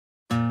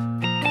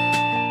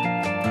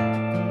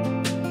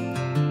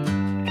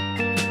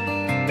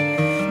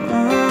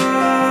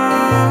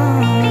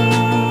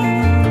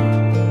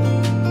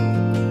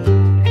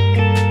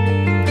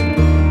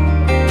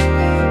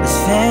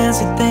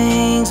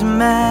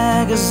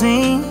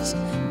magazines,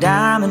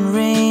 diamond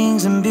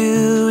rings and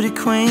beauty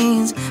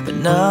queens, but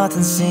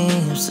nothing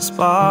seems to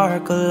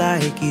sparkle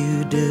like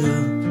you do.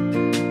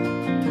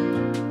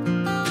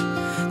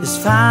 There's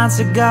fine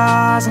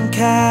cigars and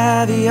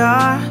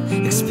caviar,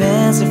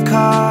 expensive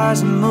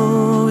cars and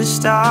movie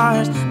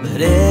stars,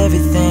 but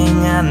everything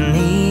I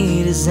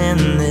need is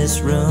in this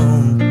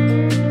room.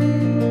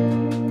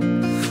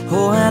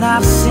 Oh, and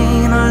I've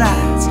seen the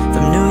lights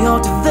from New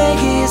York to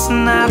Vegas,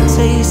 and I've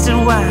tasted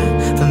wine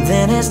from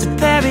Venice to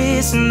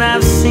Paris, and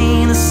I've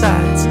seen the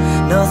sights,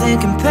 nothing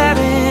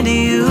comparing to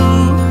you.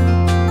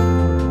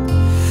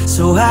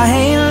 So I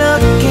ain't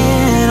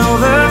looking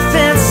over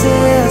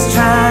fences,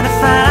 trying to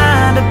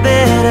find a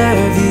better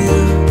view.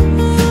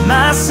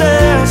 My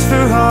search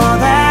for all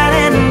that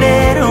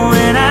ended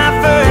when I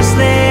first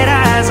laid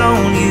eyes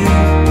on you.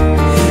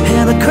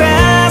 And the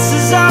grass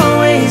is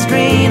always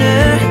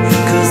greener,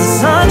 'cause the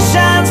sun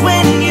shines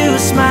when you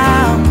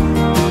smile.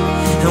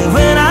 And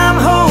when I'm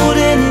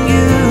holding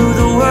you,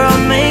 the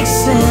world makes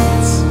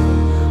sense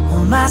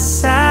on my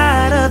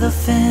side of the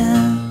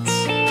fence.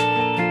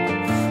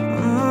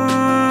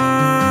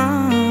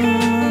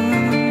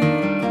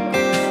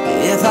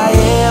 If I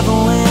ever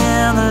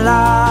win the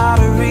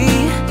lottery,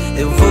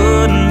 it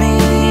wouldn't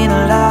mean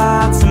a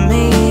lot to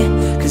me,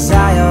 'cause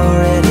I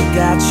already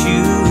got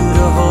you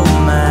to hold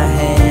my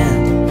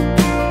hand.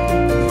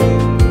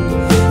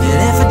 And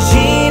if a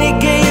genie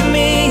gave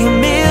me a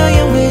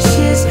million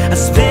wishes,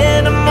 I'd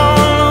spend them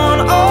all on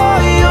all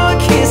your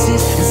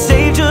kisses, and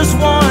save just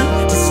one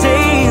to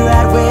stay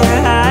right where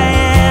I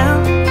am.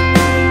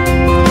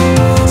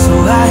 So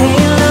I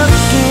ain't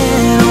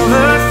looking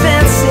over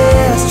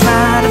fences,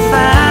 trying to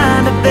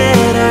find a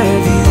better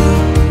view.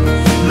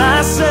 My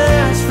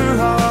search for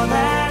all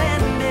that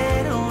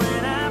ended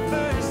when I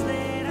first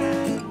laid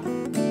eyes.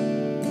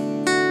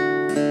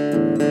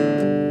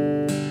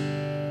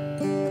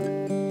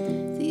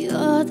 The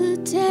other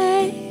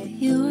day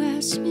you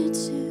asked me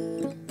to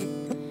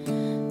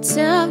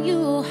tell you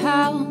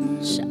how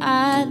much I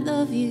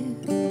love you.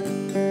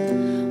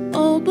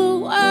 Oh, but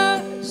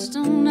words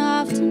don't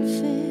often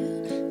fail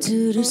to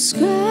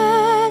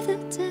describe the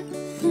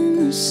depth and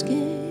the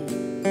scale.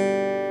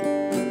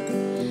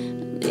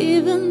 And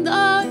even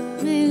though it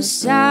may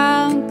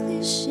sound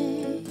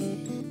cliche,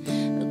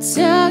 I'll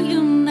tell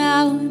you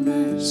now in a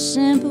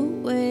simple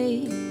way.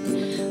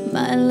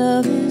 My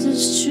love is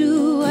as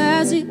true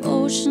as the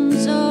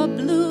oceans are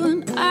blue,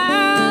 and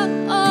I'll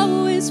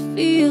always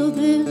feel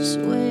this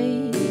way.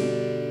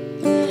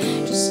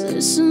 Just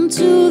listen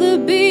to the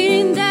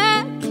beating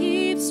that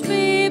keeps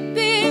me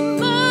beating.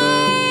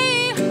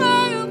 My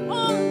heart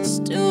wants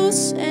to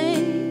say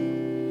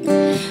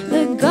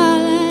that God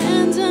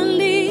lands and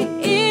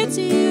leads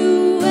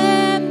you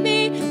and me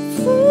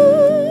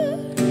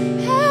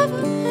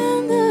forever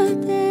and a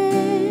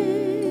day.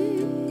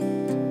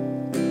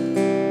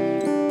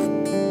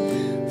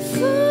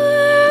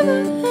 Forever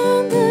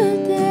and a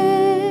day.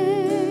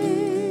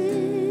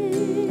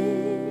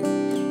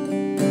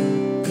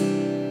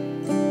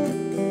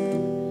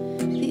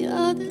 The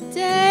other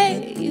day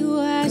you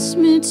asked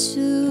me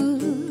to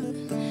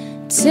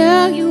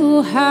tell you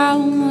how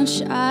much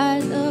I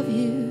love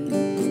you.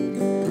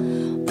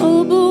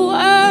 Oh, but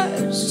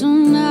words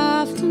don't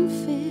often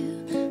fail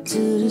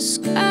to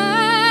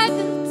describe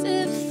the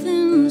depth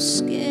and the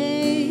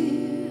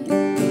scale.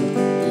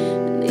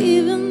 And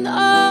even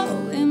though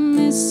it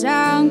may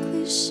sound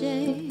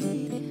cliche,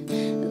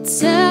 I'll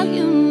tell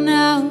you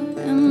now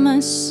in my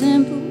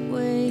simple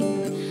way.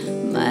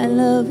 My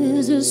love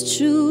is as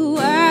true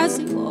as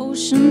the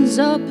oceans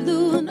are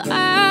blue, and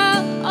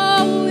I'll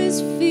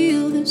always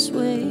feel this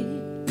way.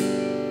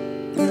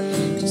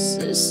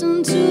 Just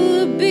listen to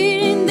the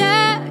beating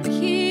that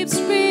keeps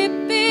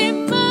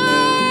repeating.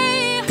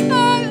 My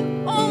heart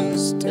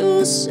wants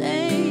to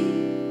say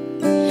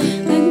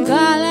that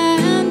God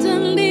lands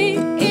and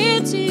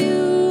leads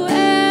you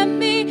and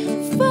me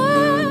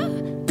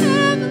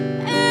forever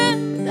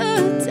and a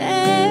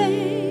day.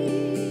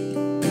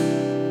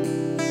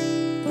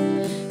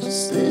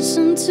 Just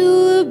listen to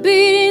the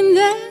beating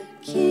that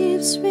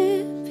keeps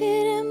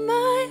repeating.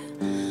 My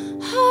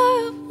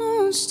heart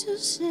wants to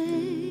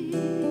say.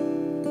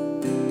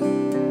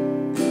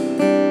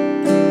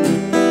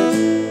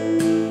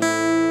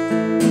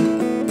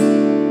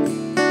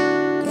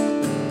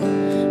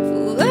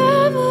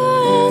 Forever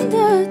and a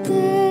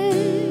day.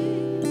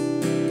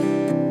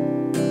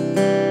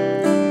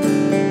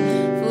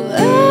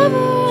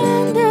 Forever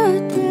and a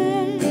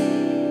day.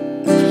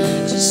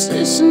 Just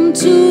listen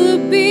to the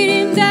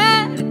beating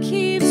that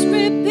keeps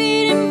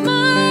repeating.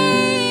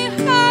 My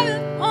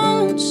heart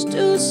wants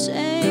to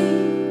say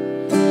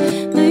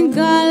that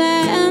God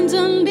lands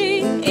and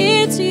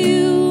leads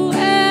you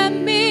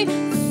and me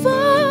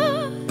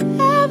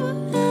forever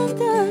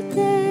and a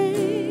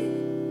day.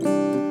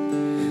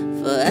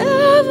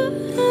 Forever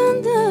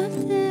and a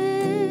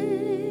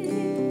day.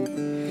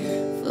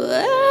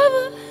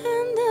 Forever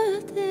and a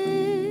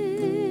day.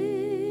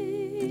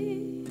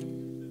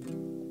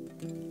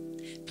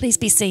 Please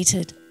be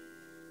seated.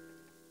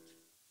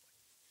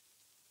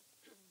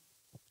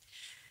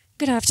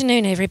 Good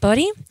afternoon,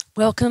 everybody.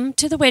 Welcome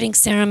to the wedding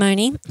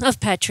ceremony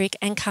of Patrick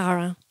and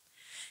Cara.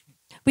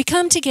 We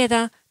come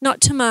together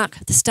not to mark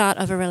the start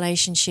of a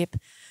relationship,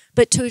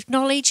 but to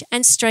acknowledge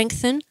and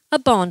strengthen a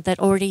bond that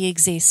already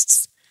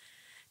exists.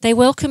 They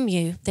welcome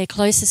you, their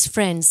closest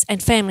friends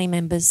and family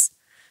members,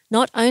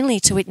 not only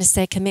to witness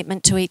their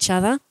commitment to each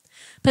other,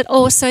 but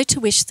also to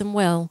wish them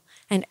well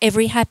and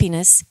every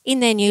happiness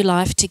in their new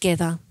life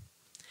together.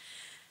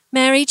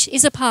 Marriage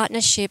is a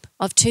partnership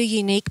of two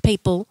unique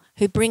people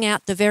who bring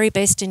out the very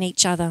best in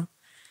each other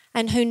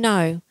and who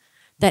know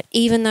that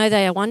even though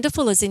they are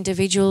wonderful as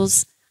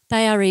individuals,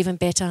 they are even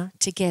better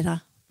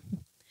together.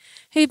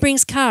 Who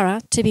brings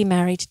Cara to be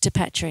married to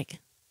Patrick?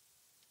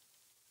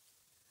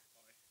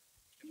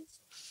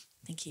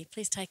 Thank you.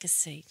 Please take a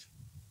seat.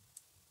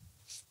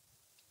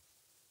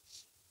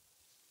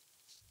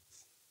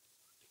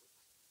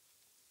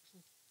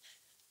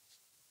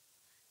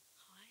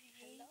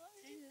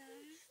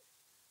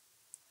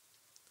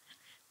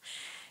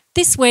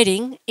 This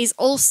wedding is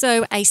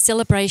also a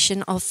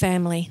celebration of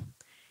family.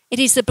 It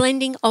is the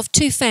blending of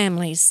two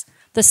families,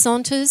 the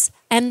Saunters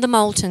and the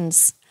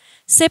Moultons,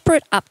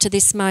 separate up to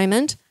this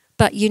moment,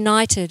 but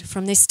united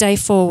from this day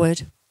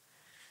forward.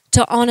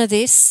 To honour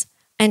this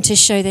and to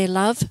show their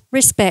love,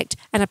 respect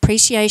and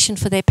appreciation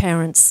for their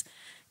parents,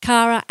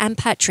 Cara and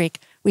Patrick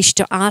wish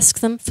to ask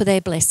them for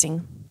their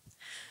blessing.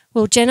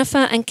 Will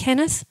Jennifer and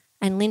Kenneth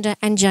and Linda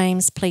and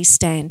James please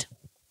stand?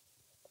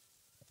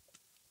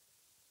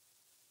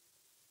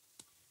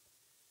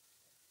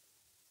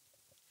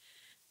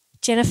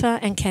 Jennifer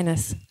and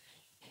Kenneth,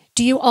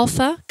 do you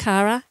offer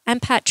Cara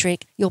and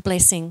Patrick your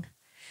blessing?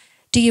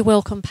 Do you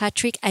welcome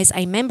Patrick as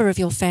a member of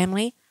your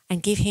family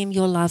and give him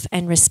your love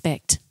and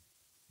respect?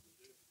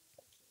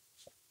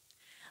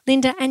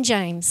 Linda and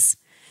James,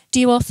 do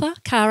you offer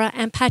Cara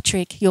and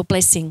Patrick your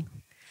blessing?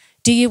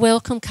 Do you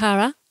welcome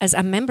Cara as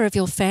a member of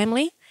your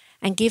family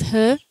and give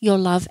her your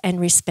love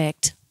and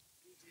respect?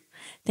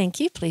 Thank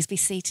you. Please be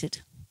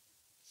seated.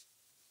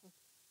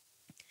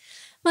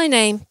 My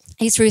name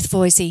is Ruth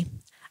Voisey.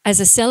 As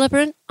a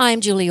celebrant, I am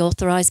duly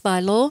authorised by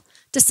law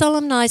to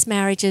solemnise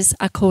marriages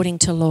according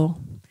to law.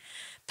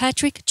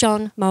 Patrick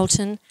John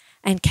Moulton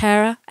and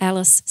Cara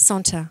Alice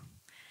Saunter.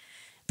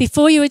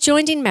 Before you are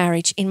joined in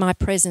marriage in my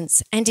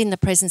presence and in the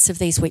presence of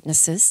these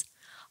witnesses,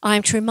 I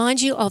am to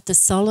remind you of the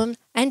solemn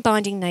and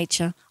binding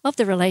nature of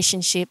the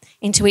relationship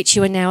into which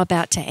you are now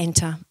about to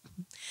enter.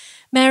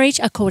 Marriage,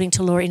 according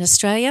to law in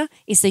Australia,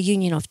 is the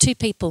union of two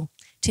people,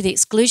 to the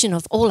exclusion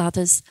of all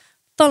others,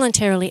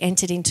 voluntarily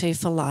entered into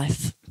for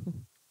life.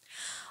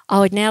 I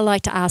would now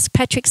like to ask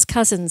Patrick's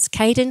cousins,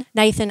 Caden,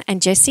 Nathan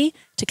and Jessie,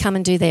 to come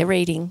and do their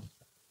reading.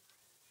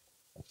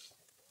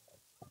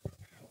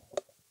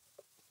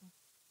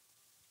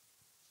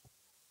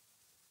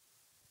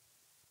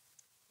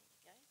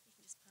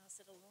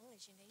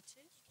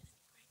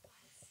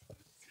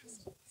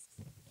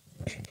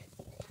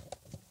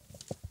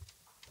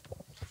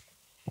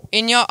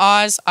 In your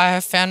eyes I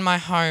have found my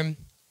home.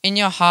 In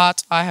your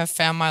heart I have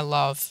found my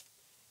love.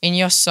 In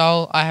your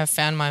soul I have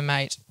found my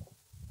mate.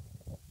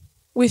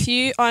 With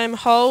you I am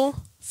whole,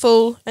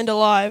 full and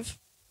alive.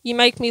 You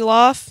make me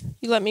laugh,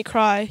 you let me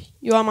cry.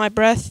 You are my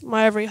breath,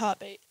 my every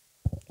heartbeat.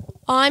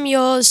 I'm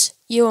yours,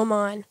 you are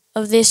mine.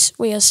 Of this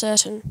we are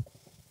certain.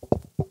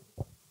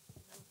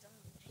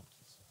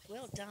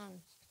 Well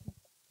done.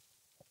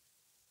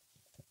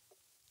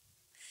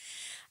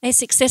 A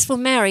successful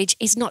marriage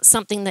is not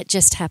something that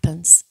just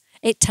happens.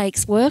 It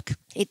takes work,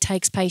 it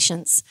takes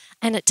patience,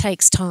 and it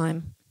takes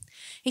time.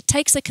 It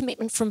takes a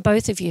commitment from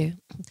both of you,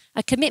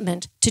 a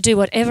commitment to do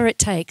whatever it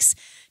takes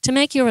to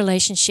make your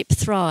relationship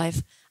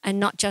thrive and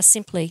not just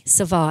simply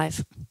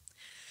survive.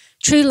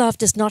 True love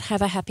does not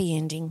have a happy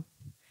ending.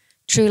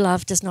 True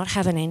love does not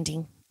have an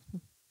ending.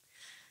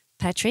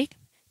 Patrick,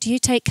 do you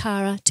take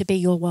Cara to be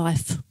your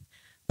wife,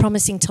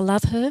 promising to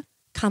love her,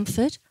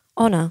 comfort,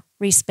 honour,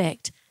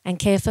 respect and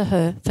care for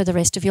her for the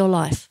rest of your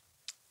life?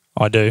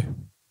 I do.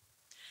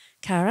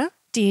 Cara,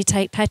 do you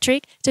take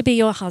Patrick to be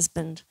your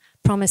husband,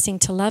 promising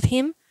to love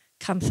him,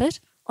 comfort,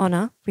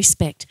 honour,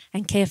 respect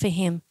and care for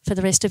him for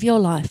the rest of your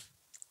life?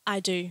 I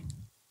do.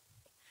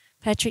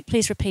 Patrick,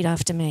 please repeat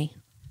after me.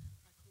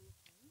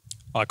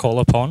 I call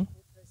upon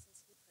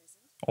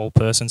all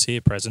persons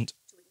here present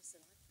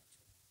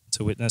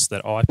to witness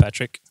that I,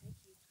 Patrick,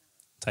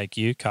 take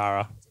you,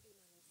 Cara,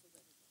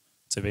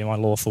 to be my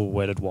lawful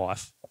wedded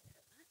wife.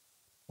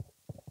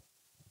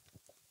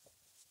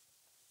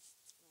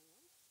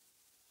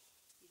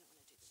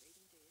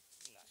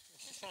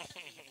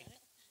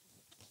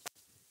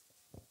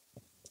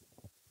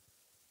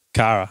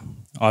 Cara,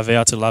 I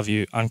vow to love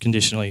you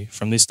unconditionally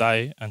from this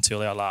day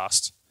until our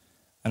last,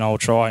 and I will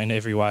try in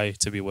every way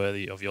to be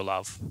worthy of your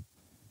love.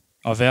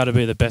 I vow to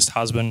be the best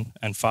husband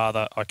and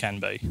father I can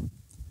be.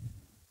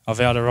 I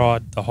vow to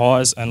ride the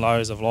highs and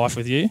lows of life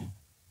with you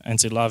and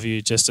to love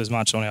you just as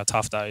much on our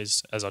tough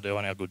days as I do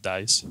on our good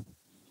days.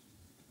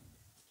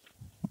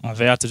 I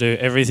vow to do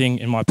everything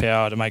in my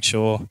power to make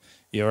sure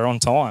you are on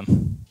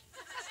time.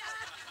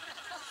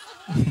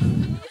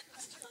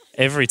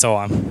 Every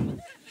time.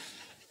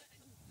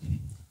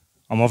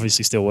 I'm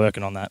obviously still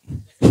working on that.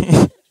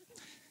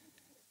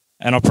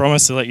 And I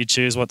promise to let you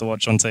choose what to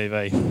watch on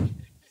TV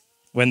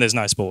when there's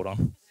no sport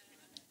on.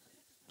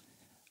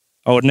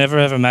 I would never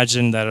have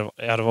imagined that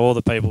out of all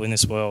the people in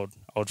this world,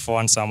 I would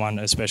find someone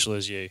as special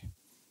as you.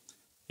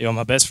 You are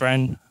my best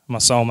friend, my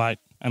soulmate,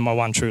 and my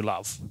one true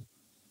love.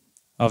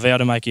 I vow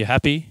to make you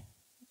happy,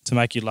 to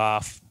make you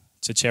laugh,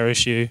 to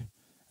cherish you,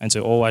 and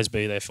to always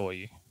be there for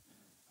you.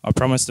 I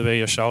promise to be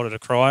your shoulder to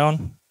cry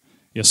on,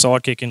 your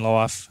sidekick in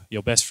life,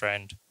 your best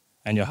friend,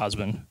 and your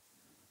husband.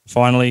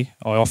 Finally,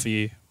 I offer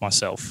you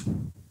myself.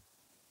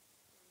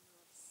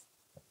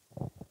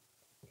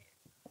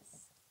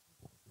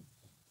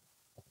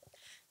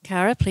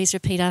 Cara, please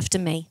repeat after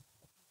me.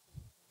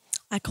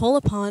 I call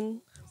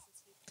upon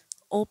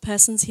all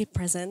persons here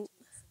present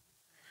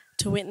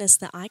to witness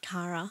that I,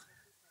 Cara,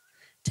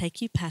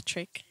 take you,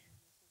 Patrick,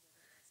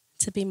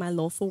 to be my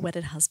lawful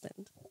wedded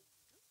husband.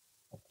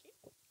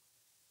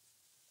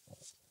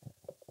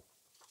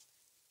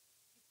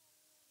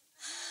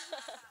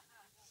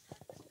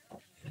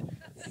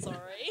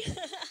 Sorry.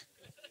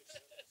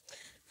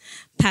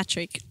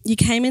 Patrick, you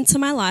came into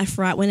my life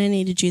right when I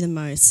needed you the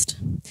most.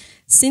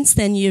 Since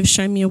then, you have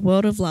shown me a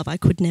world of love I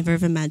could never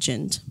have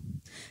imagined.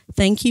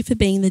 Thank you for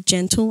being the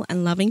gentle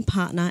and loving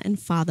partner and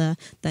father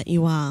that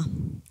you are.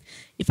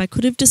 If I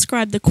could have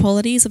described the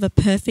qualities of a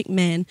perfect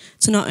man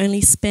to not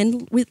only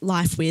spend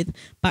life with,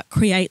 but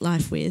create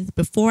life with,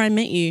 before I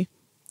met you,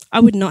 I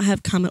would not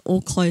have come at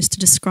all close to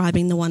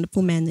describing the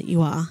wonderful man that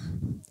you are.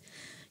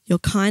 Your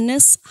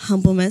kindness,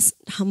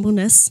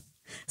 humbleness,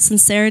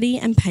 sincerity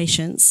and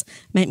patience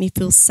make me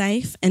feel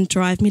safe and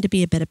drive me to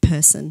be a better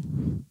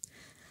person.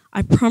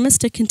 I promise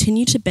to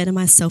continue to better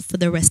myself for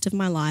the rest of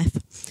my life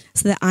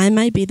so that I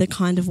may be the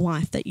kind of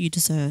wife that you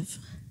deserve.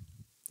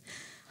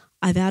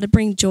 I vow to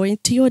bring joy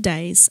to your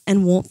days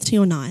and warmth to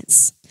your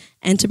nights,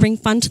 and to bring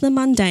fun to the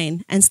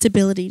mundane and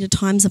stability to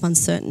times of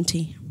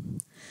uncertainty.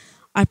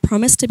 I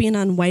promise to be an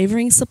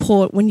unwavering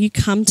support when you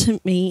come to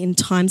me in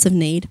times of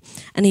need,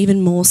 and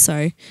even more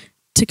so,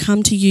 to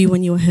come to you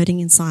when you are hurting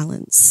in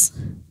silence.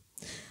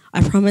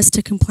 I promise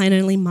to complain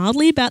only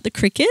mildly about the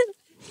cricket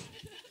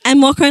and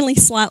mock only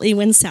slightly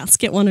when Souths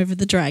get one over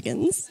the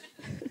Dragons.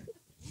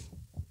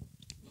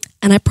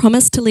 And I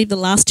promise to leave the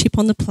last chip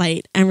on the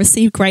plate and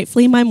receive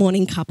gratefully my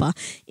morning cuppa,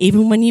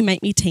 even when you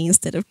make me tea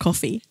instead of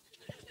coffee.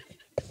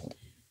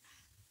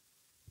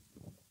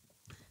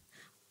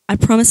 I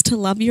promise to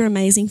love your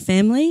amazing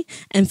family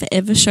and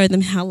forever show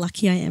them how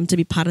lucky I am to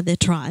be part of their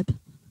tribe.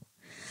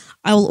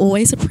 I will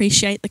always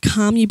appreciate the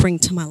calm you bring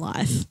to my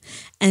life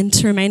and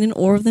to remain in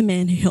awe of the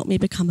man who helped me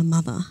become a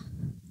mother.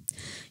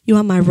 You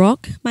are my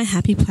rock, my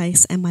happy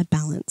place, and my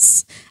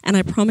balance, and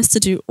I promise to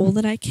do all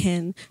that I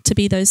can to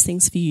be those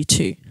things for you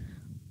too.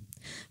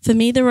 For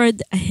me, the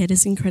road ahead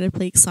is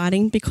incredibly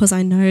exciting because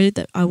I know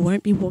that I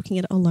won't be walking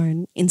it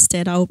alone.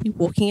 Instead, I will be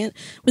walking it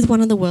with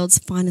one of the world's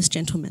finest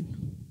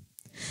gentlemen.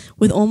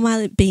 With all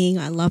my being,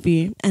 I love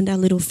you and our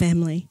little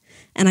family,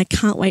 and I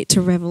can't wait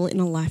to revel in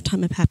a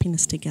lifetime of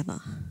happiness together.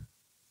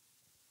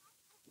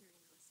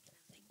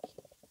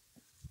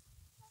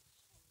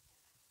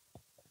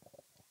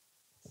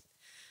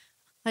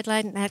 I'd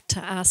like to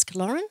ask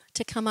Lauren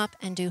to come up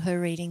and do her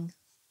reading.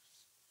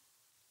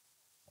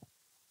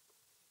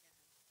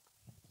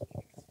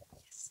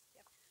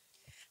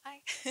 Hi.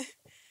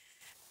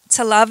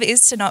 To love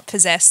is to not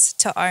possess,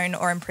 to own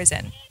or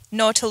imprison,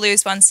 nor to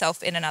lose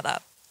oneself in another.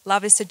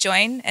 Love is to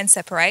join and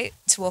separate,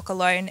 to walk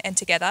alone and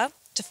together,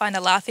 to find a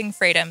laughing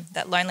freedom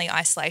that lonely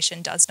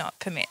isolation does not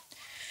permit.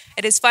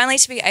 It is finally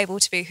to be able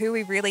to be who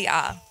we really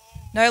are,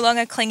 no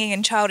longer clinging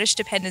in childish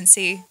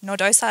dependency, nor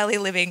docilely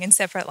living in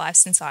separate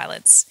lives in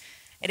silence.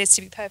 It is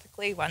to be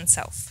perfectly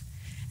oneself,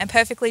 and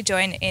perfectly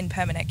join in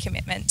permanent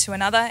commitment to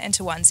another and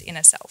to one's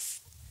inner self.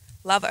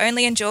 Love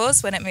only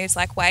endures when it moves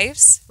like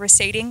waves,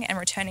 receding and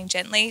returning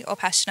gently or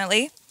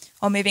passionately,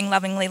 or moving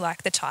lovingly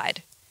like the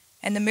tide,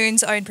 and the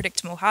moon's own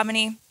predictable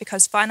harmony,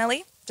 because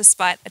finally,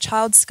 despite a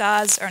child's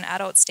scars or an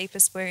adult's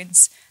deepest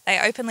wounds, they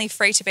are openly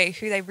free to be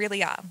who they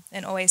really are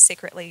and always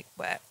secretly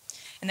were,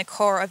 in the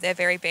core of their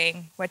very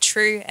being, where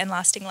true and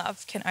lasting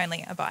love can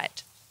only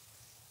abide.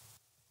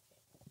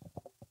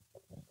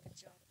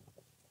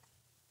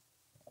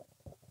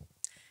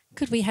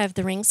 Could we have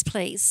the rings,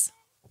 please?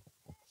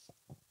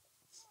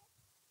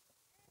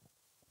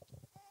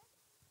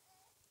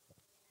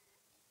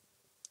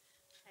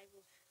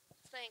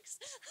 Thanks.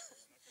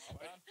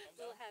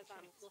 We'll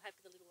have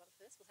the little one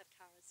first. We'll have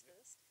Cara's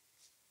first.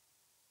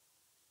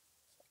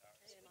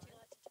 Okay, would you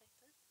like to take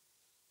that?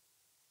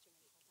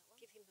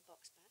 Give him the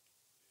box back.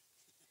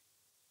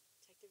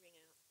 Take the ring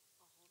out.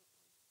 I'll hold it.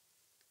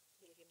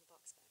 Give him the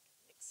box back.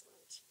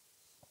 Excellent.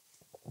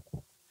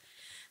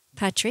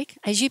 Patrick,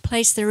 as you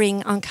place the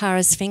ring on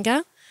Cara's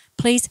finger,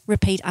 please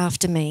repeat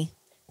after me.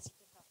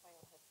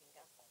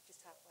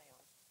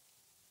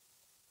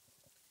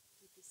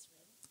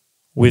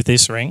 With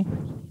this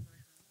ring,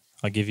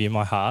 I give you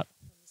my heart.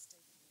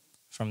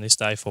 From this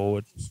day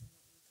forward,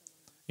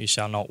 you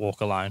shall not walk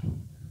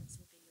alone.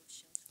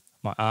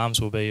 My arms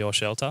will be your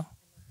shelter,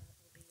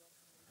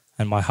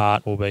 and my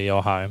heart will be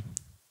your home.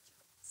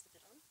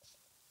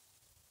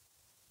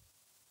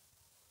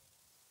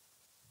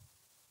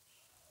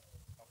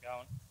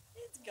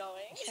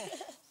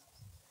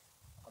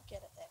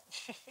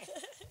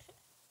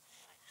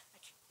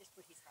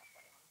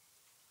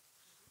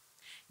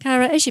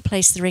 as you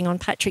place the ring on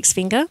Patrick's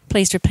finger,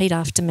 please repeat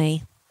after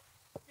me.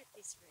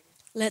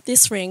 Let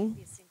this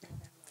ring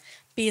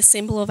be a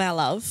symbol of our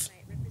love.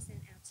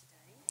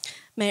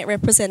 May it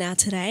represent our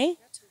today,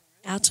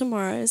 our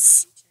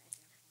tomorrows,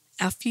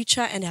 our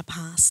future and our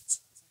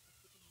past.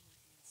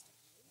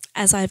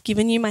 As I have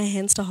given you my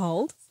hands to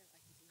hold,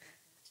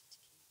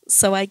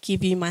 so I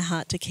give you my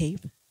heart to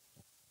keep.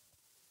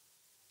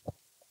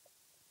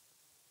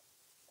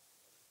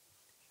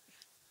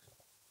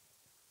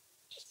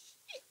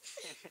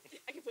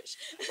 I can push.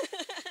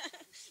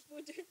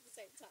 We'll do it at the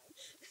same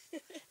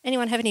time.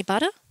 Anyone have any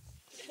butter?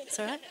 It's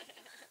all right.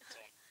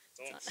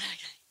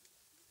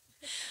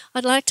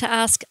 I'd like to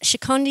ask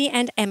Shikondi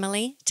and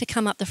Emily to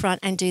come up the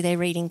front and do their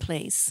reading,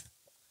 please.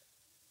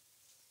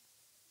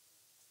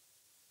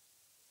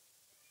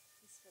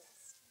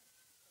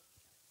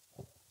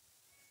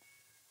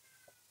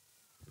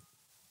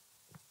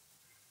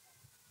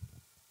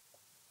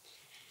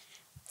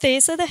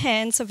 These are the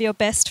hands of your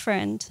best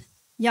friend,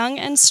 young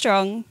and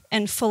strong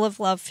and full of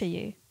love for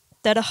you,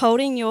 that are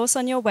holding yours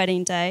on your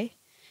wedding day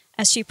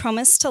as you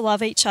promise to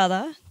love each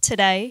other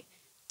today,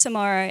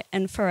 tomorrow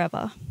and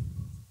forever.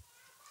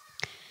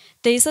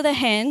 These are the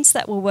hands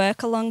that will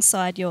work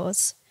alongside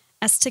yours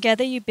as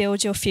together you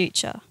build your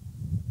future.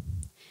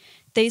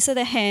 These are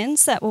the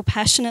hands that will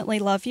passionately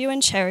love you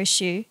and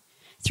cherish you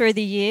through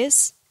the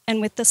years,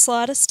 and with the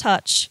slightest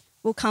touch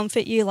will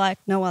comfort you like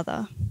no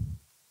other.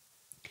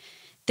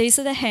 These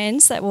are the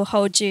hands that will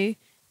hold you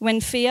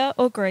when fear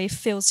or grief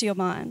fills your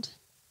mind.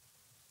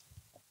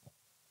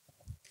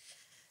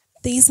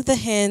 These are the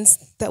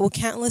hands that will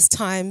countless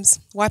times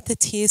wipe the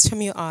tears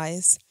from your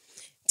eyes,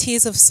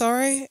 tears of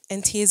sorrow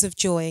and tears of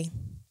joy.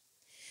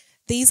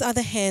 These are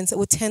the hands that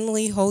will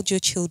tenderly hold your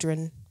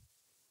children.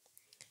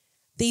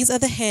 These are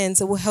the hands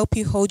that will help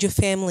you hold your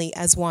family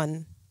as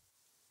one.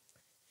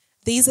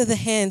 These are the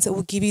hands that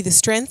will give you the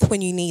strength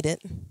when you need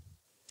it.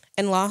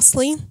 And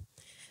lastly,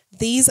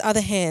 these are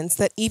the hands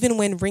that even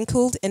when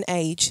wrinkled and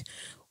aged,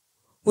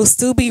 will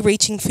still be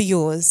reaching for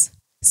yours,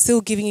 still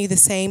giving you the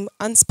same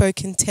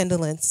unspoken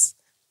tenderness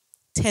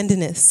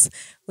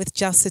with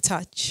just a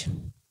touch.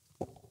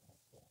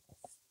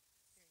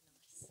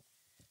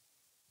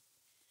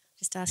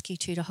 Just ask you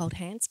two to hold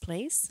hands,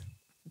 please.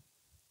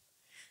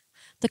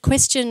 The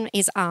question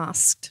is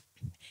asked,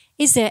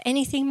 is there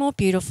anything more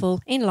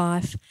beautiful in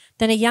life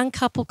than a young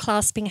couple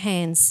clasping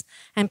hands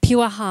and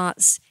pure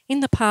hearts in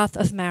the path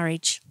of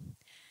marriage?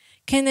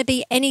 Can there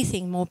be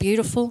anything more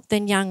beautiful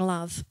than young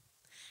love?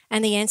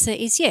 And the answer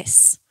is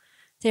yes,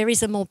 there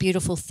is a more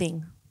beautiful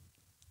thing.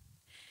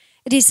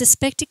 It is the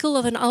spectacle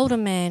of an older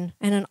man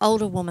and an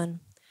older woman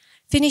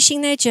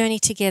finishing their journey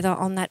together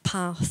on that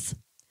path.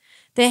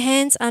 Their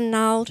hands are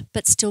gnarled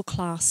but still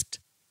clasped.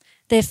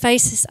 Their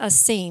faces are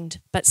seamed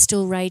but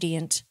still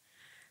radiant.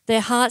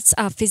 Their hearts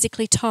are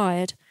physically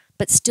tired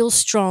but still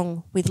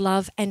strong with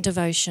love and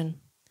devotion.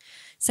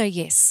 So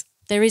yes,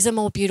 there is a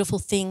more beautiful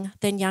thing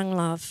than young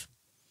love.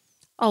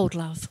 Old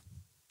love.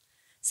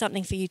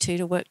 Something for you two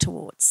to work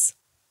towards.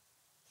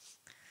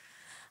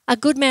 A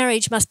good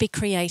marriage must be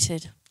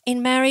created.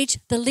 In marriage,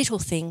 the little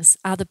things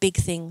are the big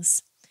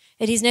things.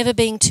 It is never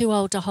being too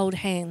old to hold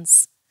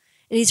hands.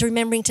 It is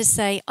remembering to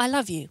say, I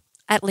love you,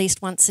 at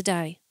least once a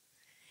day.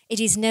 It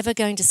is never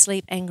going to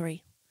sleep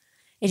angry.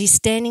 It is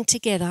standing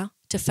together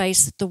to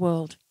face the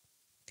world.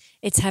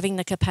 It's having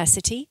the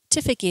capacity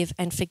to forgive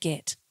and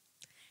forget.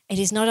 It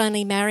is not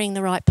only marrying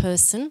the right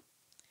person,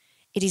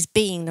 it is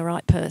being the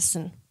right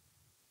person.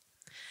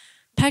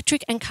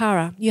 Patrick and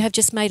Cara, you have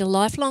just made a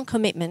lifelong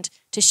commitment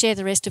to share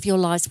the rest of your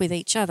lives with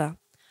each other.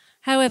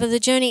 However, the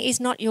journey is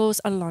not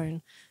yours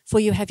alone, for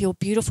you have your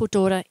beautiful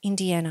daughter,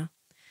 Indiana,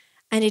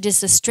 and it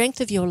is the strength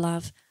of your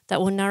love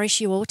that will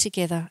nourish you all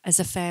together as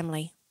a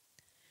family.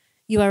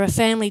 You are a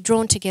family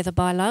drawn together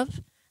by love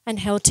and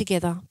held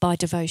together by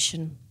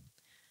devotion.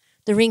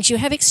 The rings you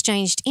have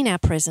exchanged in our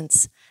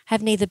presence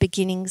have neither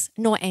beginnings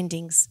nor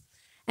endings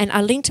and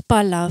are linked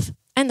by love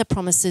and the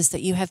promises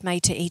that you have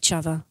made to each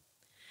other.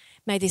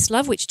 May this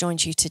love which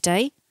joins you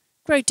today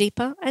grow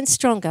deeper and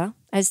stronger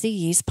as the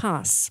years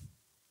pass.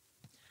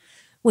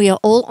 We are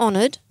all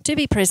honoured to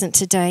be present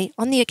today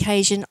on the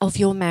occasion of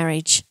your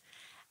marriage,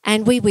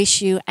 and we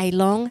wish you a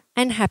long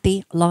and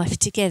happy life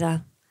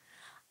together.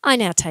 I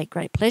now take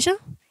great pleasure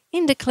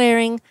in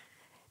declaring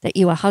that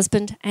you are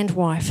husband and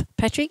wife.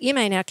 Patrick, you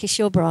may now kiss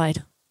your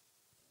bride.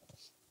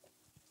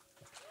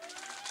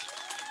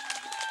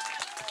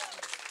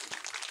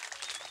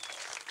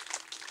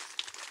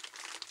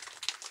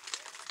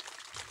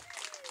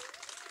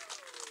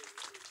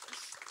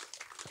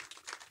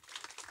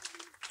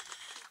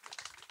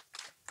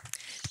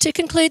 To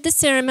conclude the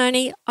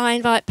ceremony, I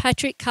invite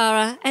Patrick,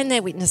 Cara and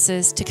their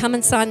witnesses to come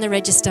and sign the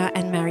register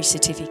and marriage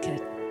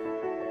certificate.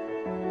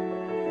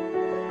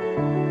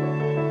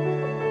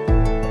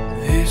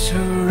 This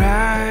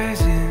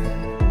horizon,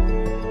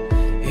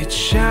 it's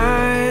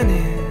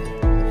shining.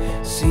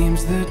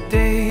 Seems the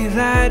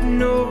daylight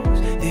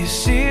knows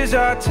this is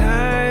our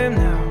time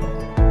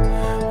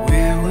now.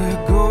 Where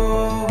we're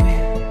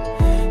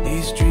going,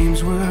 these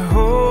dreams we're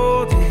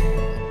holding.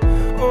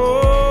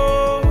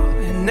 Oh,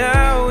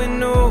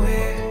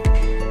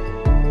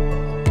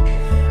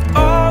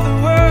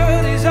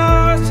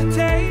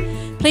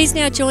 Please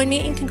now join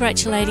me in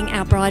congratulating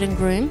our bride and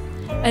groom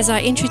as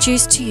I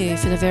introduce to you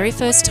for the very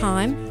first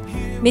time,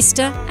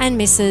 Mr. and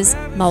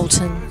Mrs.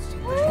 Moulton.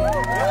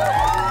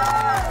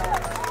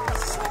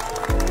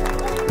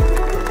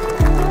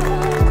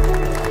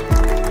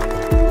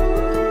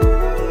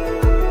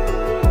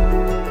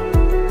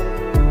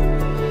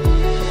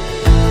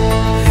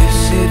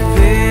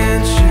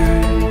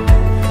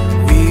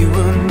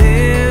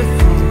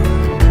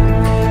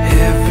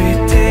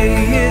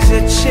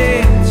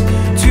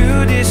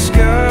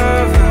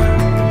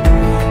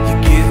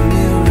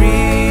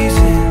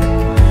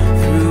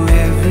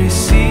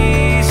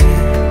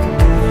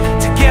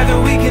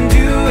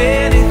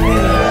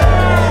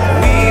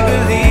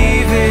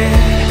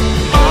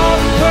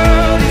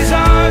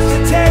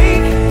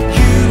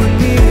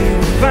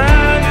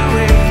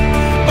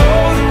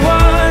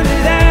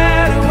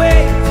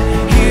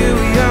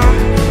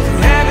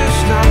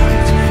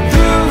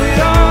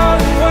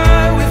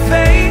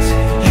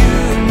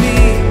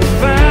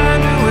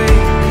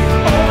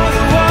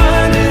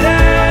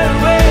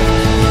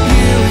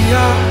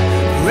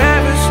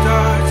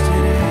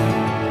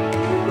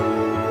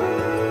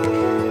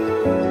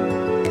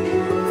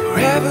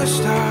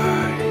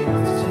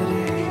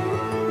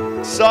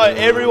 So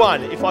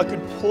everyone, if I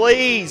could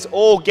please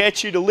all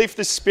get you to lift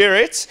the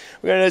spirits,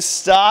 we're going to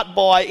start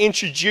by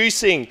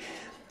introducing,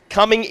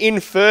 coming in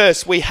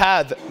first, we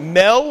have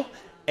Mel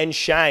and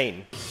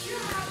Shane.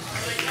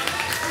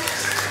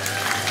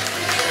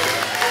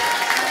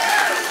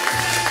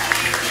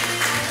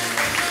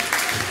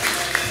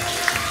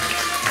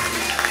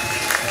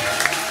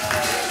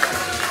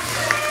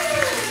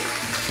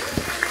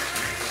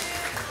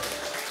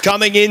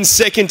 Coming in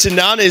second to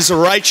none is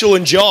Rachel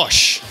and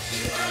Josh.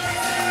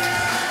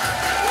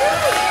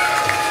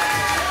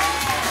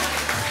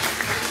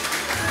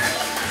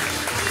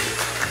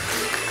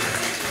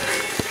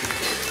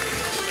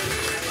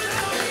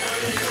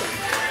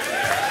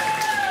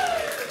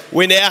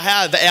 We now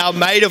have our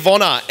maid of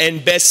honour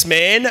and best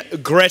man,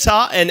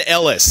 Greta and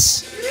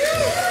Ellis.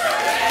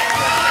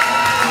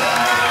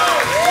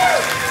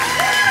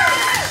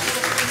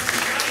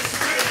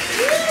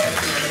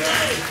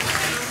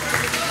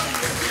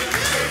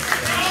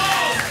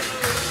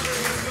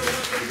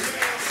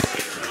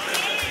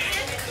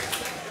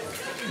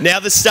 Now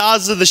the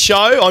stars of the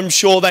show, I'm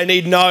sure they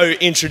need no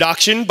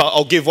introduction, but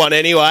I'll give one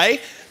anyway.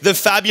 The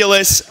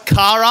fabulous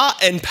Cara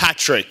and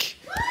Patrick.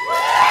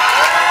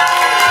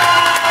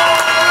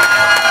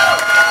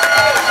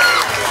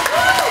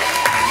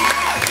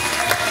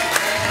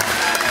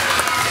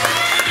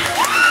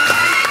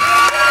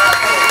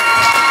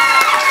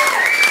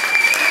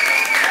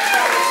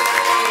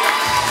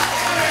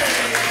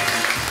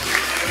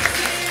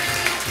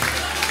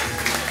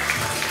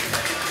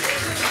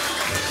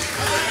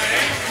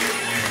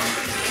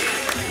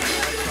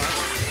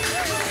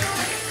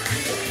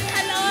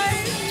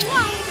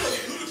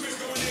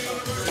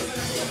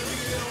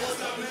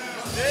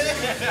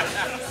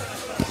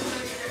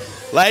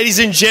 Ladies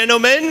and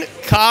gentlemen,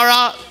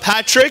 Cara,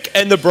 Patrick,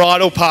 and the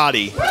bridal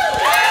party.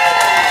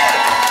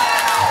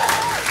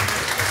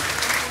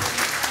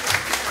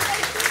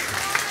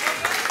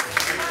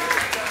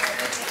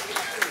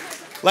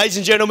 Ladies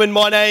and gentlemen,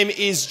 my name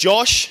is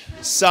Josh,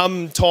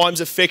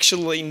 sometimes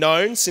affectionately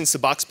known since the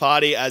Bucks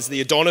party as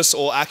the Adonis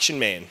or Action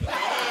Man.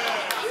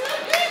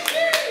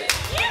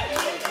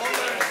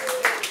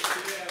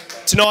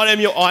 Tonight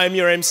I am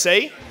your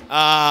MC.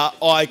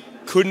 I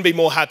couldn't be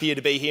more happier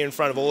to be here in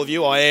front of all of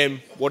you. I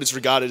am what is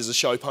regarded as a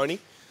show pony.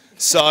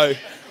 So,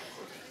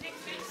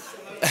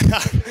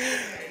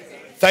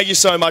 thank you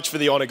so much for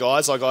the honour,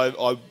 guys. Like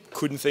I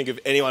couldn't think of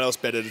anyone else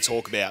better to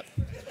talk about,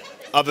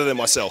 other than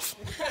myself.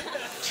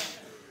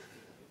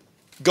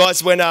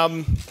 Guys, when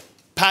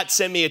Pat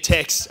sent me a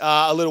text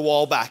a little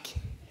while back,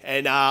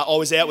 and I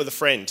was out with a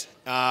friend,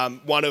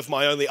 one of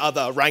my only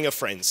other Ranger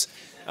friends.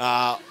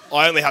 I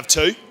only have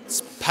two.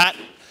 It's Pat.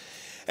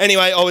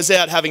 Anyway, I was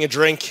out having a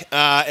drink,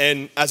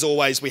 and as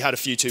always, we had a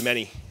few too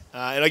many.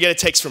 And I get a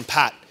text from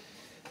Pat,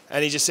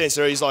 and he just sends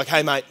through, he's like,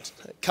 "Hey mate,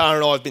 Cara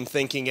and I have been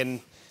thinking,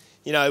 and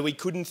you know, we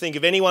couldn't think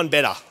of anyone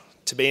better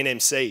to be an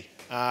MC.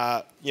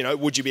 You know,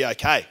 would you be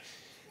okay?"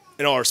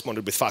 And I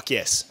responded with, "Fuck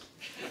yes."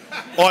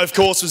 I, of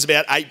course, was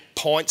about 8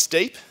 pints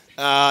deep.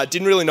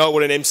 Didn't really know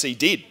what an MC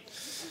did.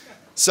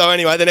 So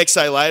anyway, the next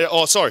day later,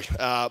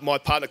 my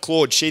partner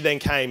Claude, she then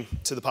came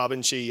to the pub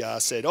and she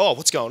said, "Oh,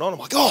 what's going on?" I'm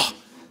like, "Oh,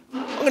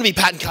 I'm going to be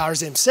Pat and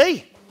Cara's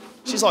MC."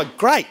 She's like,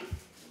 "Great.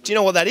 Do you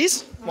know what that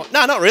is?" I'm like,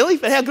 "No, not really,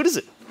 but how good is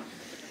it?"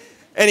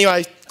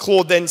 Anyway,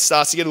 Claude then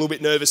starts to get a little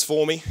bit nervous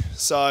for me.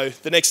 So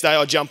the next day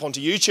I jump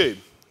onto YouTube,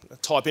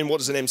 type in, what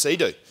does an MC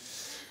do?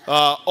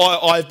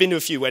 I've been to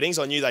a few weddings.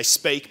 I knew they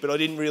speak, but I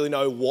didn't really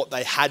know what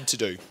they had to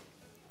do.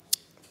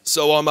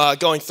 So I'm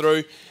going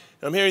through,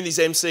 and I'm hearing these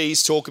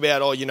MCs talk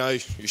about, oh, you know,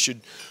 you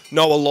should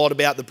know a lot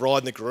about the bride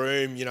and the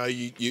groom. You know,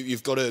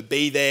 you've got to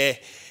be there.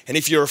 And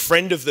if you're a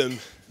friend of them,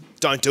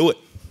 don't do it.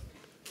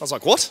 I was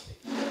like, what?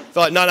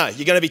 They're like, no,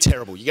 you're going to be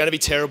terrible. You're going to be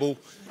terrible.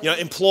 You know,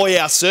 employ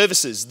our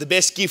services. The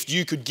best gift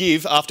you could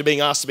give after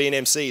being asked to be an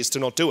MC is to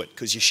not do it,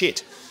 because you're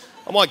shit.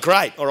 I'm like,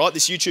 great, all right,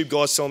 this YouTube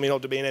guy's telling me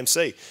not to be an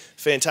MC.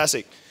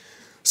 Fantastic.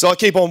 So I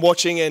keep on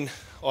watching and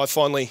I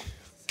finally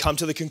come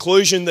to the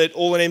conclusion that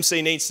all an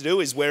MC needs to do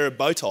is wear a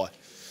bow tie.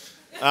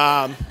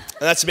 And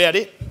that's about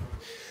it.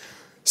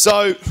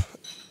 So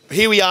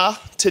here we are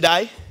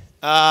today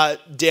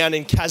down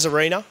in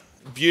Casuarina,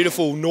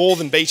 beautiful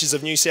northern beaches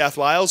of New South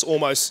Wales,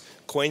 almost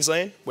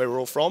Queensland, where we're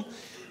all from.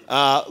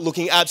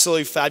 Looking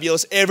absolutely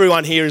fabulous.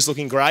 Everyone here is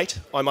looking great,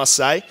 I must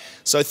say.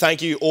 So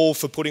thank you all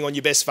for putting on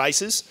your best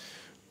faces.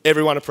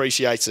 Everyone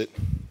appreciates it.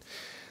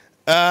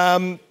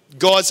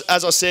 Guys,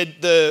 as I said,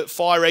 the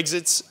fire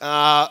exits,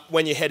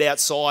 when you head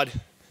outside,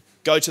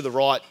 go to the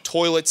right.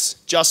 Toilets,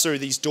 just through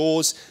these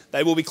doors.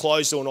 They will be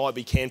closed all night, but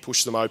you can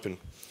push them open.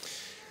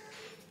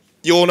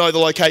 You all know the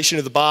location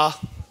of the bar.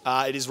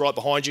 It is right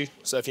behind you.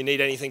 So if you need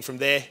anything from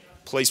there,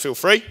 please feel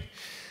free.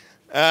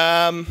 What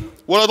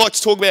I'd like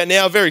to talk about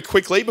now very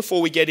quickly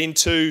before we get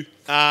into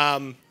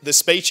the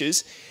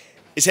speeches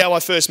is how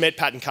I first met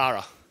Pat and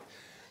Cara.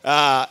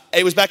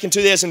 It was back in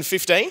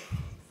 2015.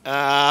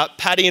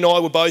 Patty and I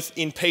were both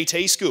in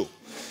PT school.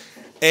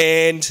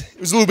 And it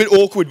was a little bit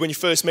awkward when you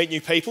first meet new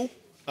people.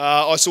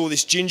 I saw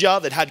this ginger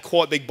that had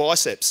quite big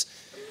biceps.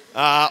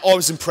 I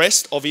was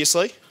impressed,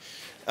 obviously,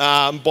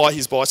 by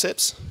his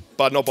biceps,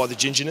 but not by the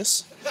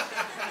gingerness.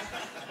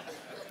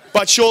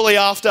 But shortly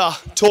after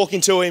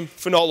talking to him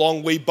for not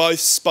long, we both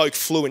spoke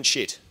fluent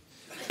shit.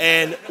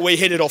 And we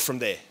hit it off from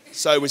there.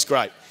 So it was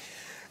great.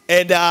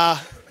 And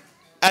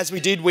as we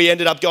did, we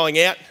ended up going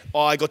out.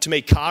 I got to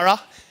meet Cara.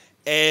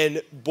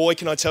 And boy,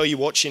 can I tell you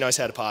what, she knows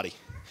how to party.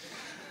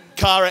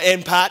 Cara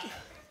and Pat,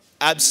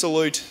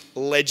 absolute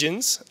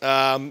legends.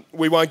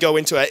 We won't go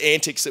into our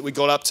antics that we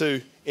got up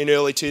to in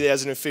early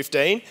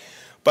 2015.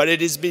 But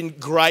it has been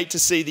great to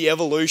see the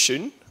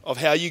evolution of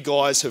how you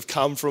guys have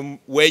come from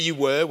where you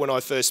were when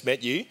I first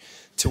met you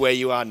to where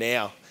you are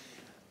now.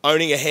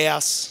 Owning a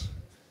house,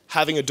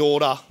 having a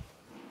daughter,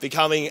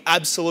 becoming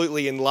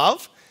absolutely in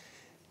love,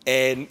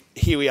 and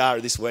here we are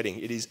at this wedding.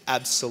 It is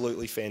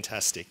absolutely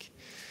fantastic.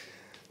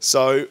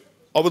 So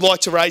I would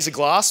like to raise a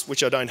glass,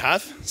 which I don't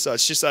have, so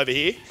it's just over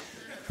here.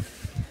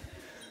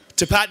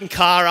 To Pat and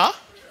Cara,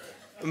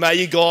 may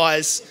you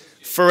guys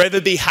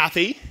forever be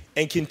happy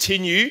and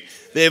continue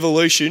the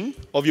evolution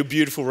of your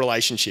beautiful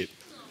relationship.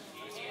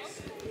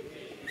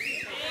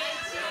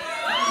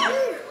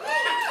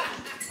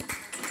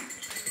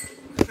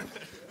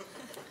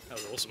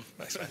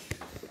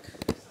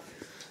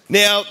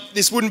 Now,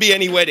 this wouldn't be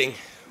any wedding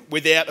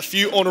without a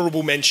few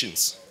honourable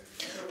mentions.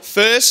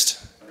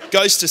 First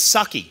goes to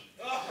Sucky.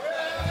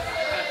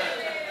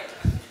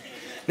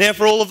 Now,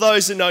 for all of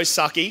those that know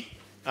Sucky,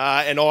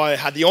 and I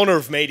had the honour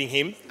of meeting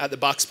him at the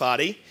Bucks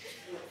party,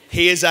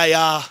 he is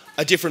a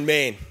different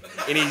man.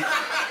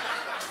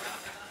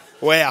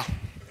 Wow.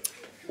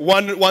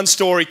 One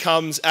story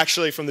comes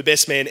actually from the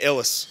best man,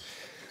 Ellis,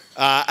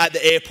 at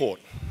the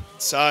airport.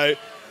 So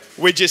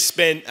we just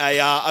spent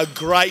a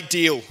great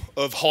deal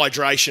of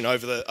hydration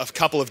over a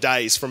couple of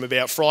days, from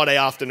about Friday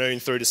afternoon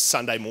through to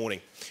Sunday morning.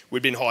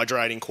 We've been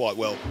hydrating quite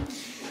well.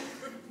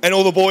 And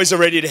all the boys are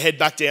ready to head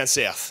back down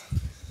south.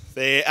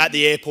 They're at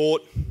the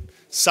airport.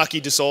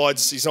 Sucky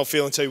decides he's not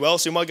feeling too well,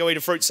 so he might go eat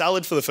a fruit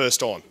salad for the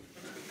first time.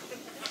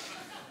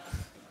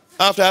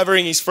 After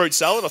having his fruit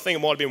salad, I think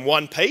it might have been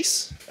one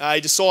piece,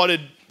 he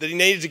decided that he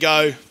needed to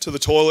go to the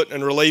toilet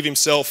and relieve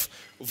himself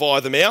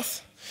via the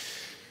mouth.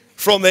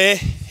 From there,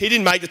 he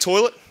didn't make the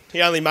toilet.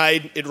 He only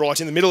made it right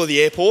in the middle of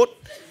the airport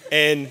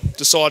and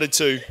decided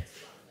to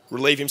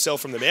relieve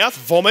himself from the mouth,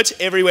 vomit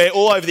everywhere,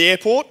 all over the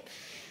airport.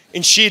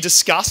 In sheer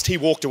disgust, he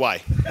walked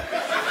away.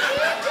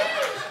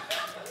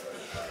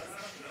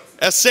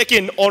 Our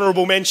second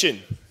honourable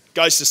mention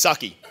goes to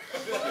Sucky.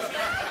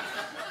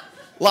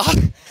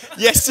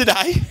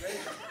 Yesterday,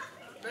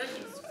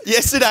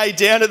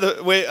 down at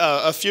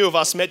a few of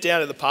us met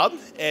down at the pub,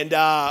 and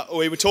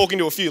we were talking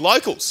to a few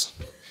locals.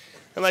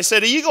 And they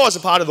said, "Are you guys a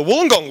part of the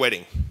Wollongong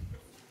wedding?"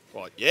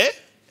 Like, yeah?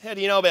 How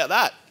do you know about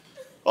that?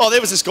 Oh, there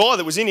was this guy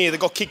that was in here that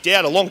got kicked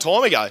out a long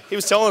time ago. He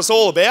was telling us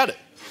all about it.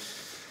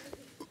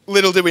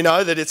 Little did we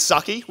know that it's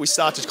Sucky. We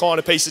started to kind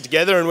of piece it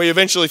together, and we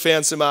eventually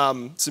found some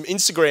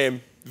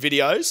Instagram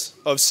videos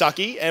of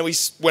Sucky, and we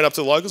went up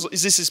to the locals.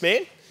 "Is this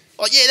man?"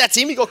 "Oh, yeah, that's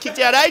him. He got kicked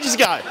out ages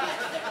ago."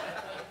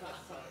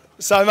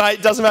 So, mate,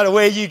 it doesn't matter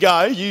where you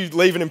go, you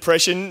leave an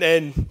impression,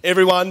 and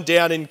everyone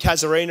down in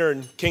Casuarina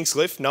and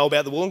Kingscliff know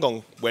about the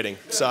Wollongong wedding.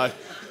 So,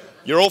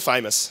 you're all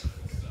famous.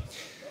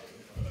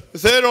 The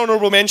third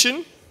honourable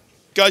mention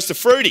goes to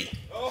Fruity.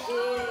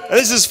 And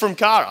this is from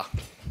Cara.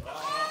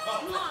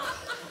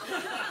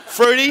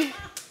 Fruity,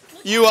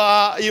 you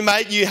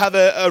have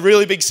a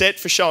really big set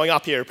for showing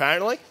up here,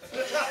 apparently.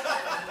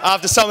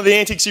 After some of the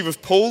antics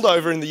you've pulled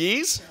over in the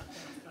years.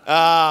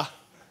 And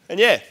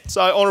yeah,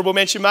 so honourable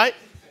mention, mate.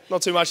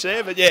 Not too much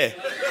there, but yeah.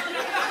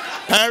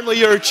 Apparently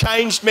you're a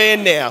changed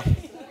man now.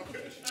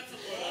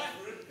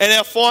 And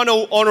our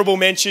final honourable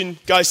mention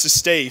goes to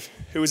Steve,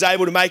 who was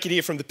able to make it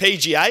here from the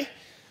PGA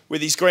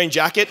with his green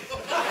jacket.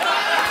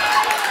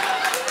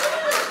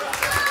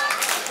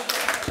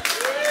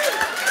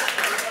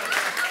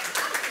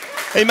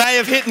 He may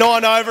have hit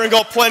 9 over and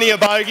got plenty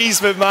of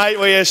bogeys, but mate,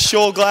 we are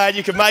sure glad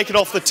you could make it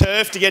off the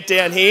turf to get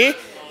down here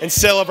and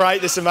celebrate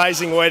this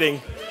amazing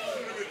wedding.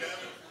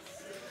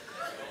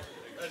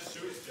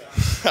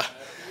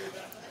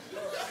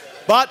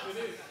 But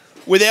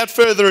without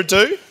further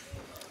ado,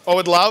 I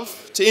would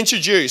love to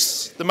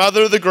introduce the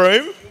mother of the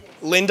groom,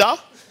 Linda,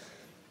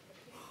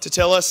 to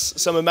tell us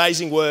some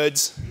amazing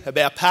words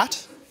about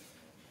Pat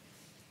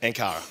and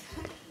Cara.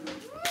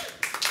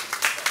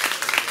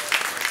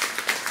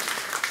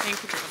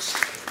 Thank you, Josh.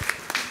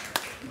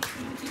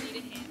 Do you need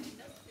a hand,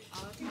 Linda?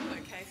 Oh, I think I'm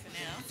okay for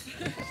now.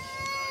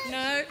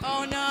 No,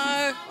 oh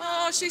no.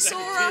 Oh, she saw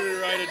her.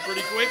 Deteriorated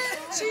pretty quick.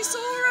 She saw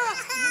her.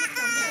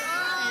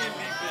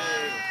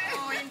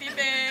 Oh, Indy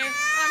Bear.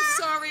 I'm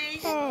sorry.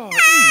 Oh.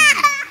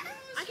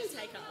 I can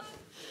take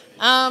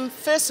her.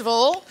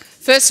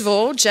 First of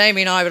all,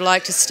 Jamie and I would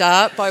like to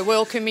start by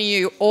welcoming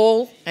you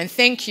all and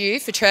thank you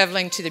for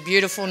travelling to the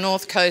beautiful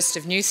north coast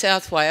of New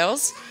South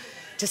Wales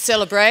to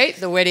celebrate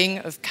the wedding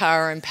of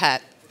Cara and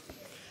Pat.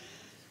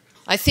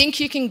 I think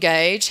you can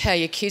gauge how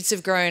your kids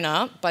have grown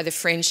up by the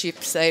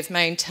friendships they've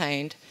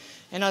maintained.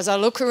 And as I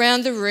look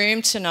around the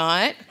room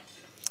tonight,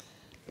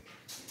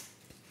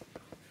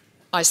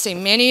 I see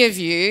many of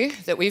you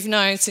that we've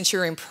known since you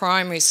were in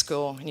primary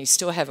school and you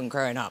still haven't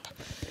grown up.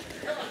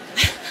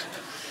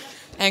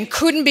 And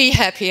couldn't be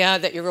happier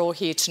that you're all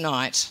here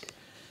tonight.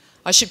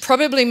 I should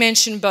probably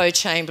mention Bo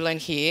Chamberlain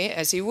here,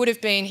 as he would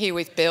have been here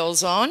with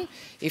bells on,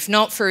 if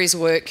not for his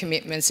work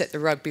commitments at the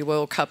Rugby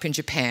World Cup in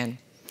Japan.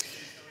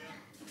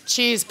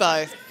 Cheers,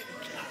 Bo.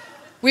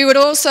 We would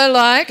also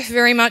like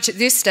very much at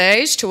this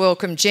stage to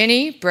welcome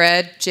Jenny,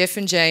 Brad, Jeff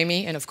and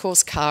Jamie, and of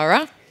course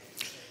Cara,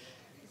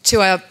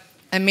 to our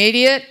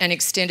immediate and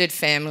extended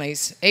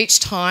families. Each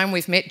time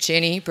we've met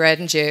Jenny, Brad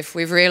and Jeff,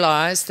 we've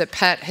realised that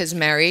Pat has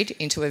married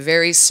into a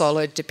very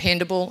solid,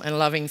 dependable and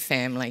loving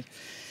family.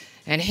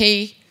 And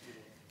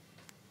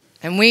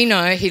we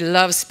know he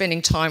loves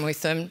spending time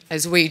with them,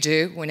 as we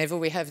do, whenever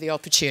we have the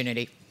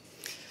opportunity.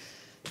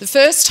 The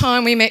first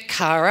time we met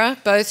Cara,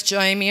 both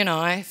Jamie and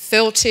I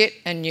felt it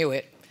and knew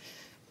it.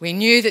 We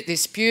knew that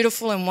this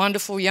beautiful and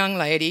wonderful young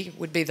lady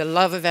would be the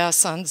love of our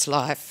son's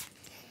life.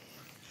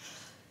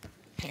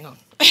 Hang on.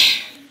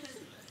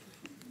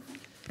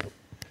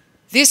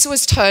 This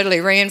was totally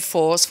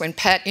reinforced when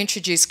Pat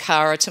introduced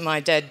Cara to my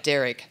dad,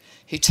 Derek,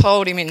 who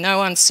told him in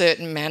no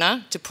uncertain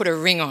manner to put a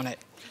ring on it.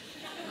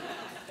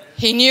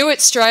 He knew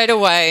it straight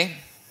away,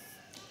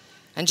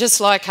 and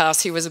just like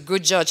us, he was a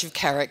good judge of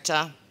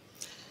character.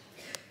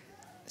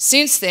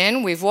 Since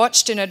then, we've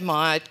watched and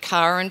admired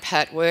Cara and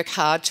Pat work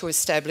hard to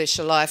establish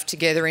a life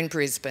together in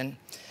Brisbane.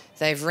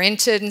 They've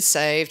rented and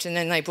saved, and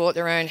then they bought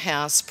their own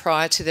house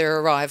prior to their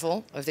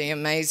arrival of the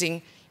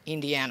amazing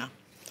Indiana.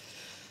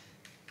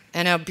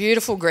 And our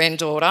beautiful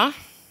granddaughter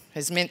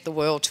has meant the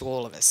world to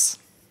all of us.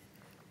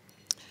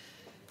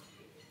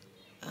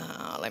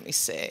 Let me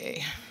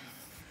see.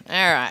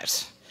 All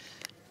right.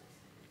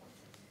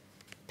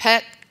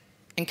 Pat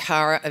and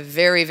Cara are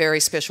very, very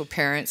special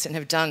parents and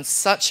have done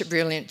such a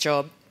brilliant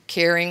job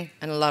caring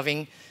and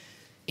loving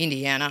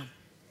Indiana.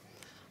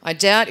 I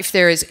doubt if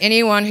there is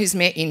anyone who's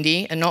met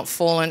Indy and not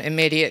fallen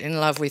immediate in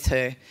love with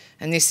her,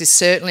 and this is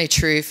certainly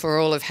true for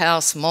all of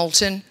House,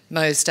 Moulton,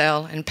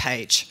 Mosedale and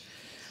Page.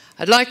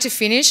 I'd like to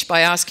finish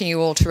by asking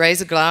you all to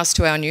raise a glass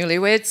to our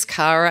newlyweds,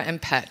 Cara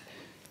and Pat.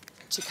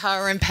 To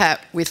Cara and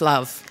Pat with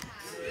love.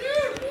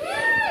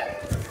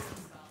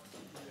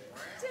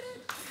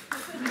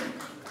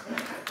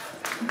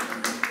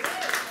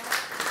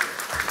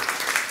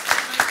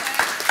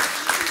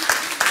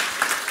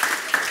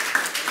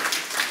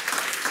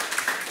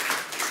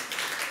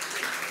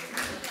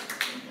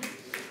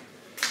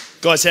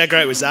 Guys, how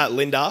great was that?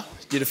 Linda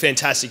did a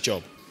fantastic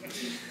job.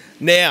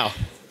 Now,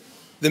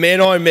 the man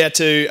I'm about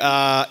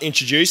to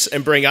introduce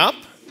and bring up,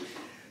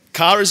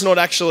 Cara's not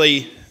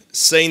actually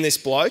seen this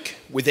bloke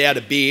without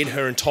a beard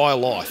her entire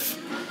life.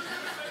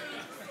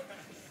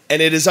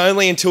 And it is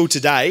only until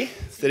today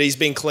that he's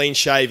been clean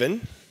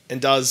shaven and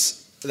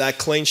does that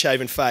clean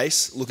shaven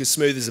face look as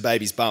smooth as a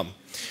baby's bum.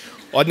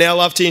 I'd now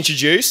love to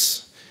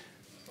introduce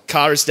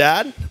Cara's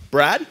dad,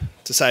 Brad,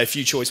 to say a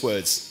few choice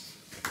words.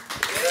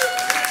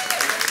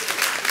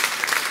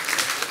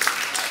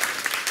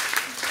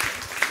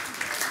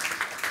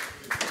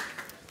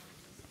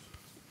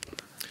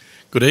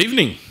 Good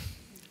evening.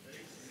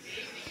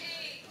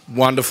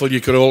 Wonderful you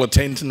could all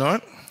attend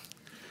tonight.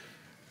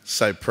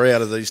 So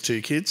proud of these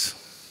two kids.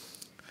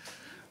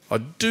 I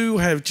do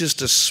have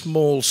just a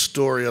small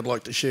story I'd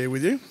like to share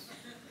with you.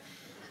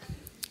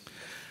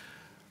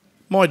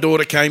 My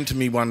daughter came to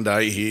me one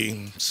day here,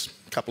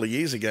 a couple of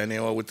years ago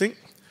now I would think,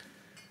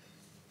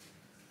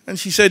 and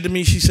she said to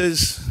me, she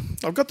says,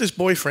 I've got this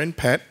boyfriend,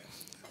 Pat,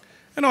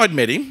 and I'd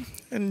met him,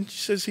 and she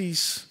says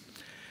he's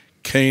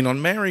keen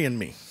on marrying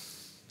me.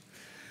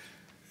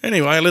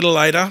 Anyway, a little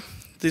later,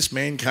 this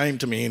man came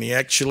to me and he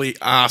actually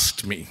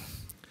asked me.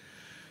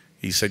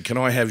 He said, can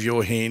I have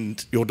your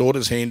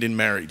daughter's hand in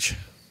marriage?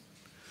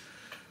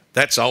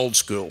 That's old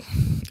school,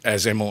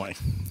 as am I.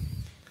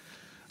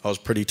 I was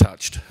pretty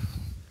touched.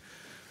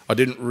 I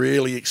didn't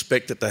really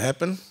expect it to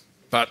happen,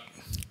 but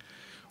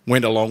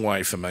went a long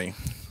way for me.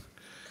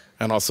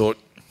 And I thought,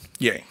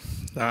 yeah,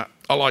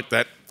 I like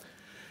that.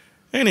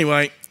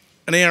 Anyway,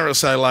 an hour or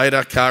so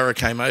later, Cara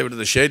came over to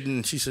the shed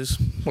and she says,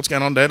 "What's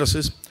going on, Dad?" I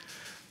says,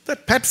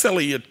 "That Pat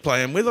fella you're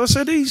playing with," I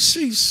said,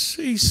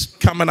 he's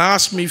come and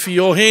asked me for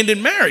your hand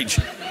in marriage.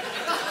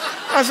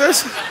 I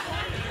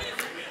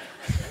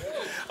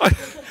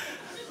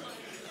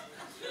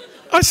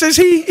says,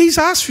 he's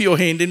asked for your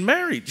hand in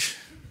marriage.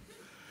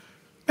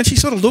 And she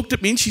sort of looked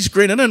at me and she's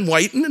grinning and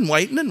waiting and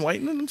waiting and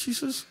waiting. And she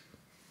says,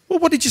 "Well,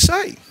 what did you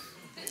say?"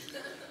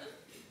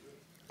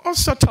 I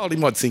told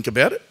him I'd think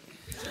about it.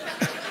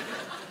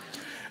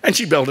 And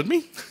she belted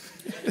me.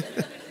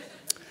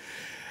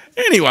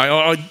 Anyway,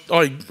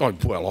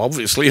 well,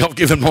 obviously I've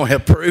given my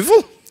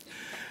approval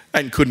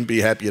and couldn't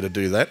be happier to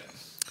do that.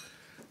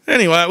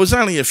 Anyway, it was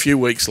only a few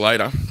weeks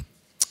later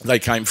they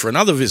came for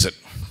another visit.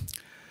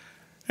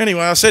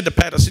 Anyway, I said to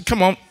Pat, I said,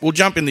 "Come on, we'll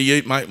jump in the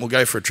ute, mate, and we'll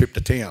go for a trip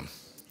to town."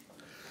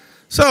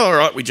 So, all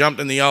right, we jumped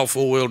in the old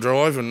four-wheel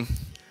drive and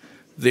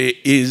there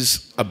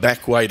is a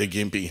back way to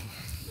Gympie.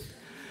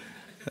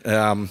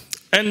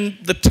 And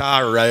the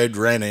tar road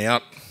ran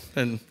out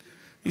and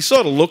he's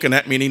sort of looking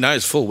at me and he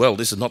knows full well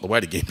this is not the way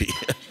to Gympie.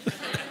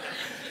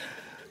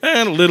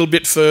 And a little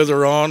bit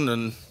further on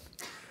and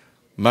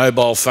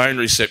mobile phone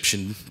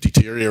reception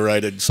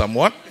deteriorated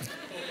somewhat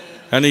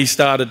and he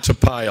started to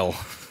pale.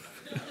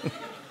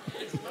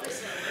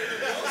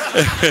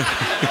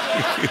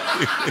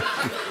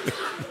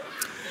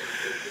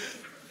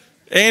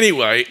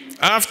 Anyway,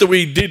 after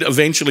we did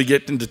eventually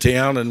get into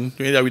town and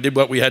we did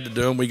what we had to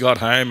do and we got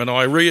home and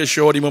I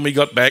reassured him when we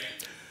got back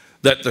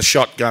that the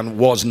shotgun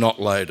was not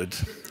loaded.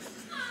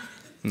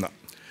 No.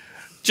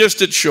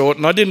 Just at short,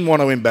 and I didn't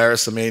want to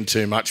embarrass the man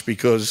too much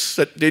because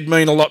it did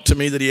mean a lot to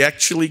me that he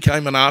actually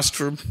came and asked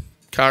for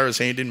Cara's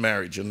hand in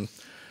marriage and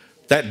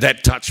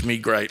that touched me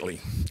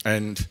greatly.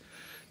 And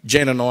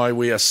Jen and I,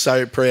 we are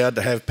so proud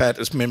to have Pat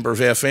as a member of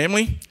our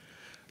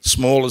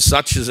small as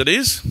such as it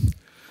is.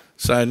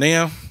 So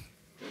now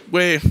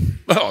I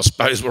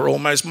suppose we're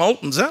almost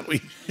Moultons, aren't we?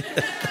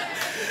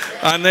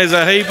 And there's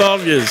a heap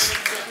of yous.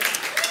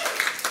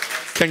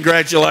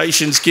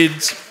 Congratulations,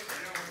 kids.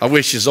 I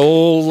wish yous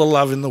all the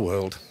love in the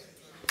world.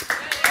 I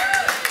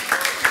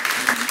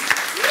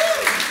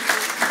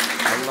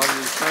love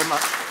you so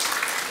much.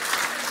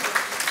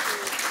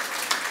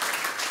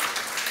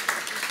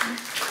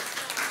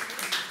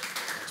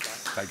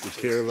 Take good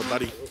care of her,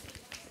 buddy.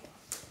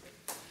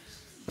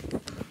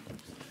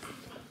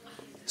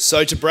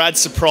 So to Brad's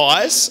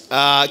surprise,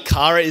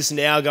 Cara is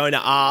now going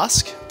to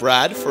ask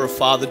Brad for a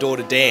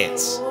father-daughter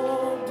dance.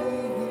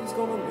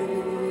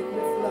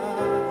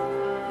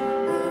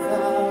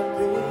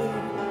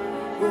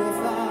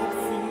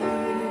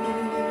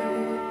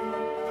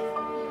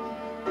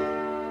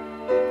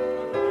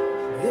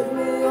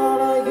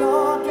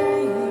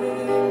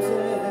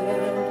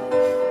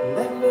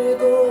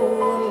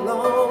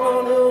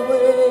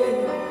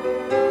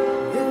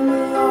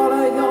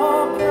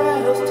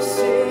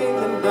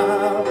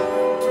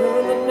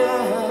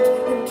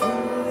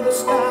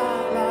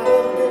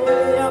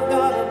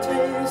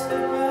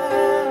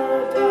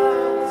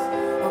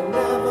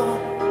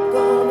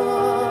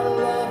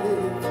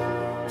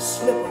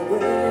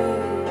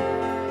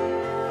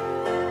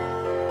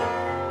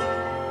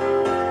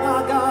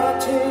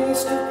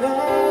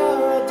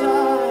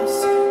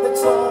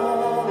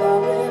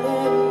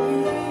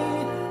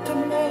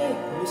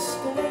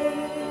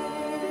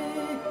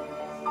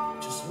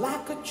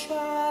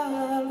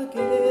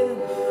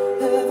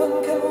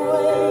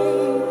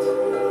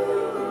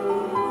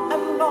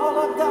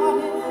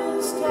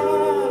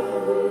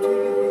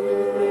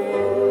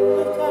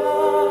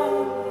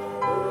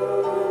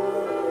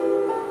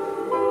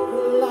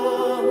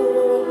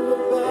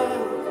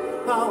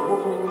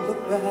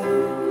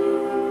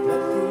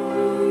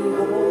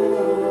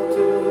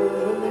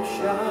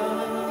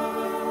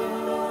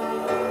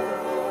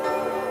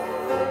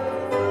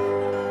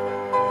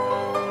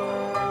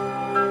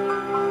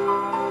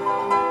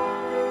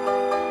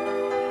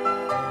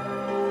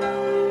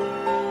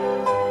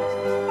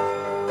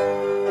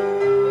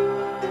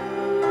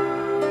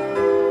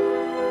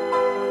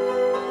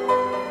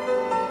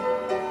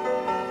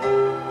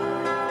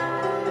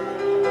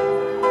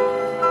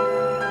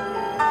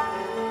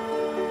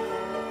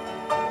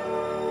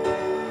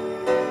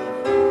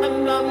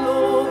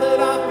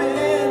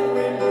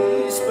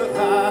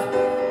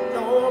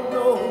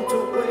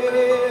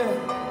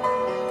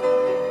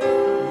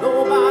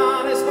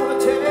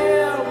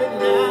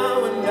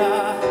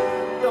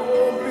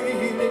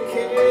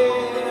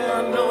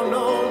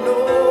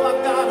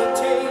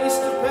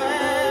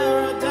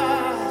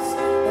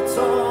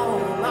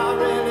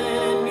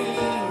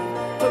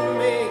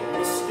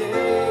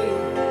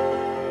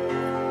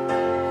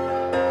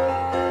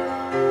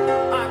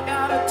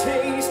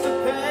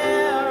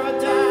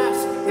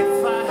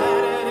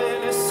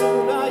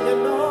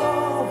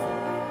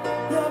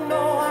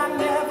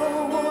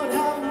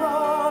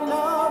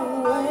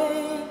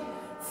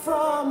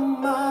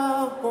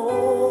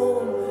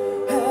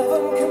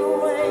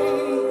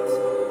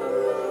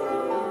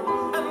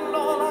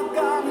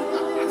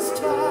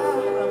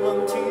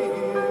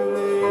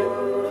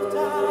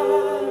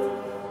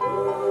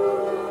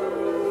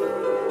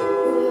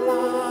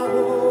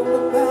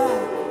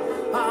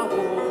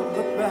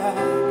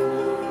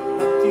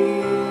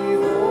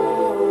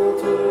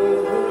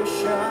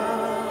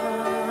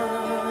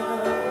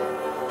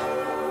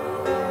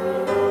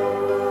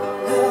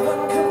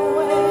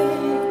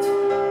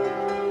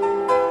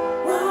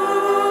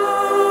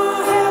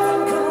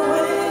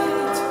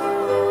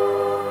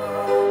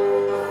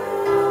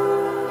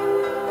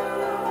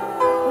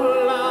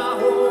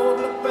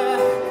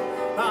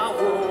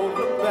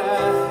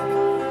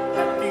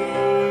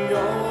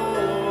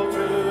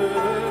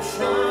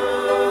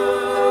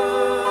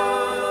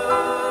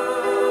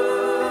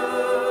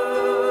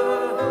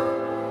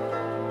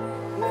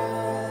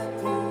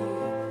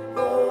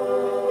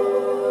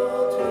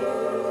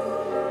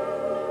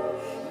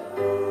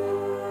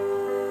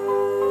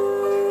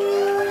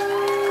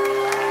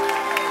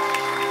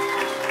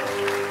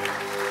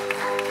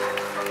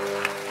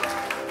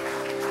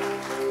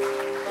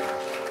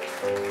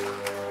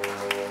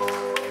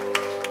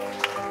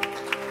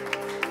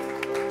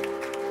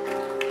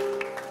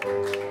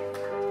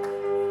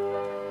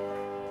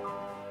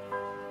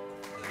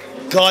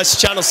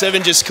 Guys, Channel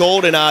 7 just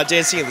called and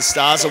Dancing of the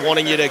Stars are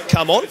wanting you to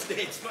come on.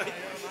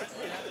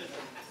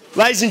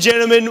 Ladies and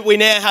gentlemen, we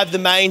now have the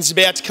mains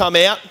about to come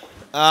out.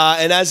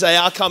 And as they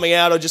are coming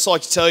out, I'd just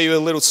like to tell you a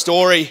little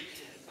story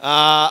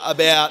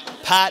about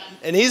Pat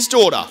and his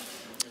daughter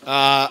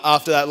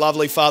after that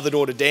lovely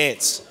father-daughter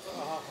dance.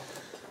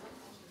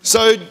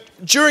 So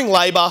during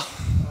labour,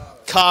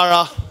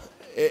 Cara,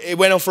 it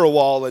went on for a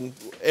while and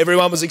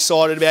everyone was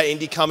excited about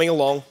Indy coming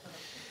along.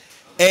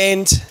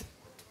 And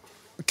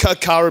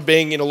Cara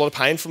being in a lot of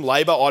pain from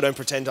labour, I don't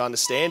pretend to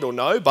understand or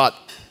know, but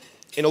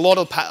in a lot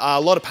of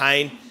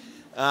pain,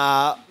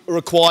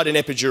 required an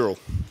epidural.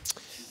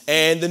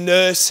 And the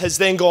nurse has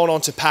then gone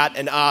on to Pat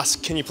and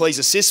asked, can you please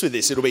assist with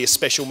this? It'll be a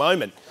special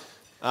moment.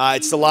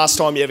 It's the last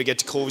time you ever get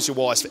to cause your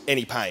wife for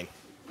any pain.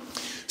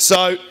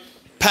 So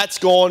Pat's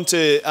gone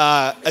to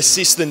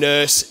assist the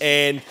nurse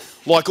and,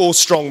 like all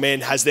strong men,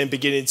 has then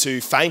beginning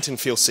to faint and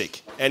feel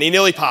sick. And he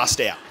nearly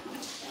passed out.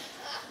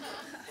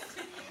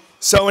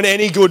 So in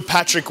any good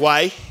Patrick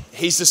way,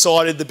 he's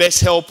decided the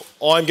best help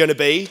I'm going to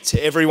be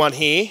to everyone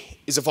here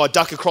is if I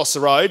duck across the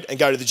road and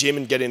go to the gym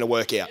and get in a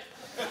workout.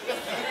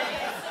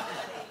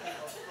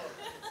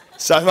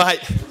 So, mate,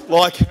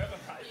 like,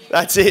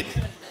 that's it.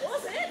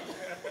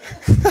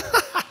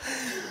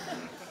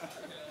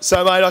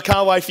 So, mate, I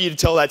can't wait for you to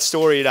tell that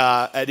story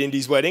at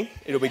Indy's wedding.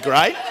 It'll be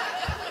great.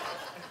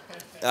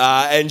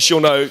 And she'll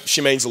know she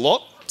means a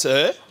lot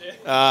to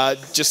her,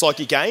 just like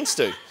your gains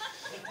do.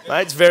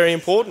 Mate, it's very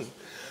important.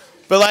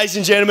 But ladies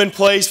and gentlemen,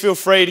 please feel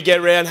free to get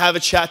around, have a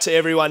chat to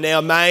everyone now.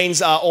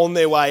 Mains are on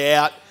their way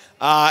out,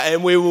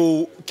 and we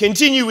will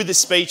continue with the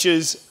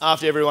speeches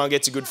after everyone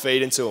gets a good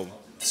feed into them.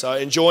 So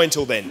enjoy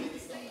until then.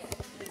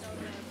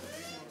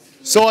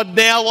 So I'd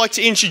now like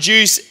to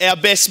introduce our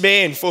best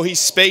man for his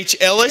speech,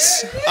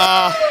 Ellis.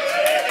 I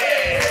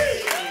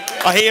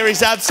hear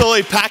he's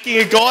absolutely packing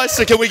it, guys,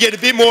 so can we get a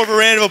bit more of a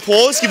round of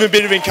applause? Give him a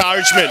bit of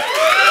encouragement.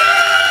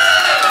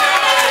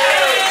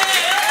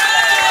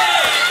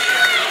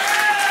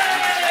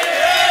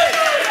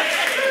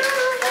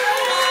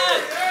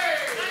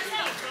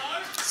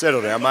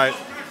 Settle down, mate.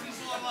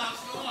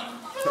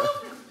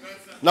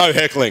 No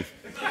heckling.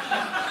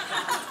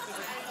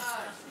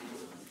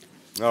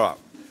 All right.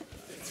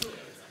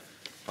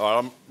 All right,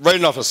 I'm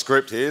reading off a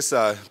script here,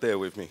 so bear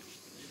with me.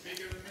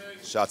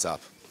 Shut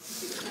up.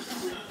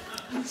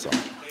 Sorry.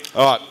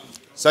 All right.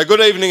 So good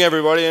evening,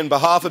 everybody. On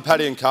behalf of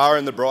Paddy and Cara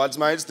and the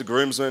bridesmaids, the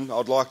groomsmen,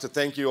 I'd like to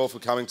thank you all for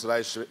coming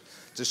today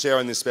to share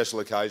on this special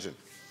occasion.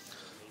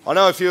 I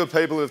know a few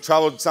people who have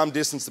travelled some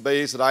distance to be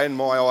here today. In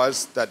my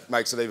eyes, that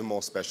makes it even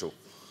more special.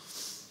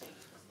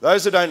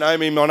 Those who don't know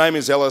me, my name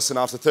is Ellis, and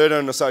after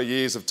 13 or so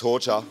years of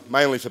torture,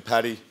 mainly for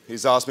Paddy,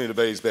 he's asked me to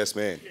be his best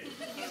man.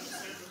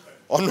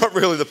 I'm not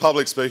really the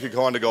public speaker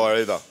kind of guy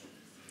either.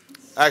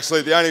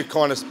 Actually, the only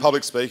kind of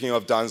public speaking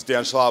I've done is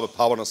down Schlaba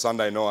pub on a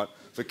Sunday night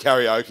for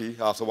karaoke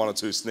after one or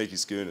two sneaky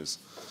schooners.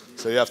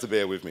 So you have to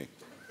bear with me.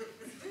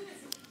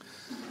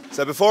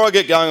 So before I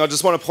get going, I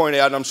just want to point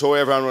out, and I'm sure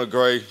everyone will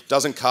agree,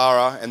 doesn't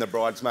Cara and the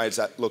bridesmaids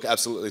look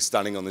absolutely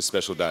stunning on this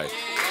special day?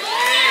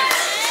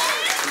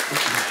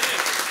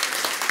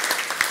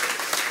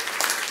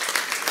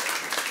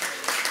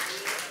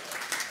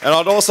 And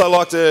I'd also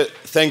like to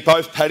thank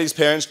both Paddy's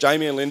parents,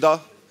 Jamie and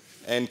Linda,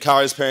 and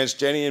Cara's parents,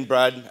 Jenny and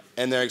Brad,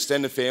 and their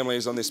extended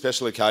families on this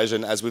special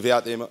occasion, as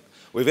without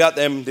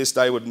them, this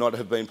day would not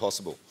have been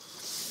possible.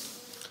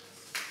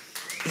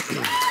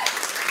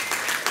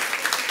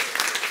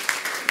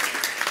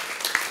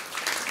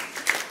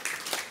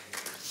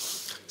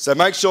 So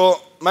make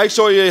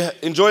sure you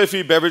enjoy a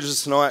few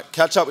beverages tonight,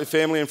 catch up with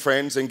family and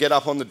friends, and get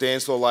up on the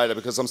dance floor later,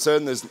 because I'm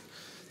certain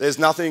there's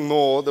nothing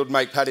more that would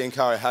make Paddy and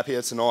Cara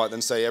happier tonight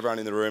than see everyone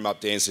in the room up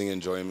dancing and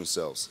enjoying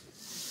themselves.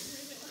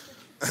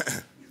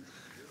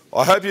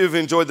 I hope you've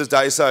enjoyed the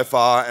day so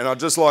far, and I'd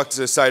just like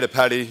to say to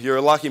Paddy, you're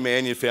a lucky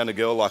man you found a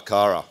girl like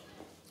Cara.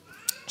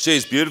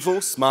 She's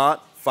beautiful,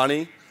 smart,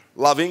 funny,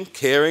 loving,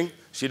 caring.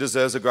 She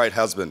deserves a great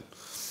husband.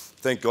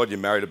 Thank God you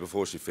married her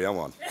before she found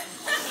one.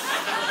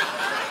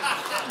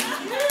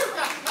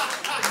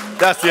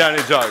 That's the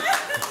only joke.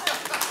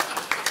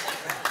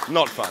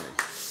 Not funny.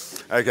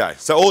 Okay,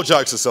 so all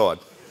jokes aside,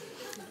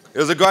 it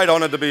was a great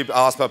honour to be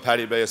asked by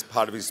Paddy to be as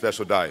part of his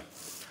special day.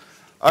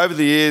 Over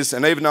the years,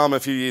 and even though I'm a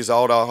few years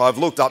older, I've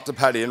looked up to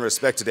Paddy and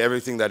respected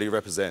everything that he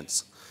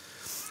represents.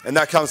 And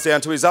that comes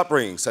down to his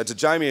upbringing. So to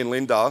Jamie and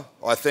Linda,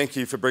 I thank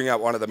you for bringing up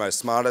one of the most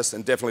smartest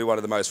and definitely one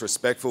of the most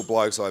respectful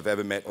blokes I've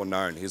ever met or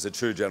known. He's a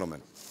true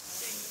gentleman.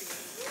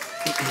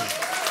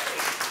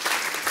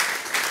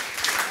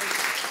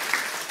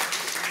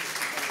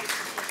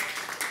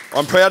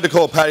 I'm proud to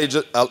call Paddy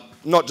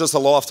not just a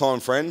lifetime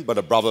friend, but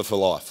a brother for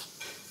life.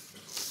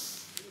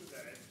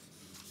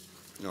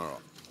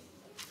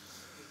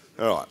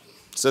 All right.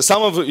 So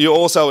some of you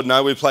also would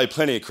know we play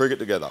plenty of cricket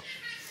together.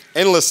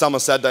 Endless summer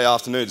Saturday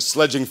afternoons,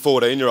 sledging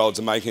 14-year-olds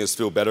and making us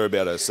feel better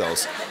about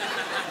ourselves.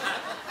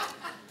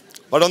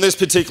 But on this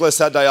particular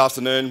Saturday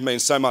afternoon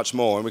means so much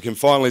more, and we can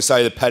finally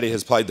say that Paddy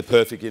has played the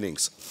perfect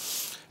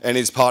innings. and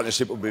his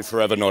partnership will be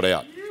forever not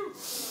out.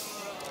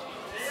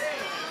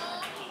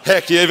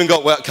 Heck, you even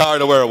got Cara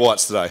to wear a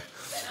whites today.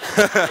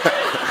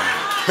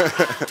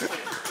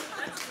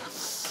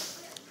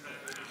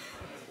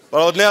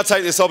 But I would now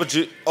take this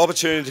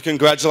opportunity to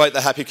congratulate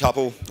the happy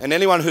couple and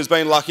anyone who's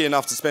been lucky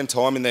enough to spend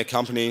time in their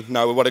company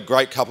know what a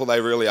great couple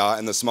they really are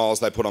and the smiles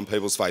they put on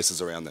people's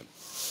faces around them.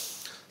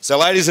 So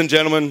ladies and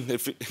gentlemen,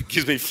 it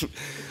gives me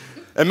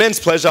immense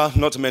pleasure,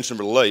 not to mention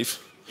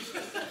relief,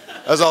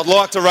 as I'd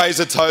like to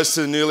raise a toast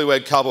to the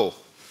newlywed couple.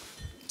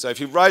 So if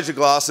you raise your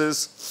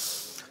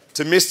glasses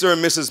to Mr.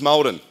 and Mrs.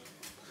 Malden.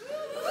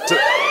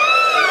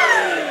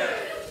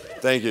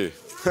 Thank you.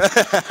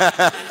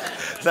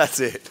 That's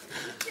it.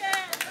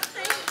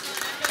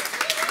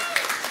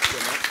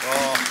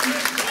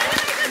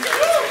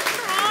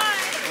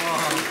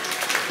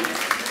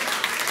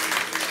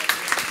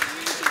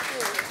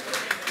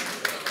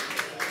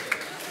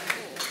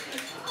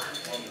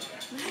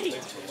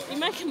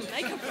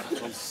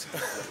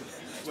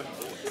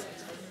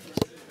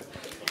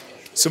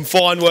 Some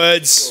fine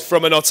words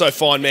from a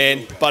not-so-fine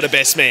man, but a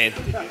best man.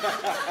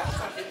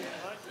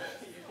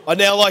 I'd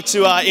now like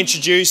to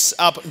introduce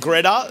up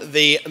Greta,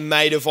 the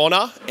maid of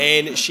honour,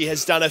 and she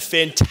has done a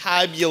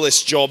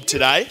fantabulous job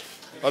today.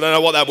 I don't know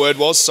what that word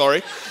was,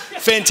 sorry.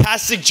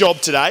 Fantastic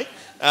job today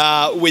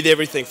with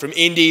everything from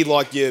indie,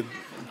 like your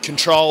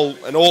control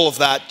and all of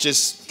that.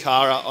 Just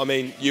Cara, I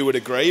mean, you would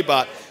agree,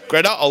 but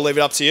Greta, I'll leave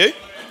it up to you.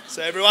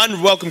 So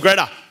everyone, welcome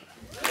Greta.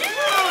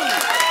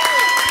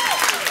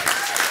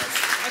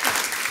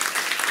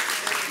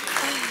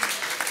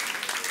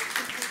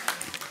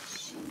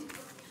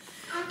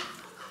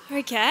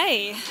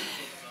 Okay.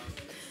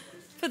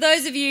 For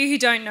those of you who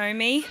don't know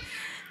me,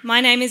 my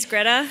name is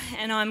Greta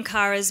and I'm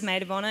Cara's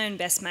maid of honour and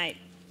best mate.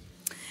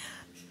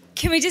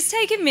 Can we just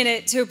take a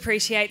minute to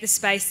appreciate the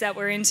space that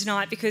we're in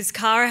tonight, because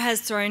Cara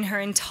has thrown her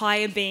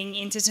entire being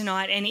into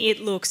tonight and it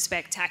looks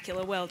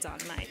spectacular. Well done,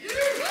 mate.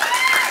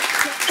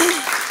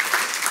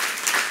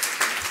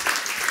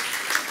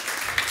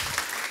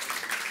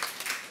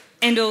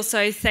 And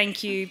also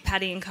thank you,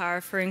 Paddy and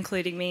Cara, for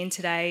including me in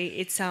today.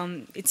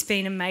 It's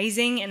been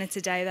amazing and it's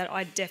a day that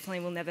I definitely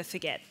will never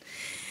forget.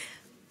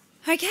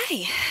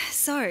 Okay,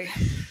 so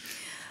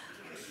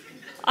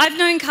I've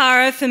known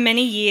Cara for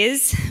many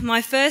years.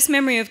 My first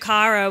memory of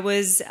Cara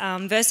was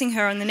versing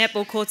her on the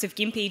netball courts of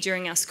Gympie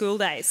during our school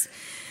days.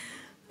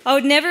 I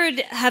would never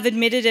have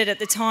admitted it at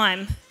the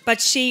time, but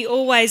she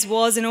always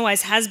was and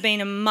always has been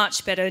a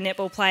much better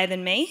netball player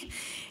than me.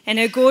 And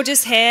her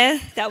gorgeous hair,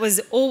 that was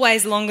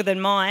always longer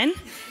than mine,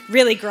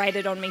 really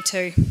grated on me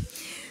too.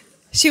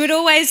 She would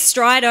always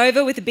stride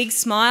over with a big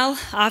smile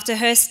after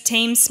her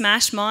team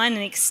smashed mine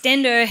and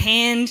extend her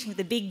hand with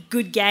a big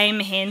good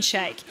game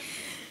handshake.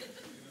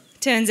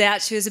 Turns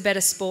out she was a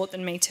better sport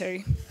than me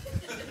too.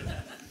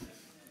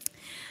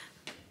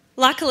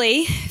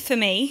 Luckily for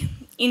me,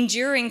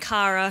 enduring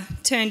Cara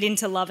turned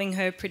into loving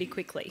her pretty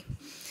quickly.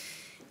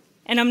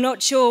 And I'm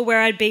not sure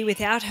where I'd be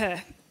without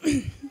her,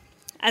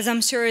 as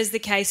I'm sure is the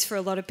case for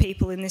a lot of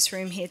people in this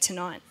room here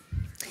tonight.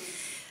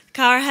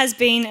 Cara has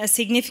been a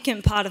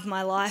significant part of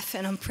my life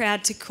and I'm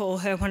proud to call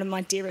her one of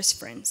my dearest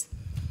friends.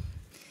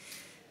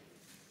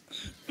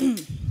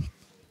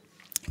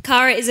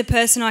 Cara is a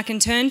person I can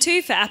turn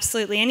to for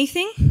absolutely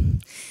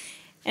anything,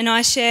 and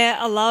I share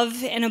a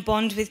love and a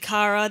bond with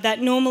Cara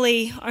that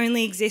normally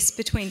only exists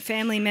between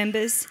family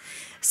members,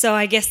 so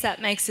I guess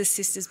that makes us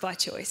sisters by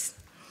choice.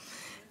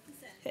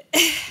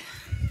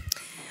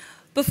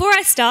 Before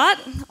I start,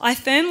 I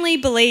firmly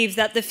believe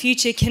that the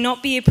future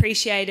cannot be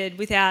appreciated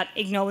without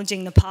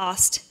acknowledging the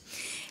past.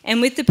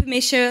 And with the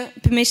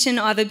permission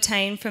I've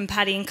obtained from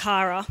Paddy and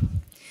Cara,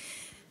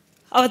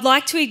 I would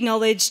like to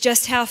acknowledge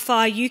just how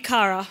far you,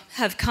 Cara,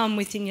 have come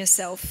within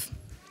yourself.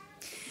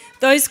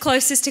 Those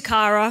closest to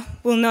Cara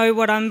will know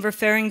what I'm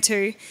referring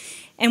to,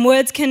 and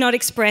words cannot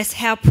express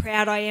how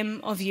proud I am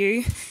of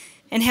you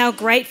and how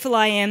grateful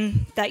I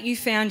am that you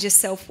found your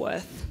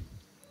self-worth.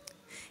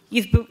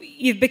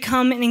 You've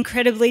become an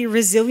incredibly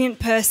resilient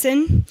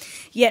person,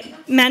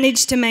 yet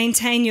managed to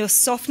maintain your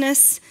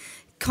softness,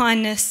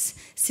 kindness,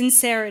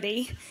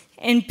 sincerity,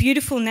 and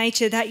beautiful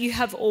nature that you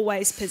have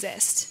always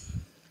possessed.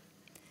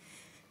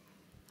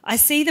 I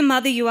see the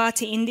mother you are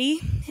to Indy,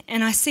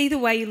 and I see the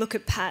way you look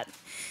at Pat.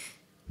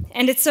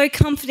 And it's so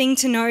comforting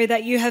to know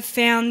that you have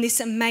found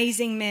this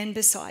amazing man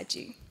beside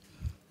you.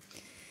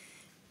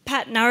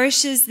 Pat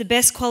nourishes the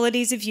best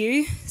qualities of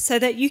you so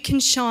that you can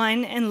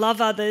shine and love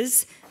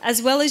others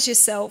as well as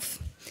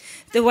yourself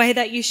the way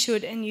that you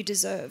should and you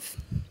deserve.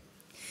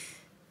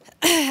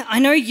 I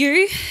know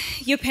you,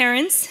 your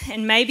parents,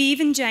 and maybe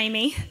even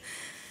Jamie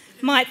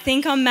might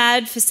think I'm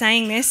mad for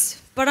saying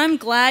this, but I'm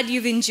glad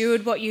you've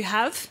endured what you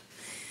have,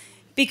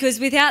 because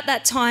without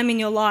that time in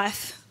your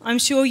life, I'm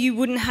sure you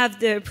wouldn't have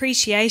the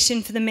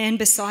appreciation for the man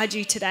beside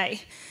you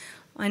today.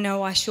 I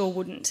know I sure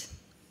wouldn't.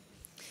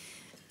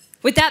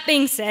 With that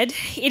being said,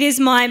 it is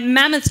my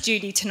mammoth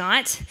duty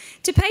tonight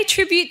to pay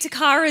tribute to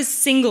Cara's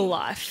single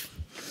life.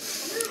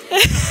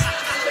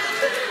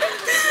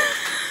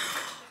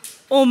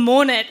 Or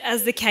mourn it,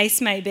 as the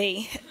case may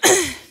be.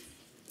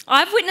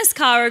 I've witnessed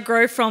Cara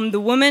grow from the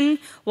woman,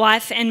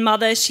 wife, and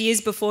mother she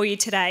is before you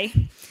today.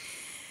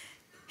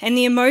 And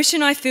the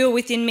emotion I feel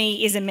within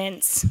me is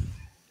immense.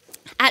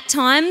 At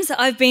times,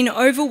 I've been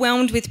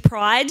overwhelmed with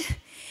pride,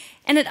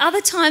 and at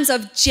other times,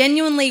 I've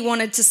genuinely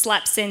wanted to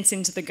slap sense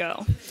into the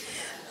girl.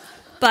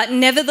 But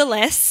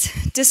nevertheless,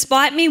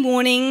 despite me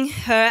warning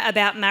her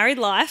about married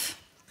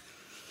life,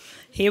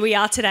 here we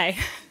are today.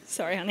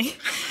 Sorry, honey.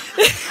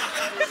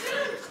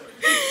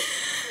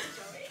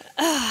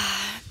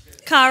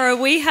 Cara,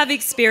 we have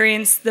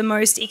experienced the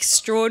most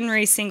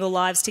extraordinary single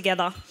lives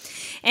together.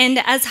 And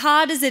as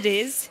hard as it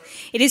is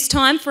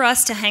time for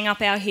us to hang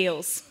up our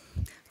heels.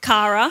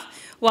 Cara,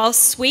 while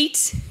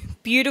sweet,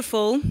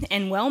 beautiful,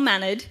 and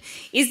well-mannered,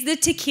 is the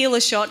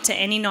tequila shot to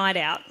any night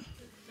out.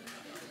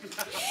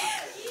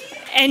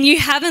 And you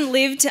haven't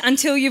lived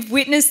until you've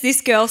witnessed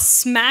this girl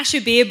smash a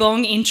beer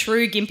bong in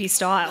true Gimpy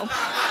style.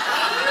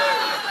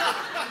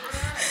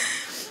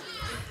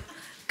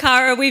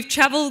 Cara, we've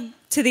travelled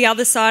to the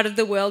other side of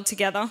the world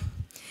together,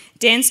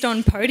 danced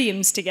on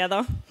podiums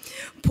together,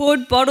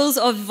 poured bottles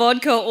of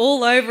vodka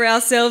all over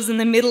ourselves in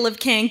the middle of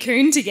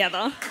Cancun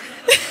together,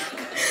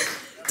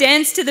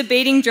 danced to the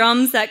beating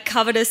drums that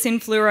covered us in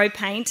fluoro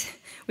paint.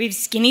 We've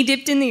skinny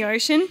dipped in the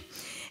ocean,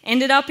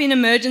 ended up in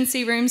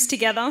emergency rooms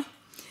together,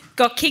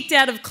 got kicked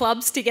out of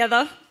clubs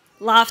together,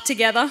 laughed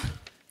together,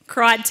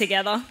 cried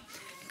together,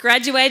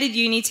 graduated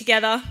uni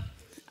together,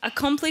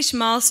 accomplished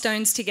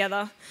milestones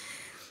together,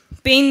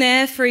 been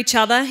there for each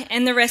other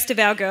and the rest of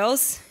our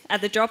girls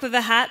at the drop of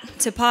a hat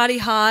to party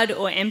hard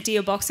or empty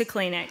a box of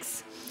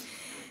Kleenex.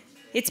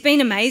 It's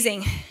been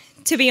amazing.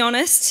 To be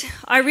honest,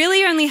 I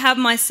really only have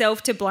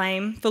myself to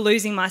blame for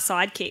losing my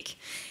sidekick.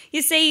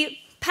 You see,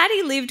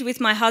 Patty lived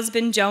with my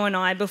husband Joe and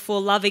I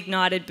before love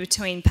ignited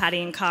between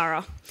Patty and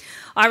Cara.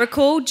 I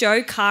recall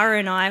Joe, Cara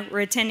and I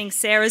were attending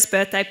Sarah's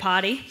birthday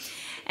party,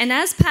 and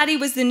as Patty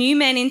was the new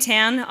man in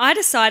town, I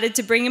decided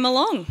to bring him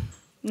along.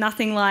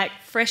 Nothing like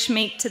fresh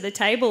meat to the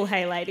table,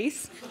 hey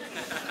ladies.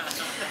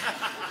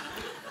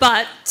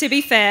 But to be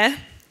fair,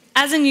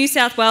 as a New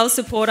South Wales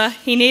supporter,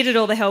 he needed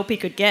all the help he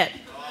could get.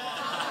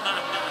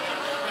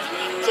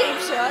 Cheap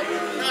shot.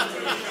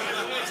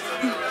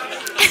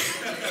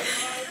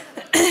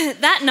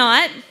 That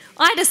night,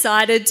 I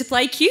decided to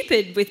play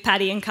Cupid with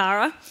Patty and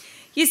Cara.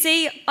 You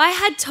see, I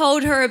had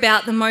told her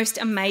about the most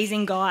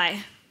amazing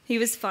guy. He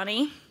was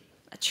funny,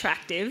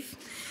 attractive,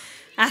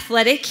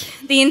 athletic,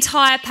 the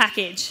entire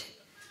package.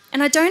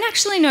 And I don't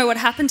actually know what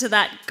happened to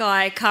that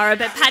guy, Cara,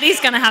 but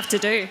Patty's going to have to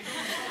do.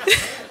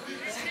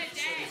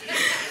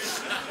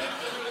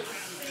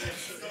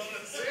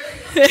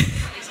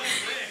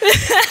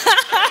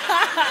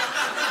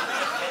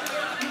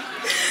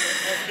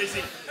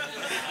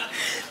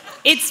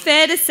 It's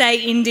fair to say,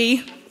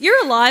 Indy,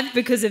 you're alive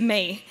because of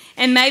me,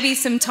 and maybe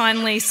some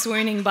timely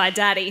swooning by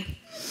Daddy.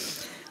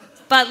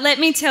 But let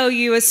me tell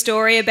you a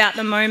story about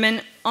the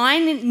moment I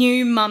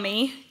knew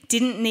Mummy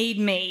didn't need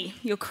me,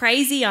 your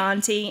crazy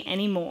auntie,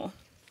 anymore.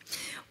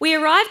 We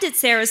arrived at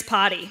Sarah's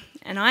party,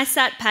 and I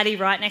sat Patty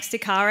right next to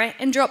Cara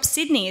and dropped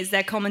Sydney as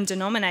their common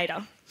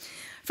denominator.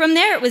 From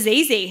there it was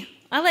easy.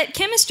 I let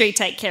chemistry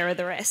take care of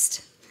the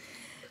rest.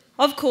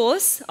 Of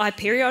course, I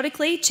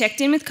periodically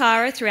checked in with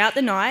Cara throughout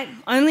the night,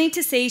 only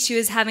to see she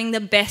was having the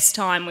best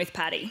time with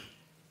Patty.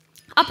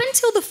 Up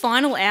until the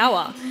final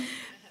hour,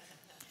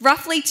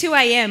 roughly 2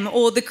 a.m,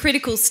 or the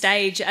critical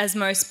stage as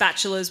most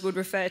bachelors would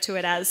refer to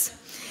it as.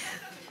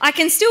 I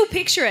can still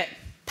picture it,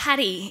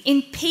 Patty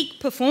in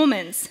peak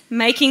performance,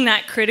 making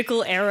that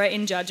critical error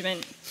in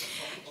judgment.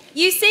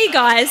 You see,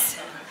 guys...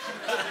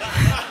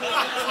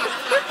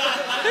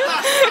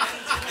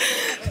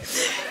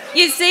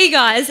 You see,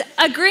 guys,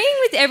 agreeing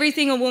with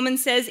everything a woman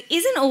says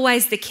isn't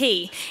always the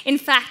key. In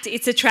fact,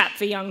 it's a trap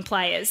for young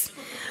players.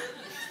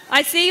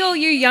 I see all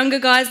you younger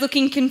guys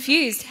looking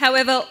confused.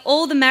 However,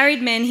 all the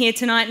married men here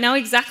tonight know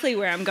exactly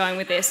where I'm going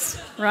with this.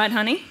 Right,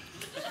 honey?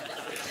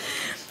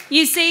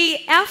 You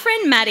see, our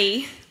friend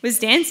Maddie was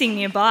dancing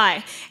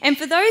nearby. And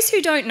for those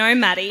who don't know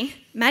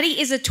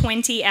Maddie is a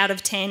 20 out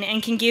of 10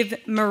 and can give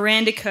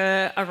Miranda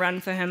Kerr a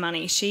run for her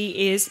money.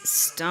 She is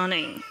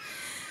stunning.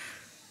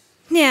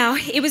 Now,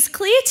 it was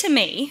clear to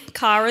me,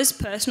 Cara's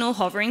personal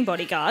hovering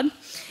bodyguard,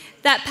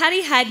 that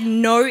Patty had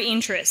no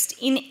interest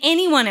in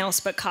anyone else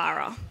but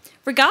Cara,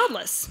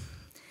 regardless.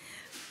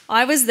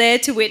 I was there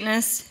to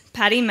witness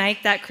Patty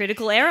make that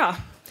critical error.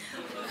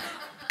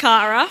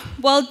 Cara,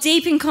 while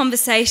deep in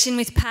conversation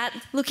with Pat,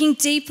 looking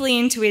deeply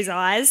into his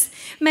eyes,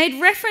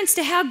 made reference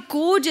to how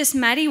gorgeous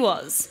Maddie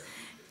was.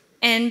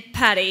 And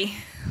Patty,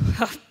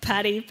 oh,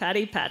 Patty.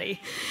 Patty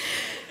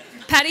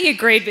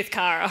agreed with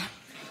Cara.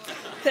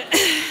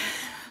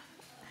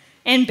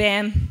 And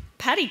bam,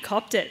 Patty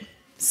copped it,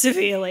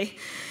 severely.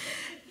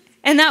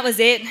 And that was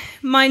it.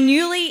 My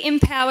newly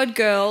empowered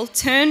girl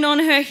turned on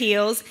her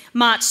heels,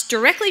 marched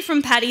directly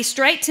from Patty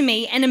straight to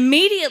me, and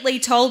immediately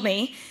told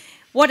me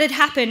what had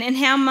happened and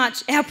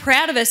how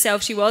proud of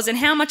herself she was and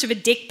how much of a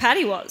dick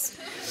Patty was.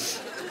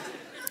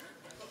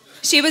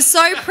 She was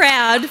so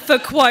proud for,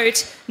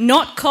 quote,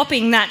 not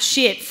copping that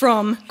shit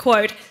from,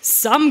 quote,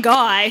 some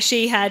guy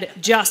she had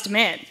just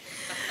met.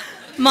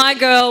 My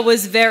girl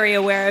was very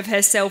aware of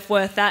her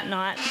self-worth that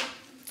night.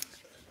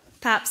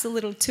 Perhaps a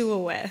little too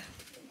aware.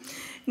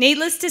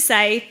 Needless to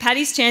say,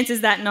 Paddy's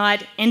chances that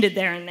night ended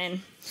there and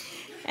then.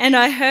 And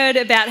I heard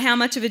about how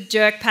much of a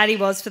jerk Paddy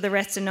was for the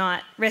rest of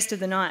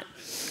the night.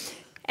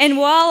 And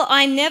while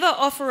I never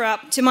offer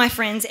up to my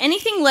friends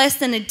anything less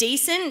than a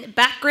decent,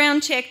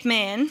 background-checked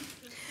man,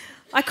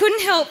 I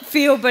couldn't help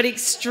feel but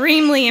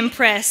extremely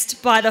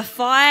impressed by the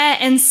fire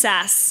and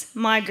sass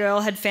my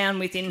girl had found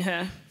within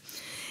her,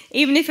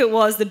 even if it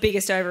was the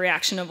biggest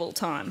overreaction of all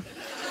time.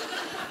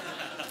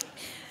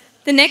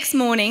 The next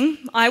morning,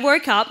 I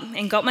woke up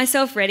and got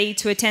myself ready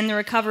to attend the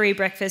recovery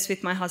breakfast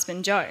with my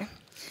husband, Joe.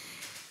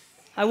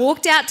 I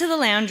walked out to the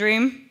lounge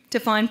room to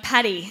find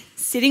Paddy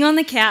sitting on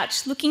the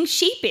couch looking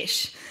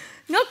sheepish,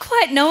 not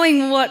quite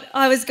knowing what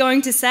I was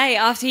going to say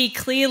after he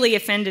clearly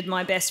offended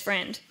my best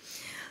friend.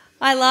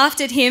 I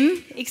laughed at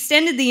him,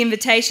 extended the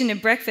invitation to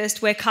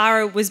breakfast where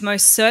Cara was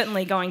most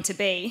certainly going to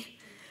be.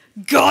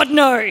 "God,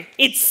 no,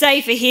 it's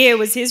safer here,"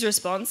 was his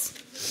response.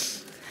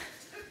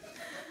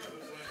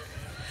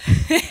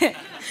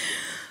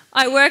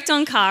 I worked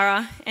on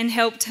Cara and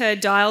helped her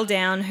dial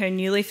down her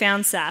newly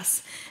found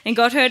sass and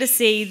got her to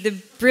see the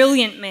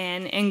brilliant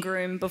man and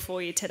groom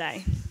before you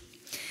today.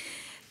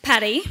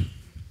 Paddy,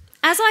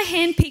 as I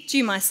handpicked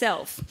you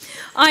myself,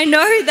 I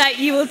know that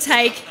you will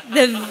take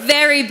the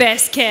very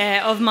best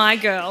care of my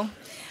girl,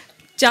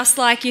 just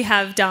like you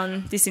have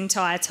done this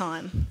entire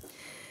time.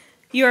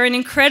 You are an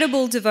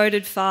incredible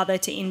devoted father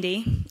to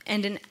Indy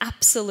and an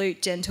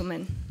absolute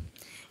gentleman,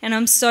 and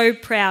I'm so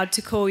proud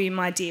to call you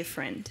my dear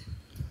friend.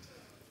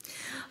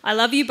 I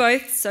love you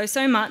both so,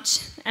 so much,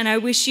 and I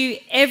wish you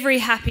every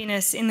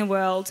happiness in the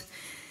world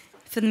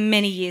for the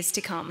many years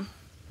to come.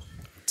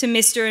 To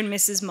Mr. and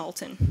Mrs.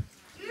 Moulton.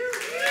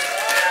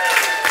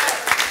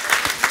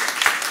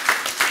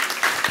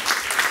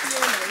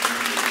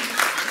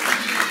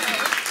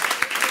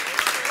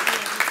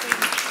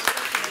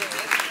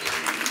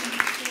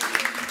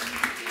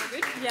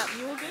 Yeah,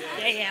 you all good?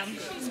 Yeah.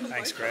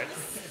 Thanks, Greg.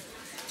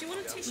 Do you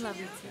want a tissue? Love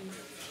you too.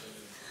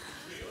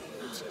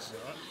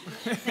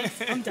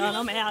 I'm done,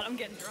 I'm out, I'm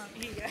getting drunk.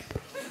 Here you go.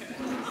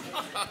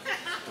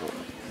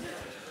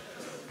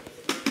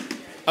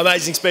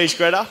 Amazing speech,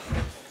 Greta.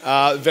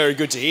 Very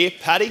good to hear.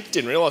 Paddy,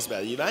 didn't realise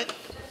about you, mate.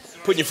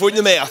 Putting your foot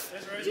in the mouth.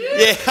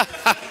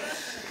 Yeah.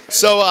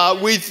 So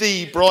with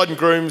the bride and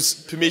groom's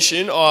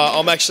permission,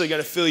 I'm actually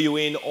going to fill you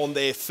in on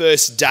their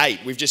first date.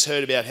 We've just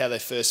heard about how they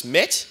first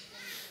met.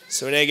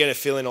 So we're now going to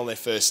fill in on their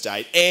first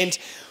date. And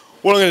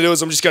what I'm going to do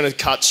is I'm just going to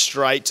cut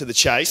straight to the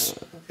chase.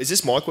 Is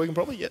this mic working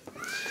properly? Yep.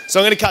 So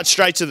I'm going to cut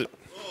straight to the...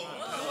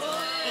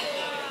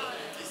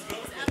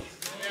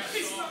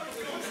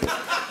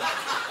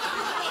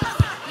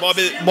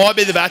 Might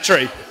be the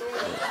battery.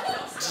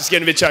 It's just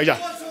getting a bit choked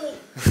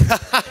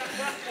up.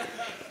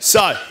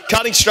 So,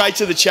 cutting straight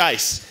to the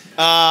chase.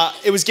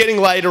 It was getting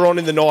later on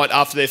in the night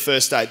after their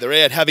first date.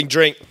 They're out having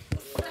drink.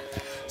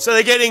 So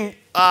they're getting...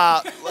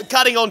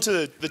 cutting on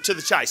to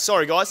the chase.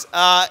 Sorry, guys.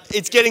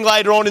 It's getting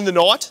later on in the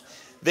night.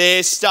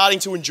 They're starting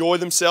to enjoy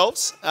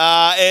themselves.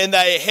 And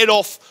they head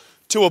off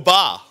to a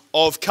bar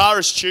of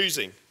Cara's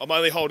choosing. I'm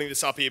only holding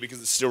this up here because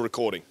it's still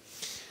recording.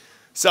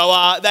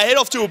 So they head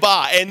off to a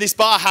bar, and this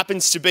bar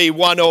happens to be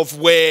one of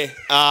where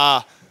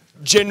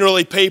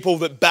generally people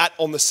that bat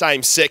on the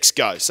same sex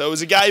go. So it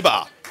was a gay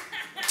bar.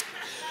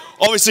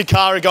 Obviously,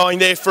 Cara going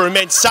there for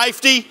immense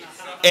safety,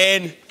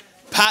 and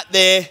Pat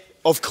there,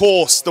 of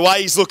course, the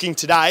way he's looking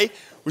today,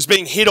 was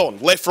being hit on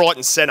left, right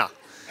and centre.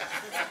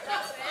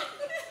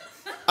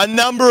 A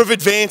number of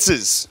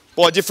advances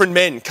by different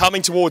men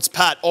coming towards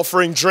Pat,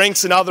 offering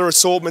drinks and other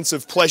assortments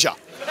of pleasure.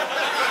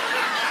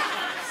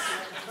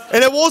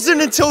 And it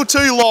wasn't until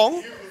too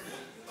long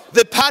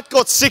that Pat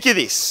got sick of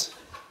this,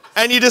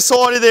 and he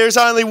decided there is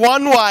only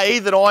one way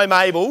that I'm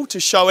able to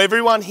show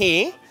everyone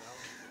here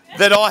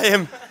that I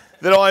am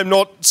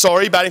not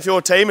sorry batting for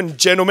your team, and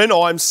gentlemen,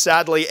 I'm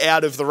sadly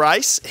out of the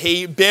race.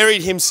 He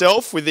buried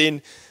himself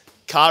within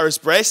Cara's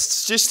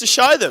breasts just to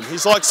show them.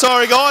 He's like,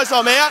 sorry guys,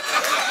 I'm out.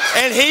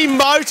 And he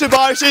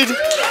motorboated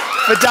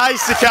for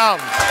days to come.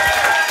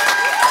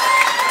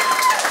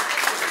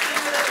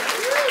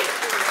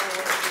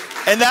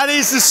 And that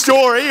is the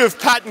story of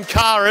Pat and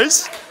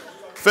Cara's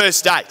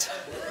first date.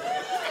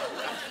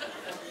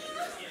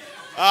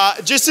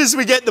 Just as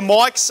we get the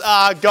mics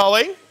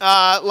going,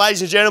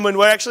 ladies and gentlemen,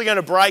 we're actually going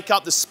to break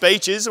up the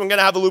speeches. We're going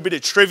to have a little bit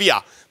of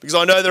trivia because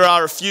I know there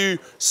are a few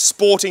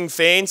sporting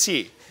fans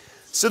here.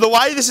 So the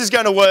way this is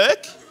going to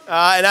work,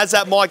 and as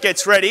that mic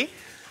gets ready,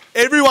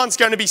 everyone's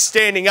going to be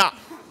standing up.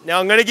 Now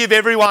I'm going to give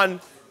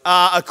everyone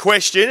a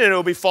question, and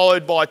it'll be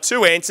followed by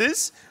 2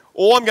 answers.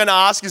 All I'm going to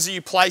ask is that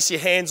you place your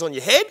hands on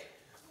your head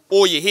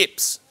or your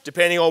hips,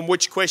 depending on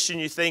which question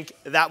you think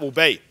that will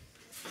be.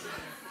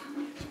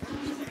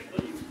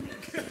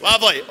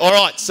 Lovely. All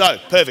right, so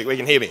perfect. We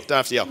can hear me. Don't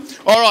have to yell.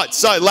 All right,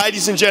 so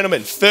ladies and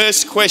gentlemen,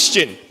 first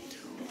question.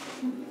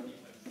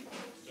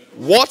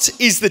 What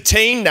is the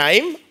team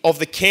name of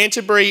the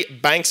Canterbury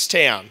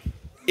Bankstown?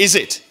 Is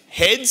it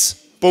Heads,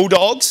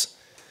 Bulldogs,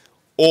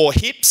 or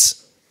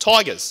Hips,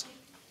 Tigers?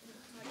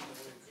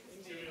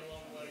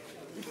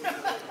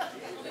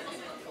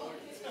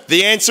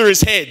 The answer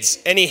is heads.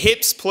 Any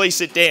hips, please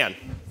sit down.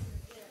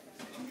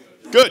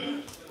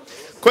 Good.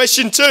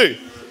 Question 2.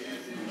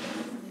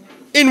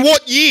 In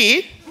what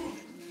year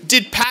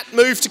did Pat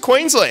move to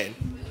Queensland?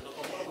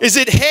 Is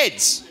it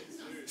heads,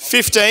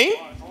 15,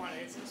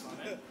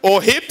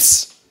 or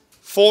hips,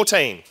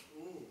 14?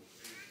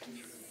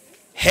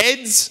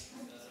 Heads,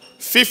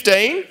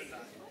 15,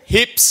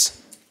 hips,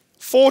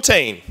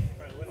 14.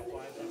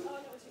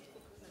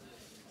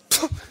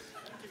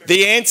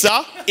 The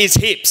answer is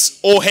hips.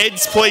 Or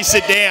heads, please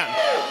sit down.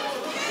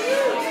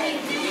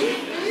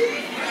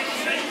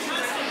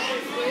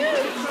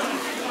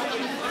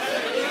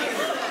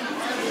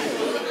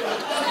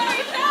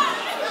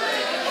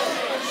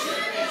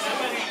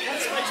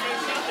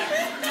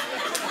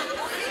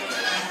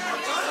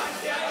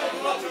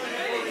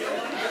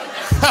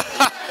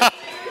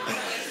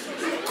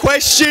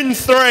 Question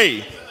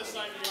 3.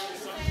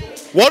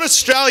 What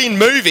Australian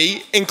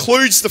movie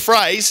includes the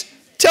phrase,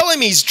 "Tell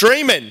him he's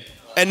dreaming"?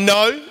 And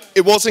no,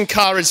 it wasn't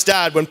Kara's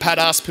dad when Pat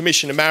asked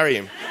permission to marry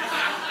him.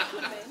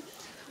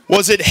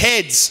 Was it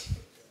heads,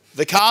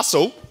 The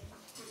Castle,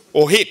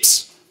 or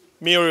hips,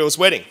 Muriel's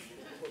Wedding?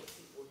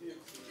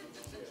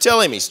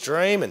 Tell him he's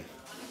dreaming.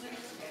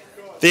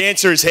 The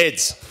answer is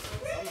heads.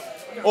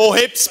 Or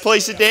hips,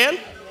 please sit down.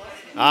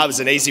 It was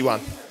an easy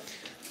one.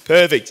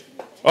 Perfect.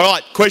 All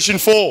right, question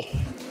 4.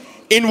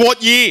 In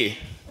what year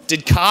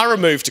did Kara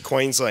move to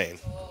Queensland?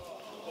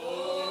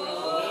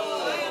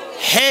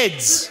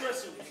 Heads,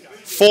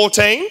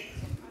 14.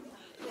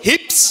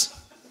 Hips,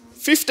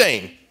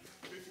 15.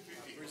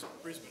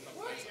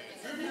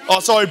 Oh,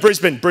 sorry,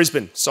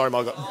 Brisbane. Sorry,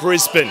 my God.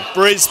 Brisbane.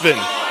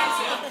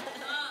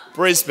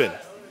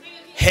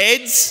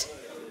 Heads,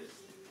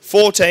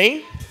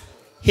 14.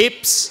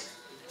 Hips,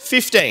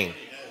 15.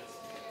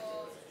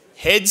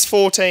 Heads,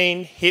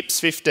 14. Hips,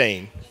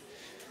 15.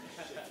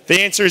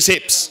 The answer is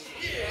hips.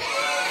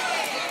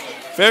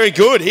 Very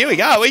good. Here we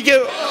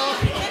go.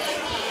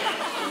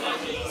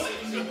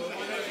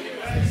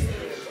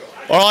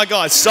 All right,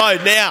 guys. So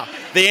now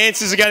the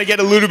answers are going to get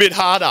a little bit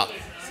harder.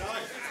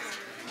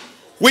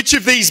 Which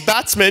of these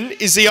batsmen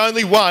is the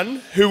only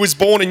one who was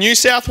born in New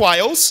South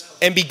Wales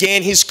and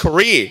began his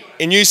career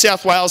in New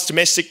South Wales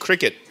domestic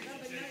cricket?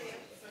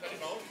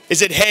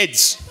 Is it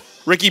heads,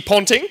 Ricky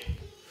Ponting,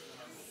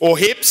 or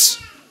hips,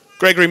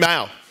 Gregory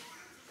Mayo?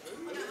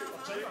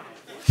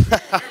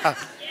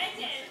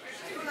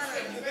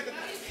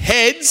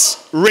 Heads,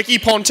 Ricky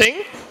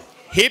Ponting.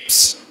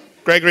 Hips,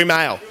 Gregory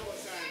Mayo.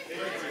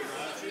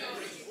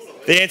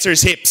 The answer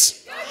is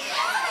hips.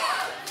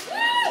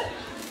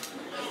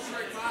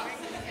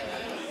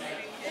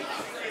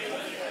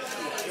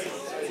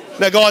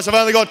 Now, guys, I've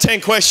only got 10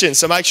 questions,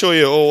 so make sure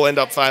you all end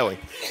up failing.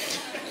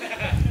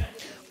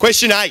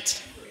 Question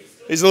 8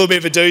 is a little bit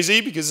of a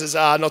doozy because there's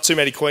not too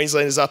many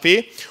Queenslanders up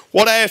here.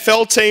 What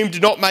AFL team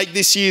did not make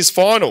this year's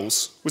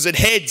finals? Was it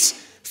heads,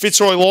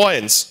 Fitzroy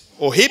Lions,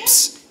 or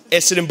hips,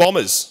 Essendon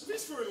Bombers?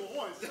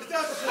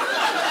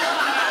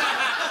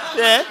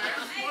 Yeah.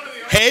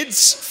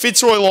 Heads,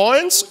 Fitzroy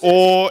Lions,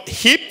 or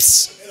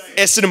hips,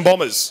 Essendon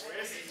Bombers?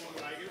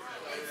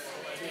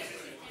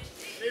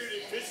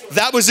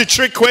 That was a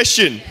trick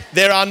question.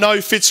 There are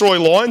no Fitzroy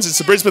Lions. It's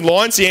the Brisbane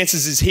Lions. The answer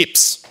is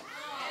hips.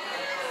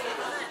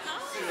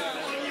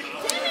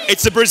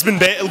 It's the Brisbane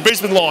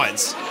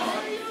Lions.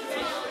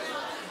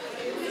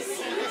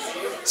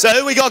 So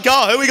who we got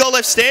going? Who we got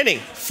left standing?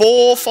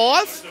 4,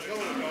 5?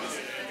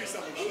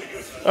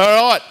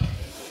 All right.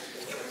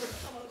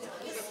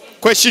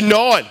 Question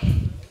 9.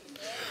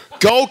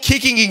 Goal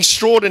kicking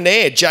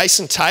extraordinaire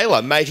Jason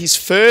Taylor made his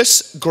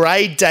first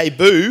grade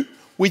debut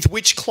with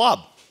which club?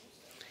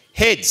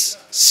 Heads,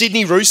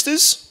 Sydney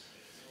Roosters.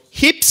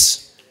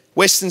 Hips,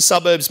 Western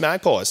Suburbs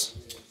Magpies.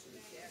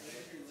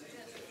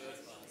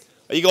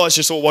 Are you guys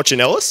just all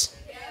watching Ellis?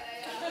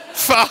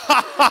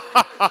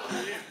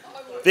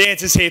 The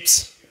answer's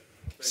hips.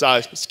 So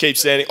just keep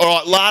standing. All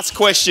right, last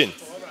question.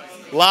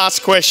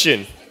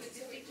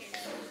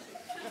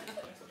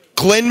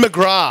 Glenn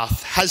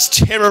McGrath has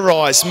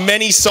terrorised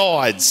many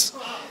sides,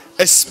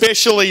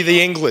 especially the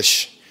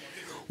English.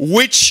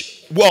 With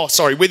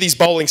his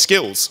bowling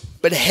skills.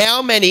 But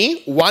how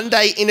many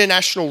one-day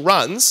international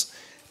runs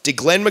did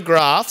Glenn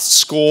McGrath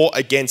score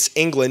against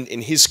England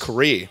in his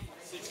career?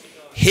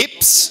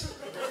 Heads,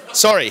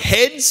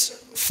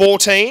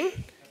 14.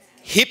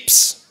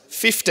 Hips,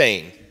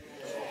 15.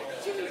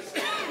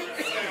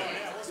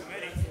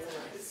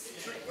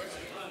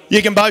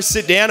 You can both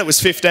sit down, it was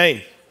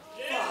 15.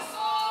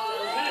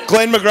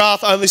 Glenn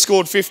McGrath only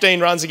scored 15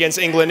 runs against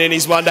England in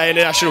his one-day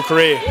international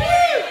career.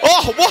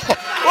 Oh, what?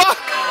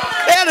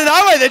 Out of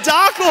nowhere, the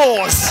Dark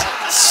Horse.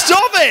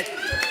 Stop it.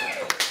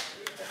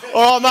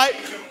 All right, mate,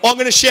 I'm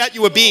going to shout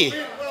you a beer.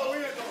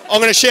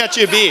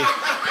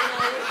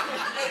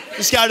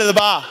 Just go to the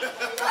bar.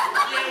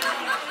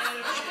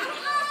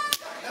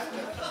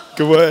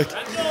 Good work.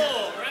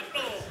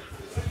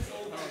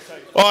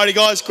 Alrighty,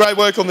 guys, great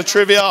work on the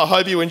trivia. I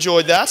hope you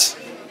enjoyed that.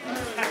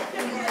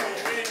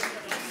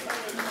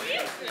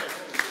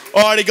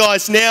 Alrighty,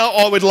 guys, now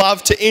I would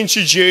love to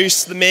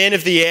introduce the man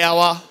of the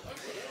hour,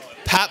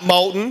 Pat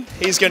Moulton.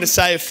 He's going to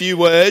say a few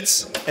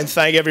words and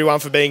thank everyone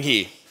for being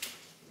here.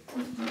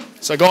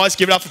 So guys,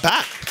 give it up for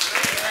Pat.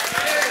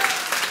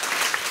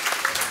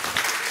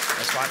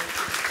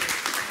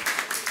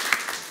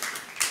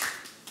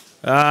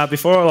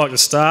 Before I like to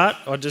start,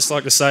 I'd just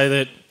like to say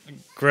that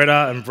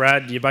Greta and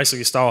Brad, you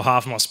basically stole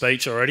half my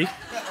speech already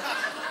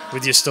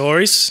with your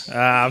stories,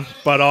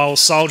 but I'll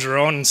soldier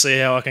on and see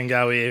how I can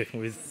go here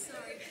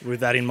with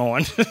that in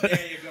mind. Yeah,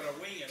 you've got to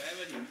wing it,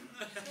 haven't you?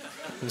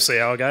 We'll see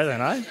how I go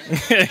then, eh?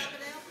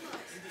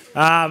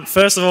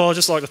 First of all, I'd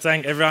just like to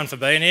thank everyone for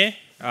being here.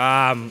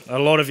 A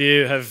lot of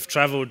you have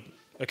travelled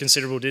a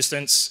considerable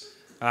distance.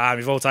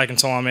 You've all taken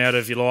time out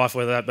of your life,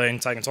 whether that been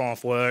taking time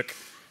off work,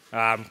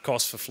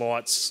 costs for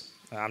flights,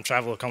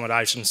 travel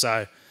accommodation.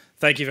 So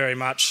thank you very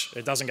much.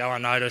 It doesn't go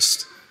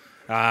unnoticed.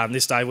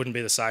 This day wouldn't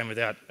be the same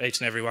without each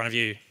and every one of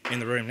you in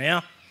the room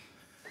now.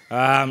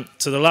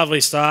 To the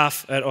lovely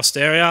staff at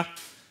Osteria,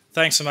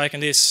 thanks for making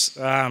this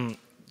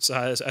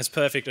as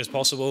perfect as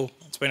possible.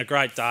 It's been a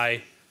great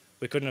day.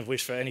 We couldn't have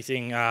wished for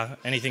anything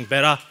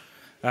better.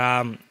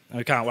 And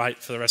we can't wait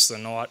for the rest of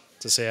the night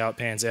to see how it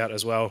pans out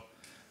as well.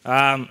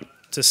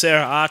 To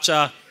Sarah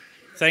Archer,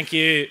 thank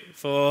you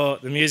for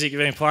the music you've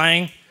been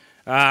playing.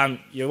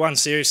 You're one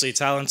seriously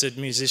talented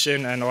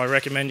musician, and I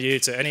recommend you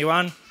to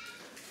anyone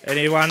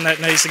that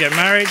needs to get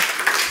married.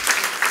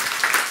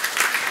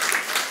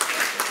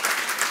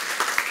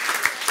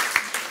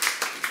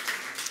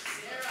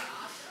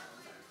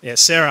 Yeah,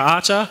 Sarah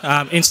Archer,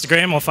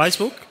 Instagram or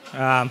Facebook.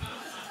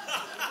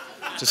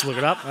 Just look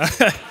it up.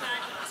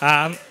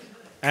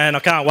 And I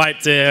can't wait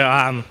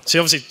to.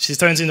 She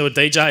turns into a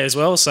DJ as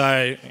well,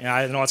 so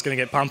the night's going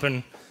to get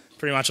pumping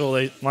pretty much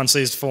once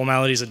these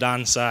formalities are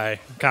done. So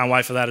can't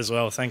wait for that as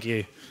well. Thank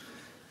you.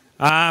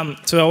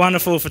 To our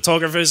wonderful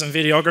photographers and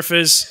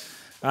videographers,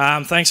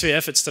 thanks for your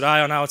efforts today.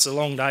 I know it's a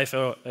long day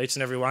for each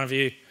and every one of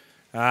you.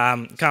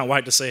 Can't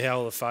wait to see how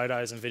all the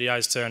photos and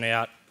videos turn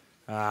out.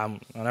 I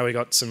know we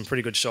got some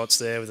pretty good shots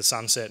there with the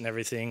sunset and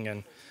everything,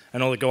 and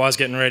all the guys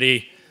getting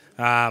ready,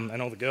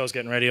 and all the girls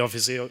getting ready,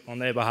 obviously, on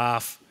their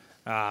behalf.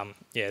 Yeah,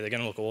 they're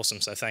going to look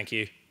awesome, so thank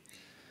you.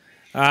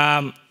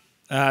 To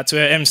our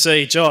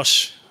MC,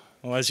 Josh,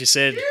 well, as you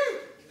said,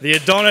 the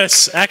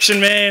Adonis, action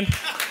man.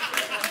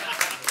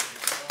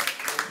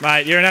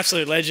 Mate, you're an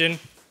absolute legend.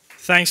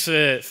 Thanks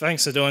for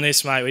doing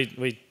this, mate.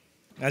 We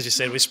as you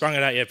said, we sprung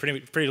it at you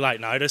pretty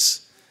late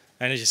notice,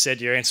 and as you said,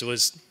 your answer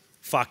was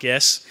fuck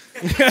yes.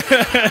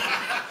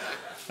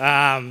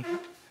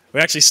 We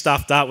actually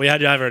stuffed up. We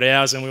had you over at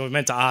ours, and we were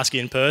meant to ask you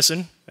in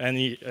person,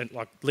 and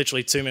like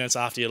literally 2 minutes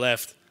after you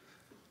left,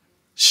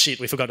 shit,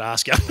 we forgot to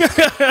ask you.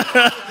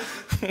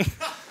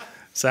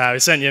 So we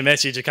sent you a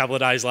message a couple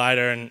of days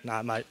later, and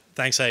nah, mate,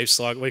 thanks heaps.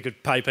 Like, we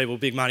could pay people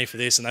big money for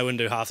this, and they wouldn't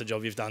do half the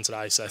job you've done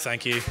today. So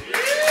thank you.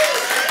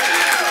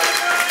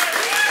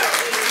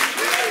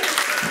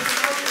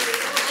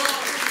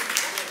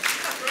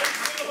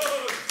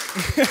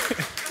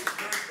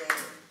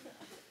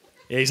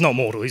 Yeah, he's not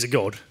mortal, he's a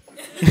god.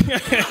 To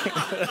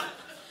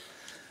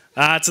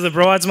the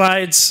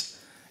bridesmaids,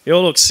 you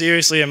all look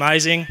seriously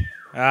amazing.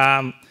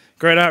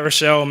 Greta,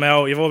 Rochelle,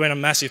 Mel, you've all been a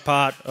massive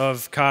part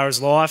of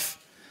Kara's life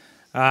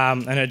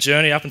and her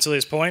journey up until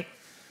this point.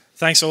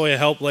 Thanks for all your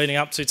help leading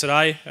up to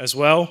today as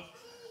well.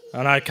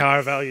 I know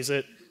Kara values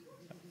it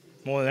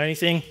more than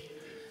anything.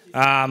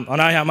 I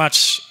know how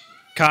much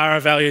Kara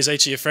values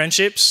each of your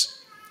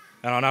friendships,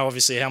 and I know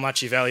obviously how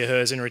much you value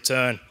hers in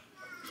return.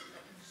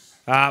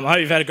 I hope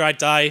you've had a great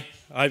day.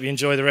 I hope you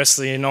enjoy the rest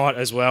of your night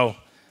as well.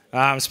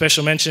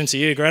 Special mention to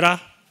you,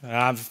 Greta.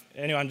 If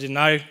anyone didn't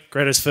know,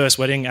 Greta's first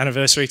wedding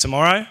anniversary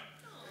tomorrow.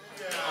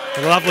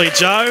 The lovely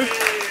Joe.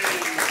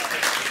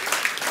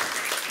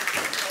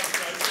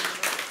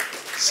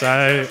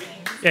 So,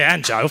 yeah,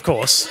 and Joe, of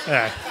course.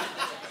 Yeah,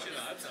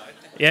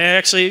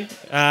 actually,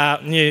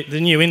 the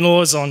new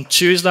in-laws on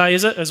Tuesday,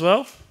 is it, as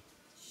well?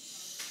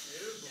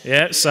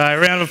 Yeah, so a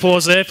round of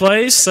applause there,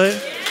 please. So,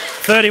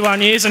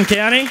 31 years and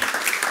counting.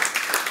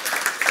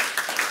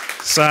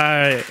 So,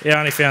 yeah, I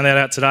only found that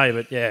out today,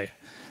 but yeah,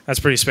 that's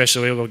pretty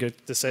special. We all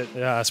get to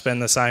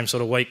spend the same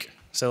sort of week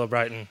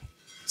celebrating,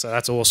 so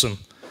that's awesome.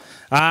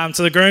 To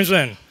the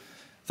groomsmen,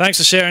 thanks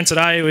for sharing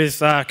today with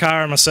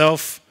Kara and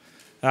myself,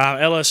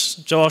 Ellis,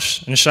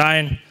 Josh and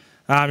Shane.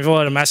 You've all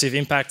had a massive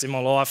impact in my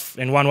life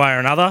in one way or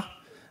another,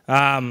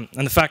 and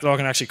the fact that I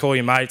can actually call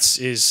you mates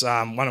is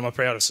one of my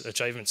proudest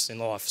achievements in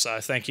life, so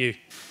thank you.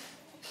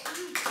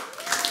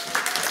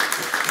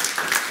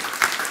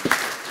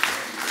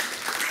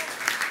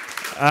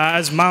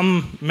 As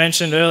Mum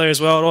mentioned earlier as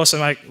well, I'd also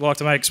like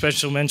to make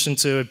special mention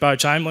to Bo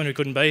Chamberlain, who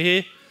couldn't be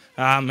here.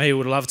 He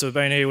would have loved to have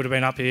been here. He would have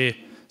been up here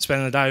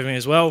spending the day with me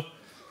as well.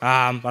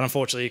 But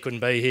unfortunately, he couldn't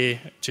be here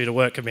due to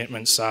work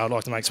commitments, so I'd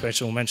like to make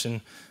special mention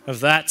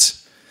of that.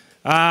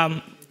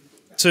 I've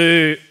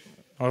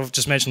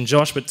just mentioned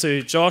Josh, but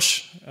to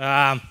Josh,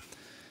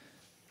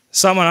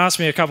 someone asked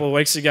me a couple of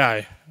weeks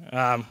ago,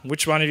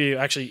 which one of you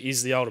actually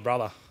is the older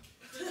brother?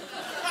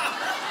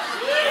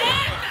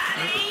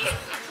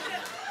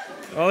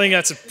 I think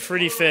that's a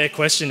pretty fair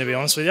question, to be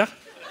honest with you.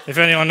 If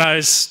anyone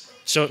knows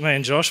me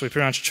and Josh, we're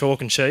pretty much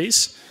chalk and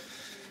cheese.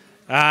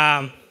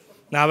 No,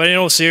 but in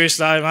all seriousness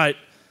though, mate,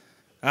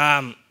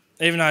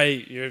 even though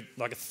you're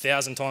like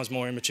 1,000 times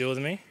more immature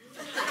than me,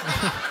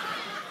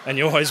 and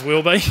you always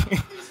will be,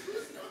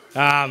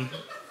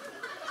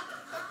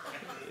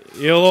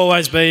 you'll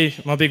always be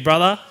my big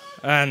brother,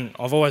 and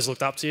I've always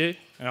looked up to you,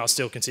 and I'll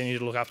still continue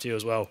to look up to you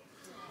as well.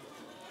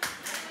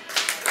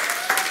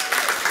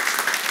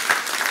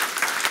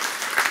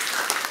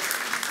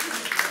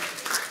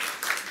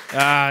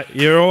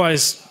 You're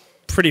always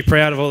pretty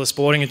proud of all the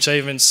sporting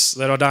achievements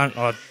that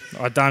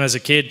I'd done as a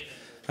kid,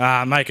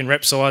 making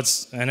rep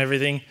sides and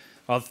everything.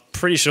 I'm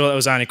pretty sure that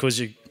was only because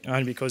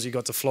you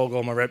got to flog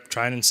all my rep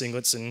training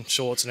singlets and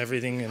shorts and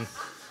everything, and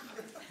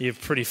you're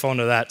pretty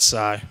fond of that,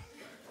 so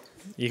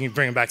you can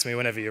bring them back to me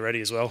whenever you're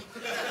ready as well.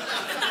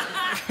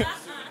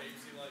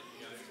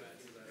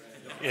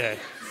 Yeah.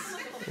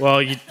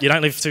 Well, you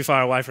don't live too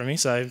far away from me,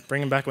 so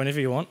bring them back whenever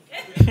you want.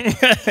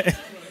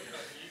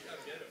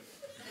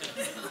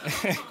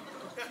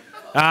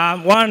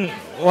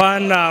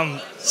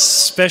 One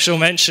special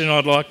mention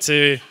I'd like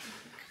to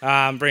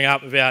bring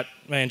up about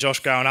me and Josh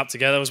growing up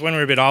together was when we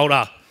were a bit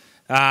older.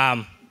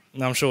 And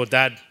I'm sure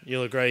Dad,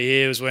 you'll agree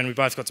here, was when we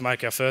both got to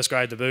make our first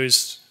grade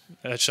debuts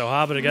at Shell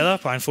Harbour together,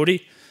 playing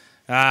footy.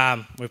 We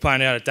were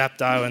playing out at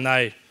Dapto, and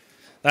they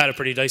had a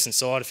pretty decent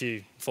side, a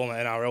few former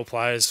NRL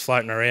players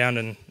floating around,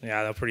 and they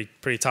were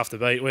pretty tough to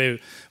beat. We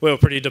were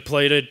pretty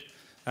depleted.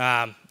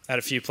 Had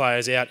a few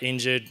players out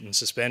injured and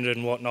suspended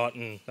and whatnot,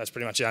 and that's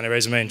pretty much the only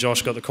reason me and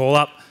Josh got the call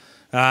up.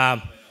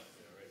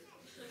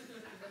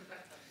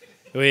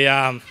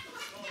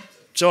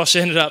 Josh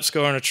ended up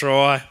scoring a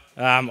try.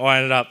 I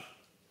ended up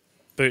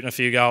booting a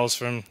few goals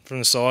from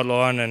the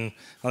sideline, and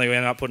I think we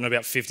ended up putting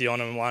about 50 on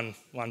them and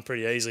won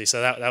pretty easily.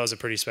 So that was a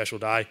pretty special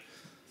day.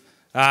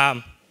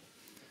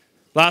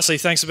 Lastly,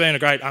 thanks for being a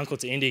great uncle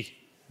to Indy.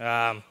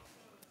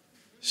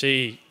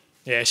 She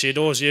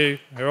adores you.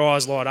 Her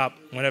eyes light up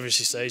whenever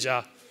she sees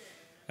you,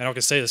 and I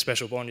can see the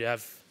special bond you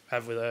have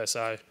with her.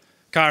 So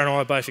Cara and I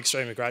are both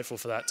extremely grateful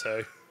for that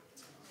too.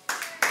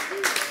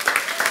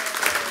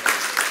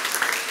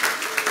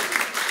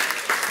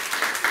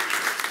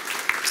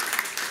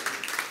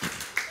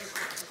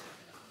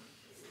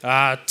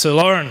 To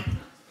Lauren,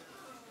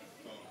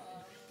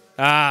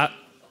 I'm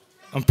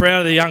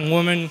proud of the young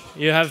woman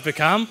you have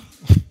become.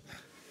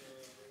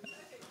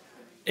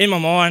 In my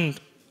mind,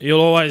 you'll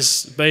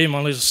always be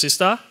my little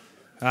sister,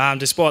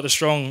 despite the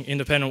strong,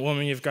 independent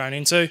woman you've grown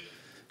into.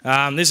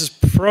 This is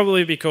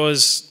probably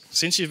because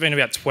since you've been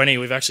about 20,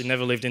 we've actually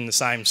never lived in the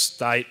same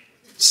state,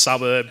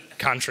 suburb,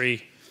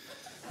 country.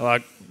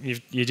 Like,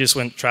 you just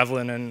went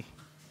travelling, and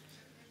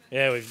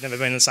yeah, we've never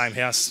been in the same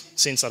house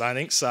since, I don't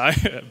think, so,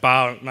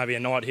 bar maybe a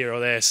night here or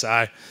there.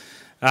 So,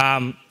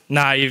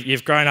 no,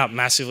 you've grown up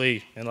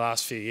massively in the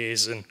last few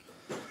years, and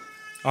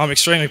I'm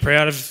extremely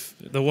proud of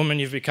the woman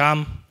you've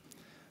become.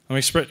 I'm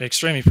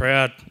extremely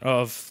proud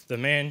of the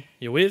man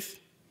you're with.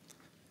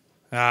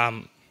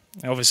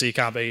 Obviously, you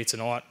can't be here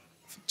tonight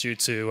due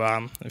to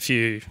a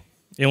few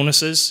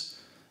illnesses.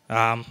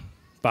 But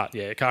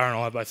yeah, Cara and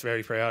I are both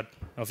very proud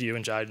of you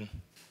and Jaden.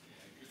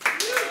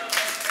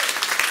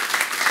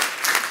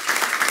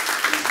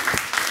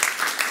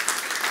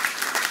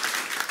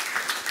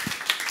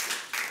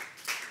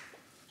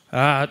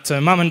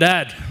 To Mum and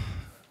Dad,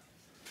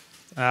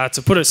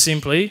 to put it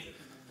simply,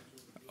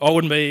 I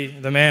wouldn't be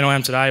the man I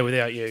am today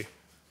without you.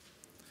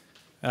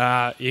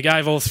 You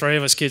gave all three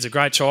of us kids a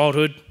great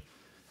childhood.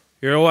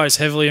 You're always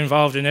heavily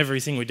involved in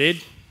everything we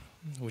did,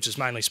 which is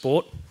mainly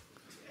sport.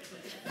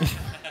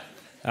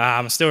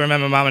 I still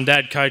remember Mum and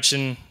Dad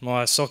coaching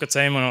my soccer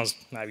team when I was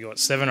maybe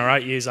 7 or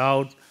 8 years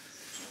old.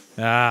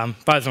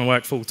 Both of them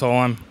worked full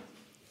time.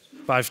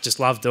 Both just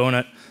loved doing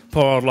it.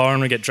 Poor old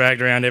Lauren would get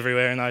dragged around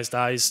everywhere in those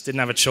days. Didn't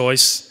have a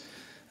choice.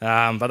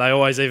 But they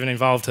always even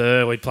involved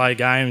her. We'd play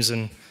games,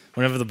 and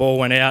whenever the ball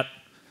went out,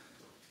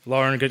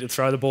 Lauren would get to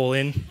throw the ball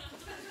in,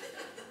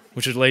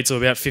 which would lead to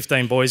about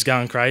 15 boys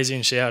going crazy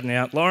and shouting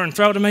out, "Lauren,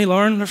 throw it to me,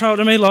 Lauren, throw it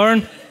to me,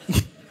 Lauren."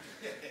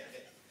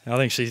 I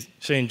think she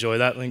enjoyed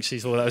that. I think she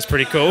thought that was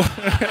pretty cool.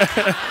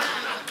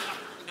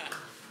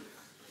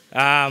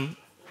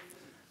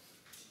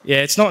 Yeah,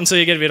 it's not until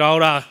you get a bit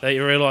older that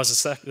you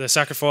realise the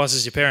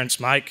sacrifices your parents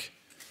make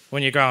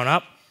when you're growing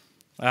up.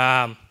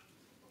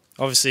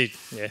 Obviously,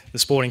 yeah, the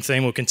sporting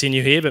theme will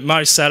continue here, but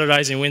most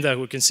Saturdays in winter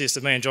would consist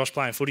of me and Josh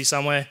playing footy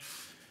somewhere,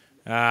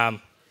 and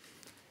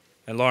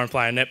Lauren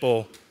playing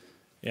netball.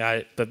 You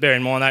know, but bear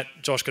in mind that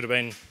Josh could have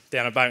been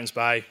down at Batemans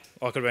Bay,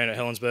 I could have been at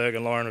Helensburgh,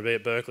 and Lauren would be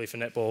at Berkeley for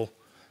netball.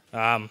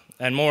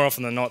 And more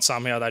often than not,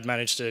 somehow they'd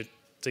managed to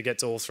get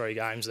to all 3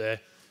 games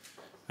there.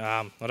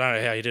 I don't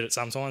know how you did it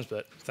sometimes,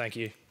 but thank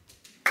you.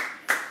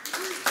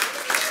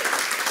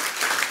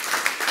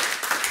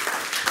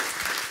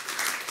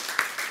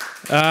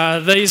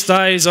 These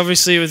days,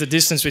 obviously, with the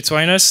distance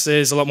between us,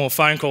 there's a lot more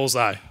phone calls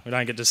though. We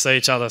don't get to see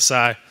each other,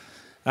 so...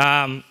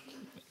 and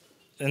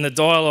the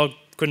dialogue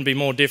couldn't be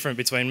more different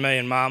between me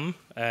and Mum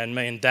and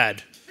me and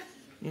Dad.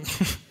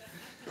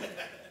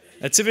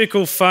 A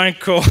typical phone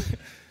call...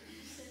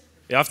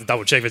 Yeah, I have to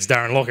double check if it's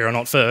Darren Lockyer or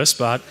not first,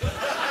 but...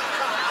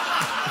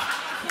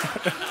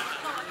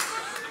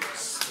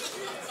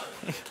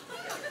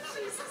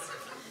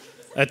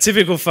 A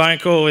typical phone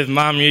call with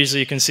Mum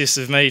usually consists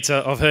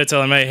of her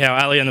telling me how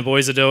Ali and the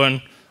boys are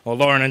doing, or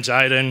Lauren and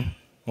Jaden,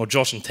 or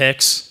Josh and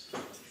Tex,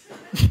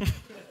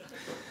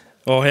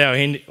 or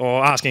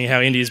asking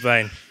how Indy's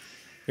been.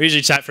 We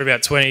usually chat for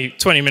about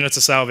 20 minutes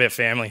or so about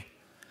family.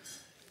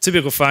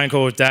 Typical phone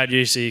call with Dad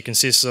usually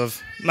consists of,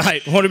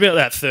 mate, what about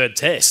that third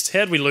test?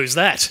 How'd we lose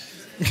that?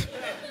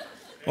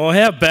 Or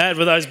how bad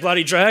were those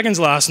bloody Dragons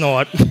last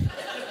night?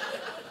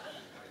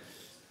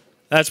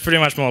 That's pretty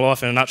much my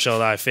life in a nutshell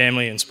though,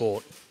 family and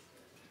sport.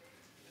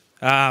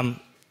 Mum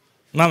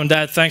and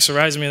Dad, thanks for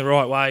raising me the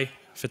right way,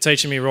 for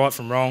teaching me right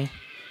from wrong,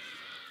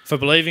 for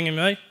believing in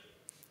me,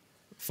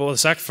 for the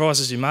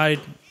sacrifices you made,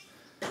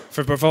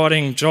 for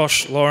providing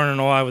Josh, Lauren and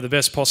I with the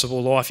best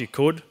possible life you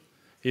could.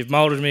 You've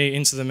moulded me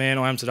into the man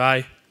I am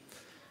today.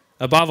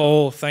 Above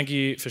all, thank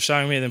you for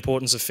showing me the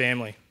importance of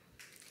family.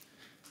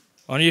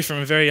 I knew from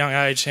a very young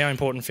age how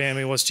important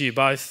family was to you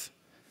both,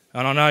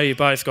 and I know you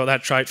both got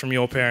that trait from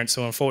your parents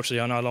who unfortunately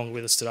are no longer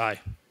with us today.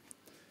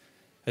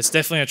 It's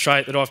definitely a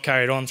trait that I've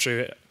carried on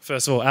through,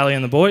 first of all, Ali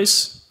and the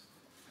boys,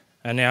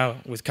 and now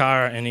with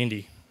Cara and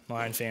Indy,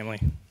 my own family.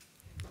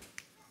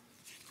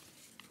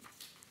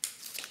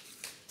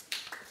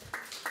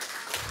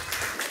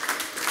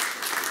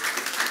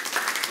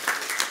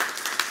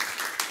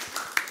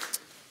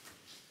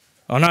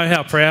 I know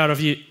how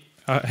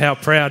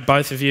proud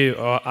both of you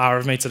are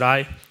of me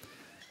today,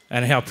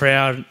 and how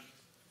proud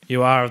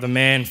you are of the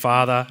man,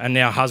 father, and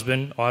now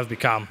husband I've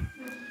become.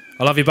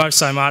 I love you both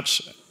so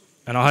much,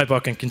 and I hope I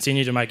can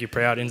continue to make you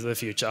proud into the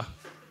future.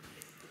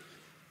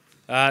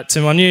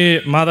 To my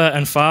new mother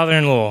and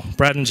father-in-law,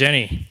 Brad and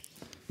Jenny.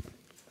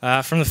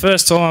 From the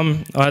first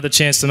time I had the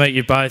chance to meet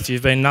you both,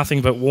 you've been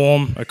nothing but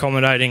warm,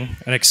 accommodating,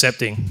 and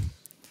accepting.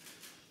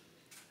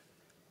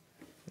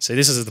 See,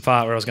 this is the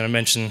part where I was going to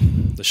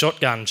mention the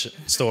shotgun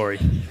story.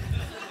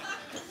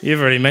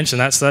 You've already mentioned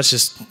that, so that's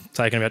just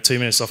taken about 2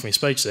 minutes off my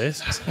speech there.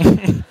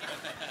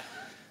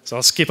 So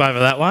I'll skip over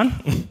that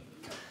one.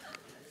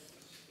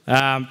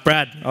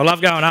 Brad, I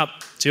love going up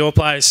to your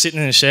place, sitting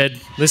in the shed,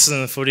 listening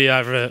to the footy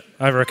over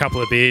a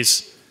couple of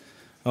beers.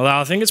 Although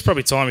I think it's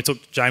probably time we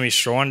took Jamie's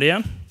shrine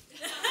down.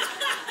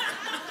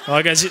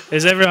 Like, as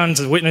everyone's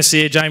a witness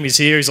here, Jamie's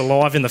here, he's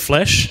alive in the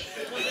flesh.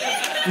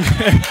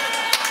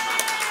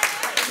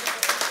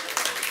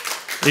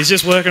 He's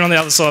just working on the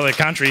other side of the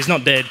country, he's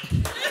not dead.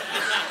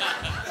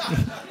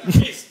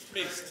 Missed.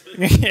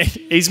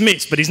 He's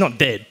missed, but he's not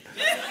dead.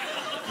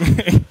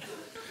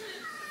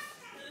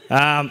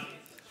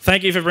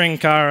 Thank you for bringing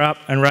Cara up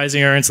and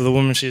raising her into the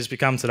woman she has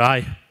become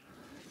today.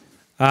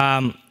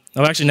 I've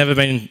actually never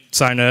been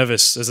so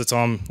nervous as the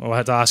time I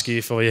had to ask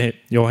you for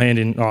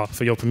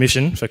your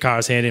permission for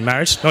Cara's hand in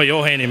marriage. Not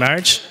your hand in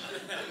marriage.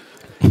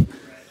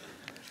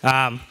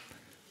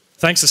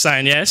 Thanks for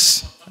saying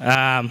yes.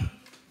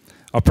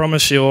 I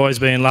promise she'll always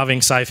be in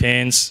loving, safe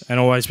hands and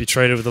always be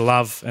treated with the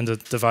love and the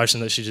devotion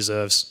that she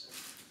deserves.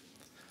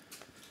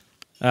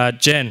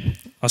 Jen,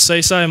 I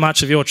see so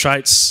much of your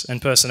traits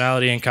and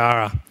personality in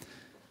Cara.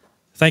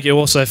 Thank you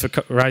also for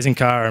raising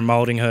Cara and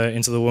moulding her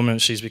into the woman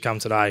she's become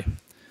today.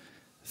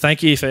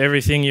 Thank you for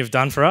everything you've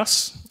done for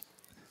us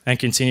and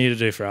continue to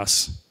do for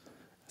us.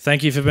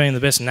 Thank you for being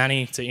the best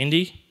nanny to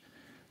Indy,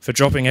 for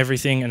dropping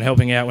everything and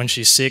helping out when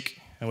she's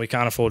sick and we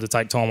can't afford to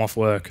take time off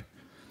work.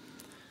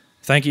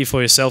 Thank you for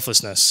your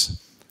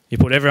selflessness. You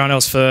put everyone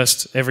else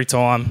first every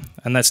time,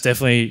 and that's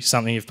definitely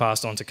something you've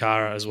passed on to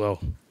Cara as well.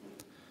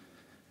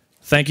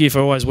 Thank you for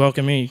always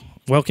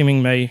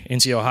welcoming me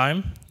into your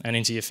home and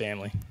into your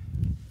family.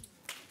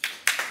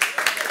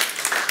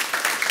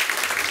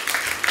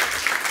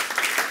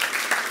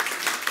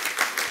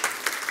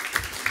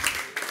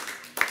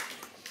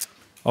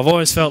 I've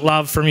always felt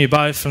love from you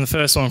both from the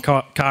first time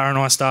Cara and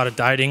I started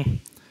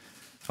dating.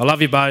 I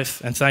love you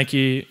both and thank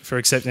you for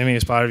accepting me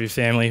as part of your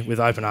family with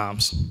open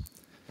arms.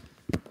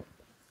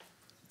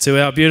 To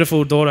our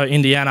beautiful daughter,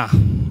 Indiana.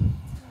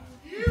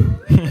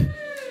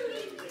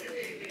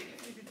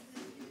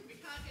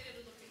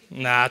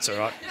 Nah, it's all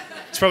right.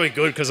 It's probably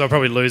good because I'll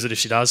probably lose it if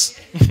she does.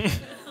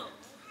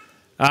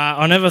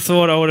 I never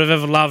thought I would have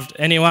ever loved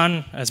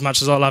anyone as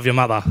much as I love your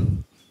mother.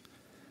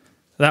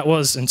 That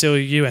was until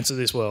you entered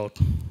this world.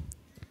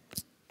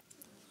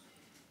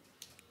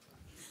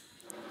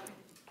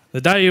 The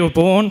day you were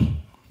born,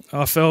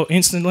 I fell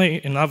instantly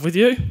in love with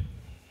you.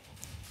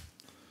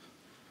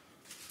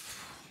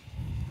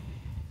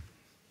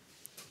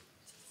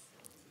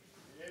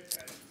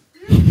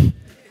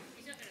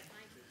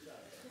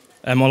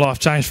 And my life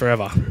changed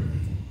forever.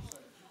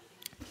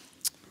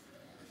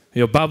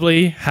 Your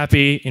bubbly,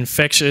 happy,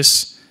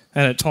 infectious,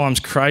 and at times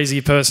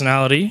crazy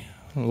personality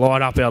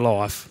light up our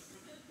life.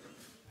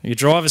 You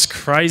drive us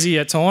crazy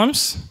at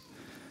times,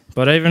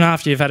 but even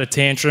after you've had a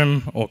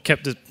tantrum or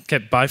kept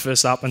both of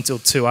us up until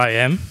 2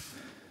 a.m,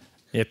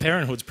 yeah,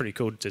 parenthood's pretty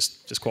cool,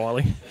 just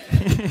quietly.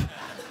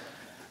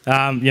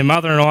 Your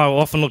mother and I will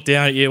often look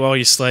down at you while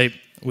you sleep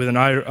with an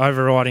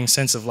overriding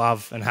sense of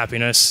love and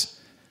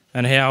happiness,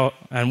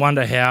 and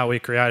wonder how we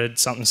created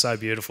something so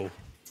beautiful.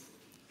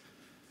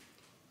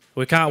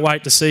 We can't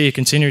wait to see you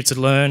continue to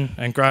learn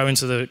and grow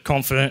into the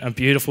confident and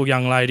beautiful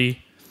young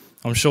lady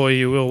I'm sure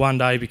you will one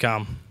day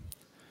become.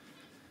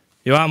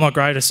 You are my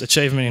greatest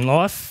achievement in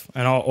life,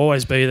 and I'll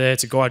always be there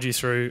to guide you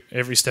through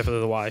every step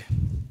of the way.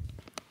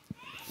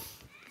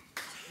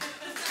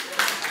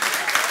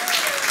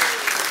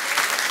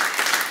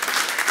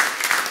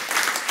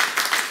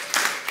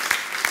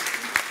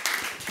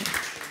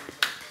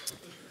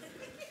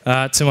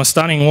 To my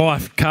stunning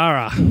wife,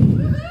 Cara.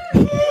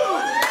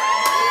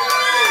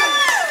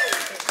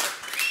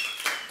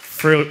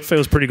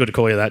 Feels pretty good to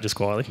call you that, just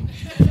quietly.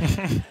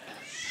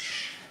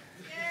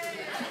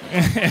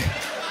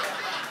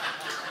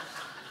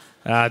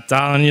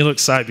 Darling, you look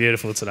so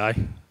beautiful today.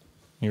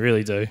 You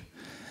really do.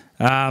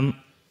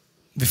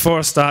 Before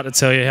I start to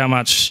tell you how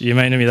much you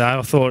mean to me, though,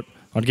 I thought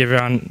I'd give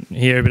everyone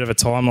here a bit of a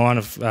timeline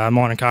of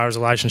mine and Cara's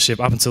relationship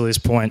up until this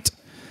point.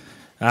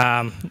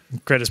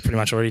 Greta's pretty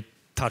much already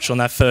touched on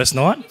that first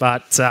night,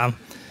 but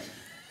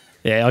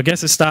yeah, I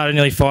guess it started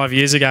nearly 5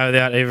 years ago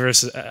without either of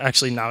us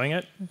actually knowing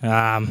it.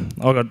 I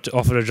got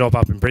offered a job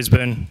up in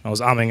Brisbane. I was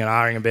umming and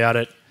ahhing about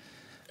it.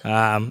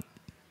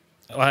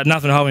 I had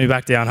nothing holding me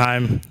back down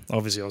home.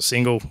 Obviously, I was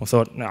single. I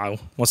thought, no,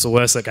 what's the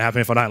worst that can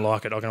happen? If I don't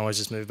like it, I can always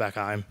just move back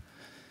home.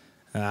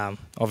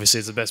 Obviously,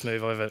 it's the best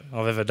move I've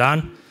ever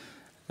done.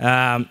 So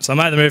I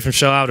made the move from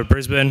Shellal to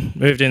Brisbane,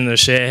 moved into the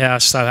share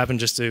house, so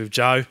happened just to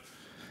Joe.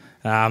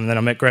 Then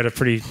I met Greta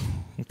pretty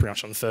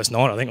much on the first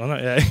night, I think,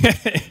 wasn't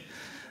it?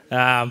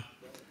 Yeah.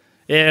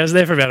 Yeah, I was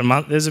there for about a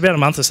month. There was about a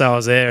month or so I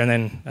was there, and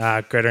then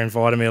Greta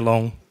invited me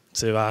along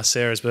to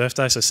Sarah's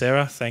birthday. So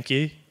Sarah, thank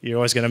you. You're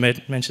always going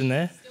to mention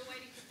there. Still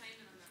waiting for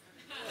payment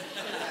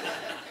on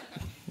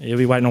that. You'll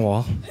be waiting a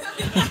while.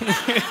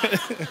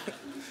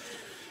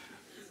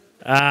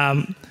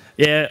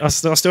 Yeah, I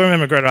still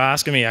remember Greta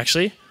asking me,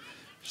 actually.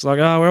 She's like,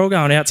 oh, we're all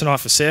going out tonight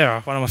for Sarah,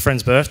 one of my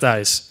friend's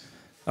birthdays.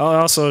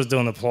 I sort of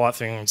doing the polite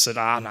thing and said,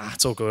 nah,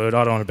 it's all good.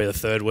 I don't want to be the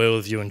third wheel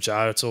with you and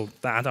Joe. It's all,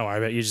 nah, don't worry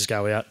about it. You just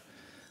go out.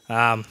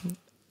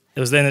 It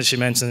was then that she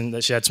mentioned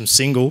that she had some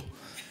single.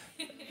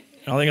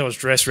 And I think I was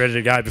dressed ready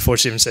to go before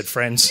she even said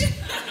friends.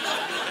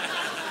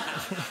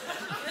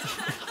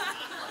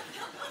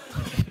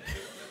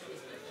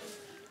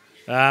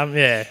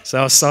 Yeah,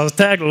 so I was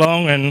tagged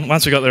along, and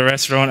once we got to the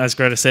restaurant, as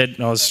Greta said,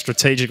 I was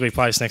strategically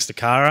placed next to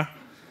Cara.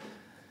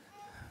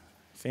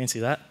 Fancy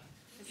that.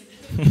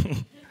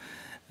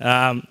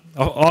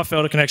 I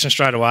felt a connection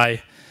straight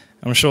away.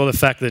 I'm sure the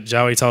fact that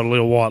Joey told a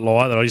little white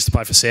lie that I used to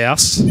play for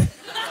South,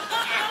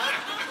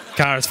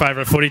 Cara's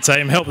favourite footy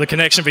team, helped the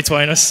connection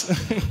between us.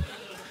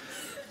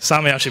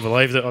 Somehow she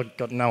believed it. I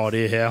got no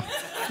idea how.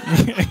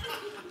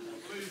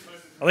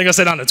 I think I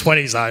said under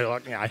 20s though,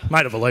 like, you know,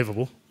 made it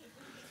believable.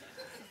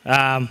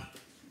 Yeah,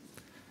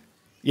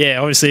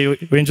 obviously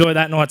we enjoyed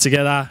that night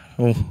together,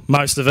 well,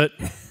 most of it,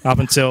 up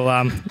until,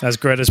 as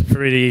Greta's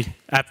pretty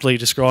aptly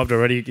described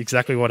already,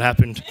 exactly what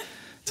happened.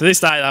 To this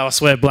day though, I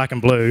swear black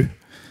and blue.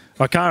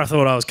 Like, Cara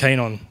thought I was keen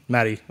on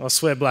Maddie. I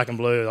swear black and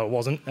blue I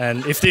wasn't,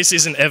 and if this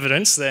isn't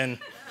evidence, then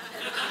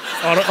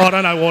I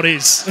don't know what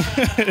is.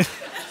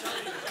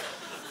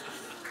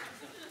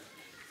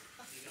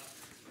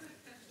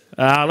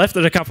 I left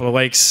it a couple of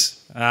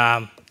weeks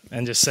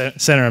and just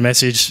sent her a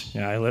message, you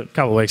know, a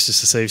couple of weeks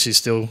just to see if she's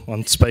still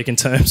on speaking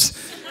terms.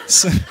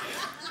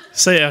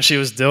 See how she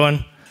was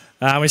doing.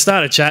 We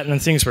started chatting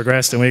and things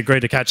progressed, and we agreed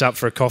to catch up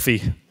for a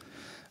coffee.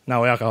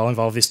 No alcohol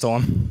involved this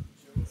time.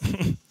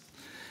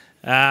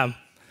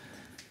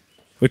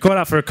 We caught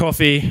up for a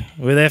coffee.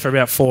 We were there for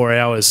about 4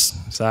 hours,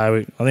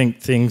 so I think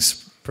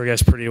things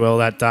progressed pretty well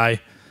that day.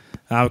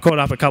 We caught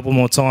up a couple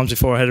more times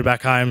before I headed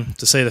back home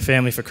to see the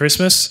family for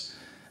Christmas.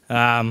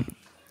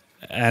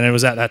 And it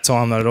was at that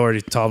time that I'd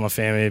already told my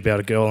family about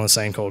a girl on the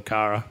scene called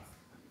Cara.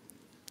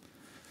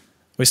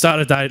 We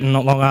started dating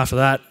not long after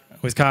that,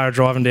 with Cara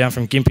driving down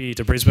from Gympie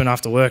to Brisbane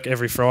after work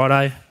every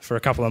Friday for a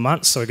couple of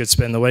months so we could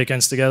spend the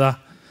weekends together.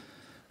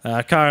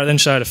 Cara then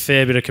showed a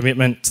fair bit of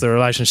commitment to the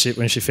relationship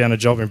when she found a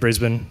job in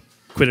Brisbane,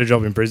 quit a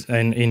job in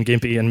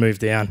Gympie and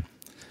moved down.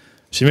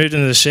 She moved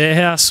into the share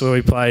house where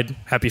we played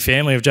Happy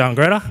Family with Joe and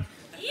Greta.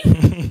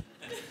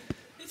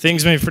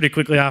 Things moved pretty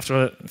quickly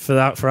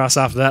for us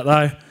after that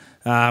though.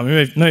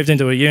 We moved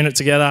into a unit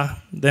together,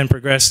 then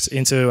progressed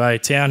into a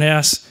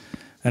townhouse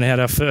and had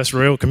our first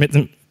real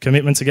commitment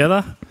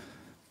together.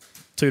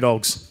 2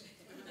 dogs.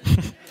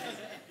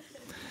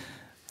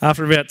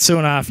 After about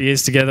 2.5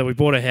 years together, we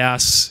bought a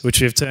house,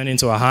 which we've turned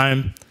into a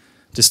home,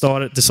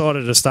 decided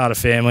to start a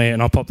family,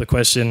 and I popped the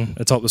question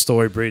atop the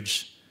Story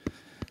Bridge.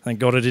 Thank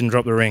God I didn't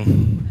drop the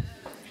ring.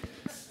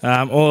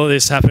 All of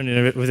this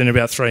happened within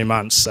about 3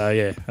 months, so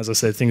yeah, as I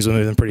said, things were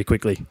moving pretty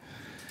quickly.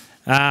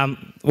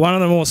 One of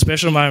the more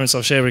special moments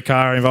I've shared with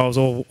Cara involves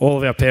all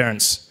of our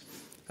parents.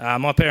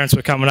 My parents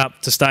were coming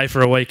up to stay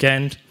for a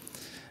weekend,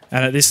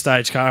 and at this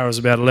stage Cara was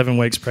about 11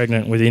 weeks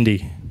pregnant with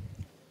Indy.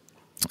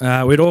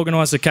 We'd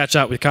organised to catch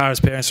up with Cara's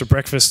parents for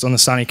breakfast on the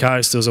sunny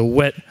coast. It was a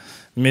wet,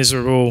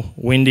 miserable,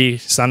 windy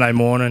Sunday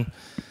morning,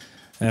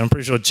 And I'm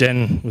pretty sure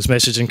Jen was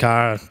messaging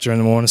Cara during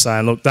the morning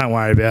saying, look, don't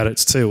worry about it,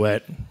 it's too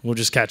wet. We'll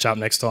just catch up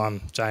next time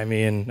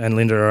Jamie and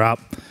Linda are up.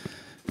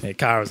 Yeah,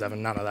 Cara was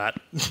having none of that.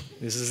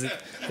 This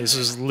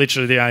was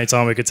literally the only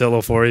time we could tell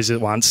all four of you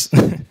at once.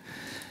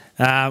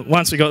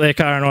 Once we got there,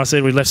 Cara and I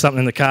said we left something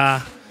in the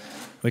car.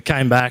 We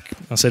came back.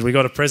 I said, we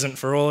got a present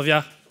for all of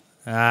you.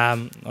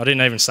 I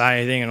didn't even say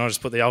anything, and I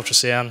just put the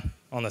ultrasound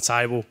on the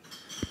table.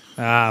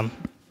 And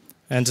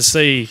to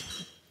see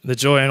the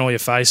joy in all your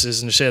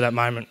faces and to share that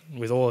moment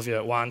with all of you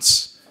at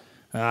once,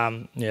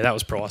 yeah, that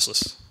was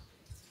priceless.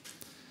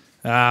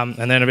 And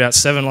then about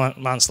 7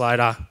 months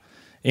later,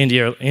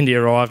 India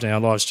arrived and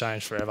our lives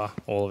changed forever,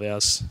 all of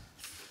ours.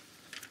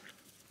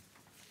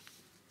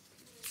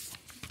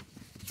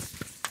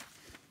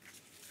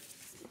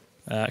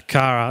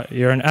 Cara,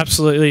 you're an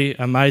absolutely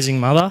amazing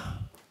mother.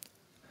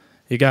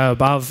 You go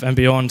above and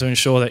beyond to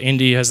ensure that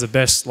Indy has the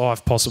best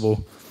life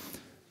possible.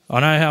 I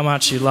know how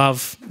much you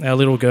love our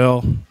little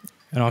girl,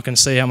 and I can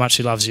see how much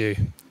she loves you.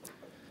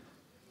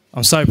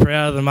 I'm so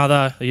proud of the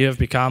mother that you have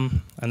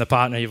become and the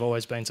partner you've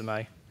always been to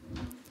me.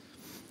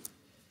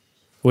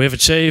 We have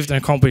achieved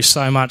and accomplished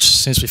so much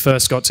since we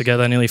first got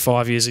together nearly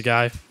 5 years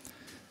ago,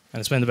 and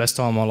it's been the best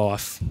time of my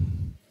life.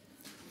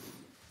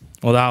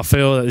 Although I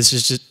feel that this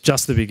is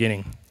just the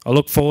beginning. I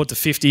look forward to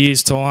 50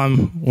 years'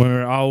 time when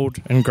we're old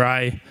and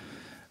grey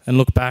and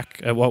look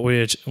back at what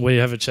we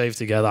have achieved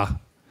together.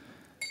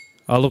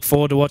 I look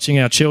forward to watching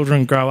our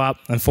children grow up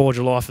and forge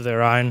a life of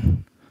their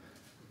own.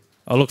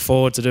 I look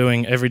forward to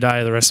doing every day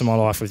of the rest of my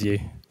life with you.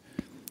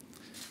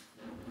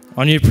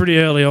 I knew pretty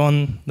early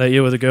on that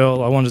you were the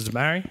girl I wanted to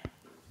marry.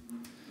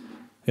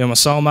 You're my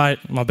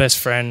soulmate, my best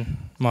friend,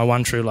 my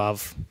one true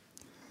love.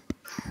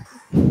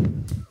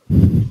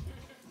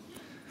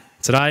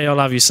 Today I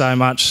love you so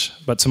much,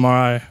 but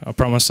tomorrow I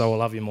promise I will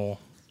love you more.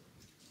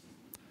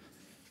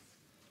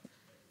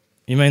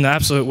 You mean the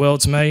absolute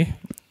world to me,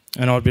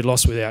 and I'd be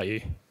lost without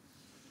you.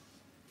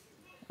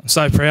 I'm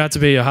so proud to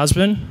be your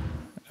husband,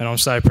 and I'm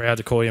so proud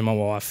to call you my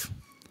wife.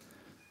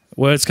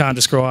 Words can't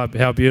describe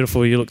how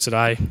beautiful you look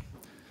today.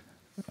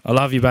 I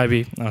love you,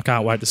 baby, and I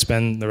can't wait to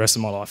spend the rest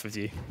of my life with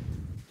you.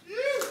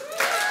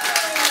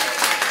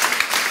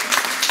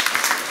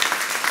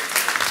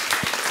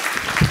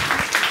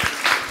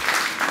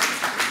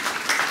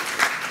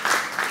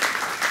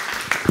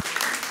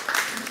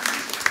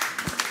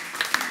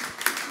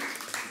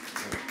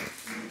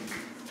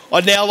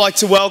 I'd now like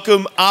to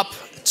welcome up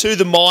to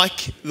the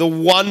mic the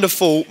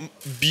wonderful,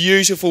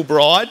 beautiful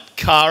bride,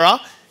 Cara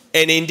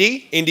and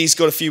Indy. Indy's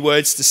got a few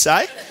words to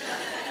say.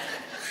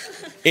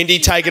 Indy,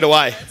 take it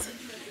away. I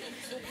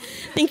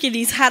think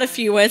Indy's had a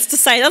few words to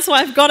say, that's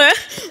why I've got her.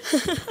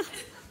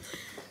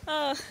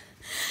 Oh.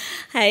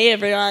 Hey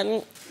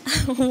everyone.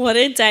 What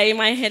a day.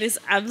 My head is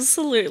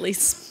absolutely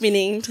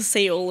spinning to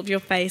see all of your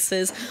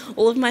faces.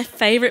 All of my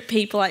favourite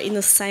people are in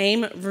the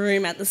same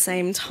room at the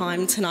same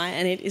time tonight,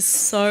 and it is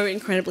so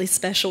incredibly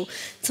special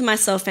to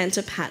myself and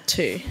to Pat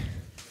too.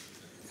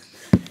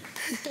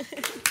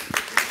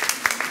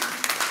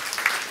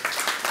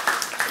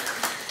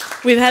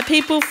 We've had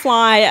people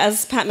fly,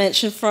 as Pat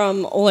mentioned,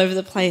 from all over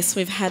the place.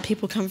 We've had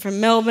people come from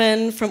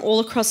Melbourne, from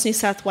all across New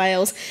South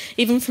Wales,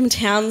 even from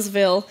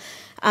Townsville.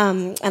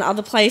 And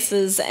other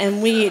places,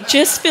 and we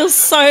just feel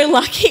so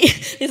lucky.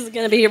 This is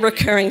going to be a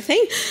recurring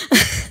thing.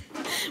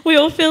 We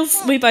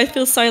both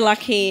feel so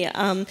lucky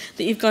that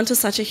you've gone to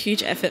such a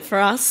huge effort for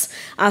us.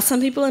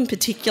 Some people in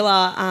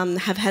particular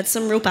have had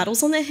some real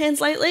battles on their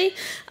hands lately,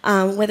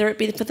 whether it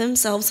be for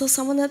themselves or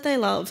someone that they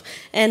love.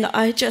 And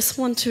I just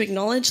want to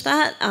acknowledge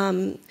that.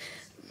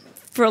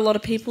 For a lot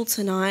of people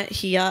tonight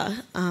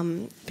here,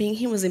 being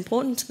here was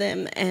important to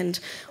them, and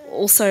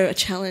also a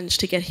challenge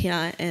to get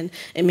here, and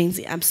it means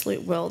the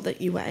absolute world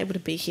that you were able to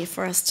be here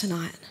for us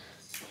tonight.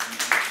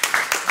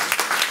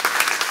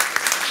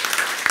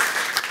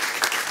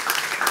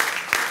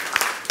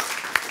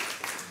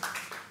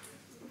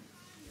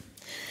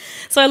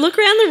 So I look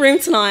around the room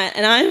tonight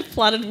and I'm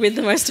flooded with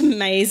the most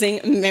amazing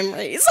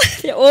memories.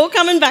 They're all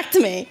coming back to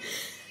me.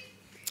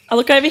 I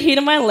look over here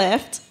to my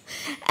left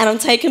and I'm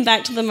taken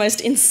back to the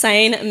most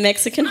insane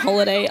Mexican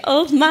holiday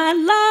of my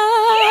life.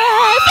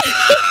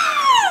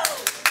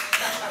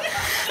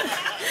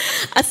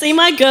 I see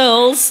my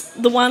girls,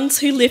 the ones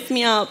who lift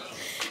me up,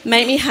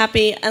 make me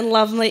happy and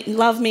love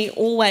me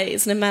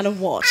always, no matter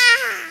what.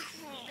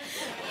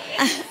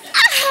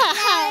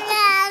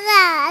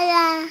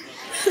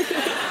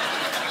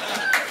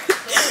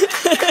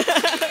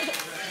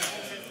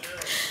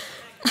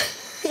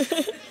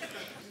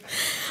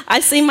 I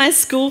see my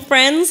school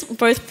friends,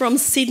 both from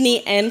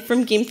Sydney and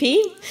from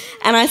Gympie,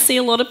 and I see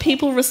a lot of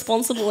people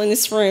responsible in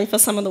this room for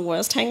some of the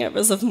worst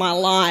hangovers of my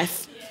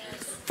life.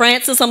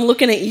 Francis, I'm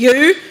looking at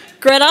you.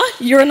 Greta,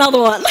 you're another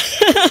one.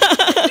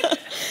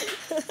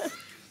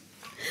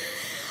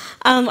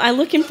 I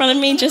look in front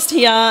of me just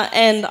here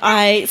and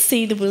I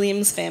see the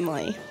Williams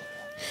family.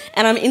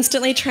 And I'm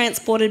instantly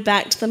transported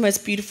back to the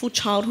most beautiful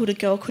childhood a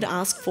girl could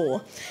ask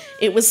for.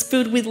 It was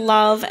filled with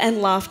love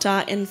and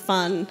laughter and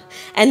fun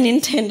and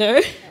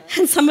Nintendo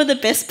and some of the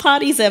best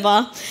parties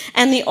ever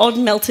and the odd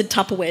melted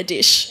Tupperware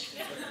dish.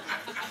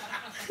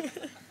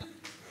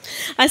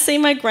 I see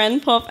my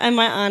grandpop and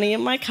my auntie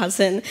and my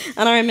cousin,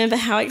 and I remember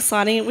how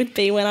exciting it would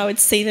be when I would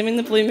see them in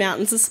the Blue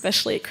Mountains,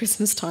 especially at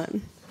Christmas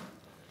time.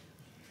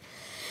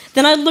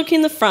 Then I'd look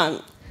in the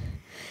front,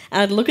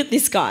 and I'd look at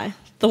this guy,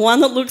 the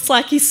one that looks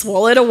like he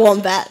swallowed a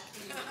wombat.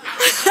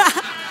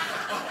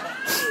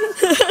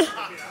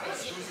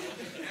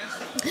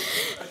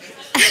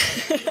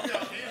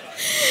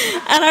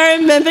 And I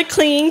remember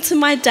clinging to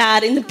my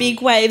dad in the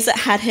big waves at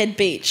Hat Head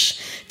Beach,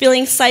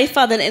 feeling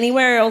safer than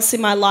anywhere else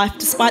in my life,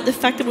 despite the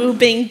fact that we were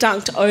being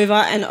dunked over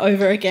and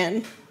over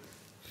again.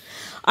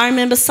 I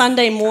remember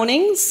Sunday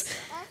mornings,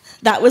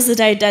 that was the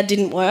day Dad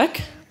didn't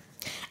work,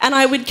 and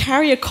I would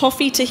carry a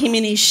coffee to him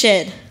in his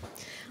shed.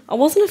 I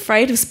wasn't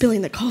afraid of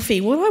spilling the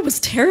coffee. What I was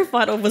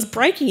terrified of was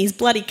breaking his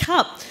bloody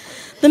cup.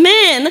 The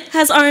man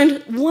has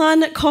owned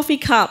one coffee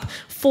cup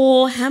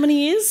for how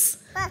many years?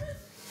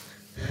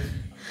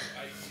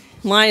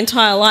 My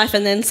entire life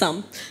and then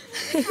some.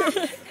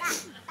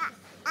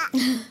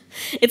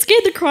 It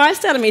scared the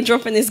Christ out of me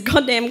dropping this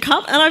goddamn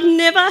cup, and I've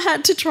never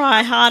had to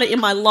try harder in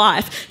my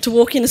life to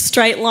walk in a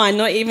straight line,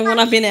 not even when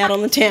I've been out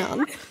on the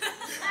town.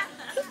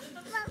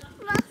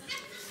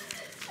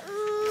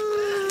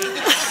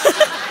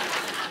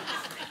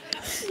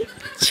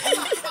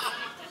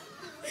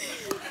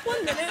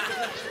 One minute.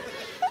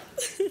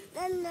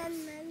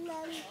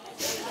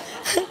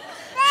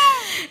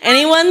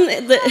 Anyone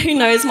who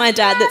knows my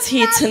dad that's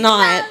here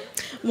tonight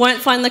won't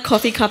find the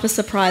coffee cup a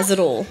surprise at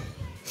all.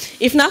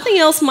 If nothing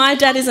else, my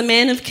dad is a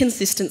man of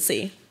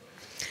consistency.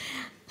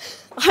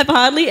 I've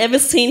hardly ever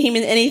seen him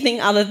in anything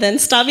other than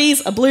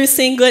stubbies, a blue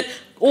singlet,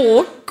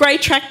 or grey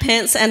track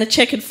pants and a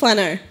checkered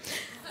flannel.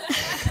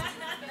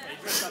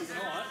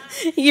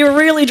 You're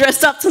really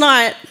dressed up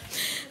tonight.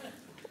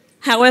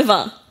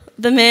 However,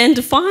 the man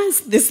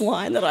defies this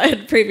line that I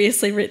had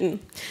previously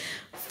written.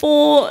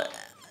 For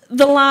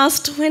the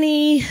last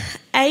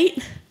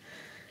 28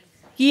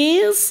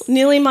 years,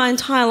 nearly my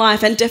entire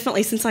life, and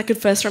definitely since I could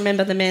first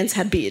remember, the man's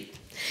had a beard.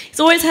 He's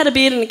always had a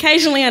beard, and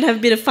occasionally I'd have a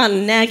bit of fun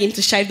and nag him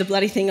to shave the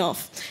bloody thing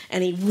off,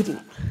 and he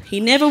wouldn't.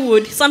 He never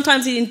would.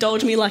 Sometimes he'd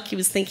indulge me like he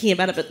was thinking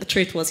about it, but the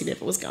truth was he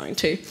never was going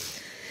to.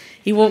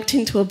 He walked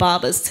into a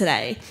barber's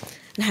today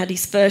and had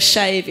his first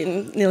shave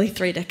in nearly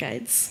 3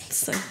 decades.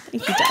 So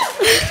thank you,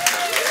 Dad.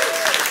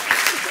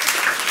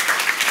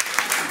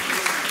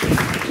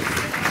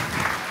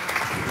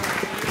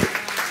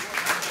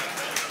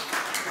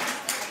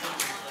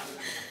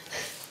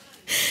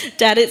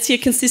 Dad, it's your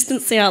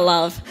consistency I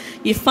love.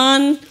 You're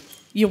fun,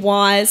 you're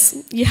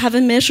wise, you have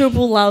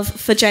immeasurable love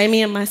for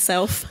Jamie and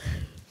myself.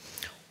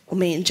 Or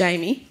me and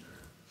Jamie.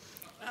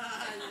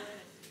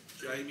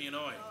 Jamie and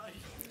I.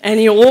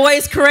 And you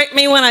always correct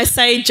me when I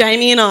say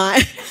Jamie and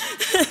I.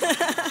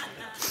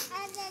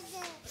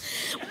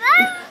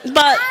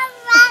 But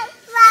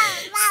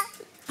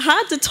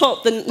hard to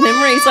top the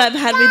memories I've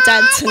had with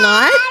Dad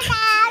tonight.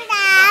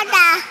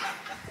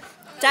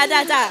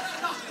 Dad.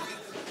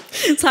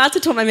 It's hard to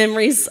top my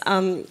memories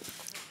from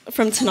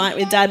tonight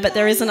with Dad, but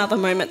there is another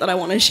moment that I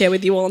want to share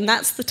with you all, and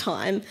that's the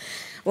time,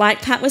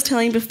 like Pat was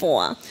telling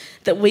before,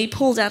 that we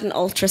pulled out an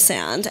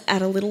ultrasound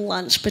at a little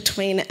lunch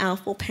between our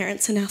 4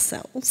 parents and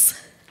ourselves.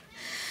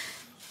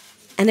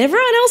 And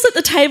everyone else at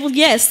the table,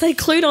 yes, they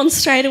clued on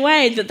straight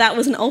away that that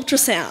was an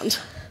ultrasound.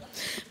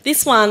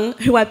 This one,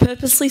 who I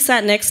purposely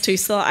sat next to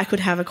so I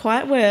could have a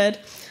quiet word,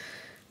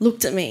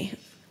 looked at me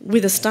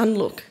with a stunned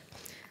look.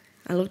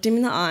 I looked him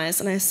in the eyes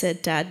and I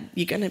said, Dad,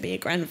 you're going to be a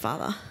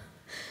grandfather.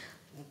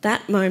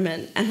 That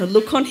moment and the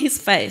look on his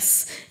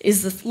face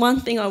is the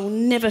one thing I will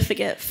never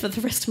forget for the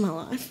rest of my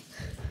life.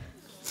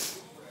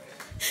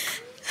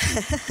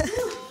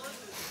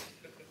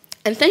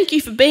 And thank you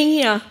for being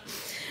here.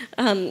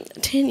 10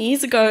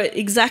 years ago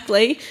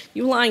exactly,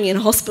 you were lying in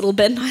a hospital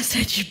bed and I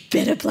said, you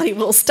better bloody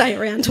well stay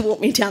around to walk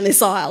me down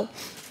this aisle.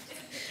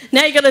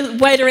 Now you've got to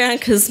wait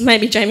around because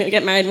maybe Jamie will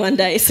get married one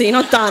day, so you're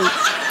not done.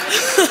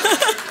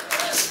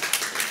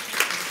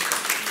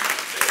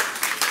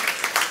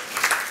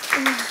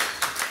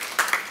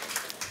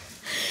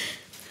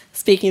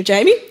 Speaking of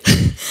Jamie,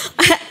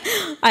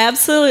 I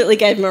absolutely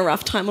gave him a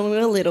rough time when we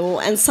were little,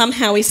 and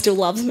somehow he still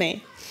loves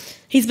me.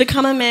 He's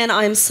become a man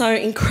I am so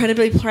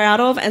incredibly proud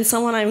of, and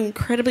someone I'm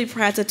incredibly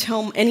proud to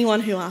tell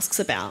anyone who asks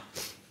about.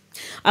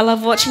 I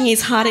love watching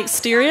his hard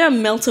exterior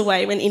melt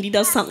away when Indy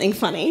does something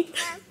funny.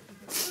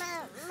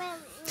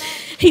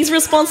 He's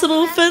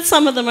responsible for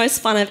some of the most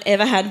fun I've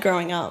ever had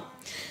growing up.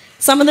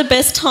 Some of the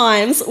best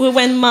times were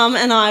when Mum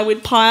and I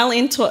would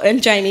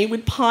and Jamie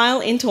would pile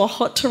into a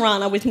hot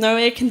Tirana with no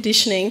air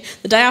conditioning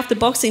the day after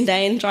Boxing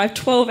Day and drive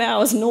 12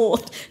 hours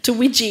north to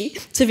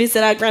Widgie to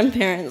visit our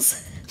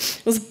grandparents.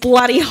 It was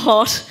bloody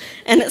hot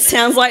and it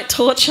sounds like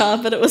torture,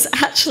 but it was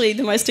actually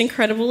the most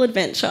incredible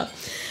adventure,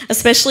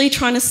 especially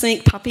trying to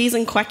sneak puppies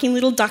and quacking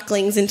little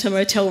ducklings into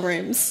motel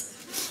rooms.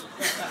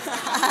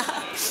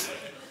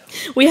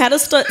 We had a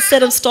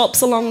set of stops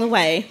along the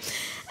way,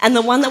 and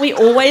the one that we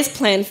always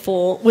planned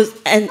for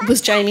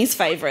was Jamie's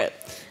favourite,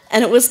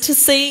 and it was to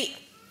see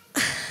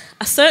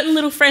a certain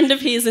little friend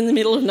of his in the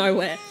middle of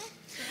nowhere.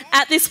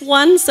 At this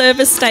one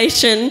service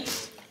station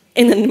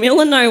in the middle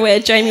of nowhere,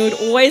 Jamie would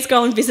always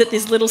go and visit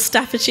this little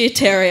Staffordshire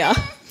Terrier.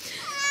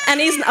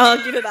 And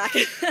I'll give it back.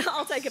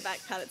 I'll take it back,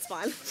 Pat, it's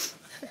fine.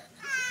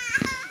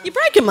 You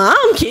broke your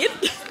arm, kid.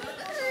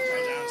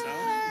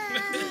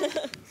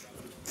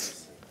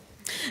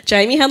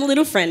 Jamie had a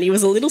little friend. He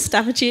was a little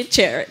Staffordshire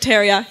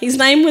Terrier. His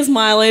name was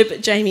Milo,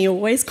 but Jamie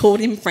always called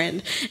him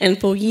Friend. And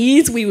for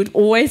years, we would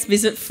always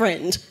visit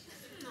Friend.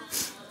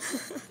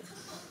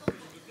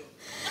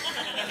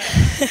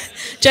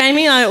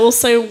 Jamie and I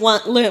also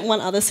learnt one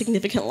other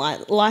significant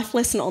life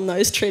lesson on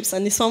those trips,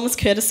 and this one was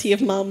courtesy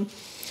of Mum.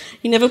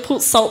 You never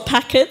put salt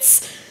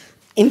packets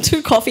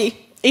into coffee.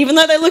 Even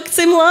though they look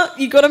similar,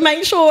 you've got to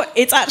make sure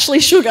it's actually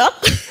sugar.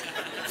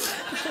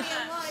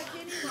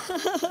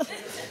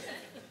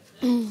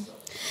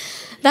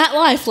 That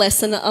life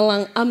lesson,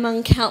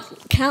 among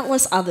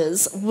countless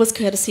others, was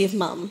courtesy of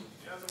Mum.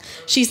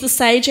 She's the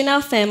sage in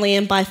our family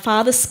and by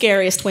far the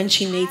scariest when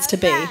she needs to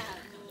be.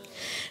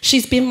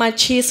 She's been my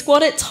cheer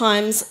squad at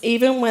times,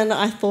 even when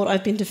I thought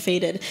I've been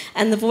defeated,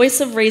 and the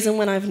voice of reason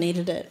when I've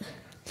needed it.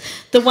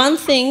 The one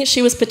thing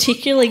she was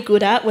particularly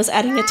good at was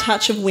adding a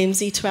touch of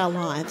whimsy to our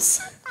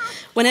lives.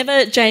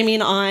 Whenever Jamie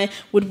and I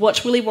would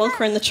watch Willy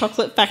Wonka and the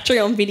Chocolate Factory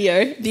on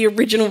video, the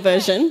original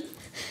version,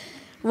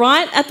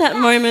 right at that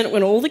moment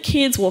when all the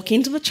kids walk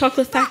into the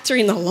chocolate factory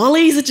and the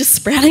lollies are just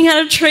sprouting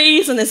out of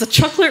trees and there's a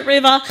chocolate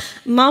river,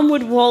 Mum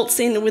would waltz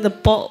in with a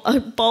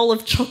bowl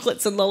of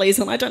chocolates and lollies,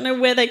 and I don't know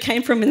where they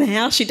came from in the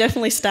house. She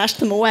definitely stashed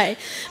them away.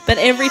 But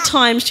every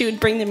time she would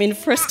bring them in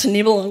for us to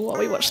nibble on while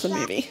we watched the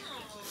movie.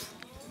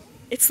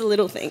 It's the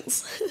little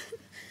things.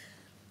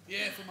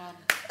 Yeah, for Mum.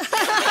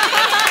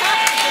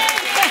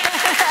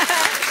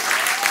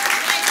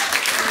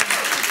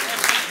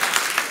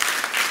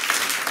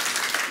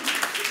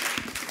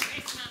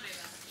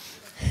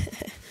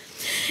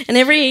 And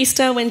every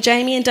Easter, when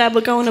Jamie and Dad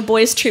would go on a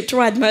boys' trip to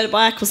ride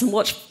motorbikes and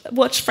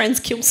watch friends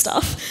kill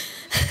stuff,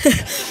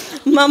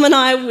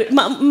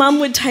 Mum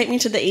would take me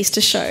to the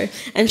Easter show,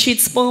 and she'd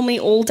spoil me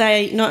all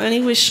day, not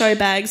only with show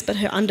bags, but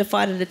her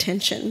undivided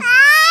attention.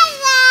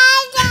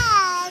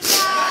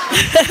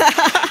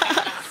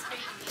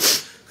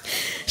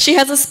 She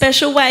has a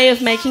special way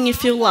of making you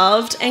feel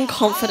loved and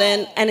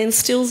confident and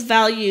instills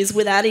values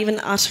without even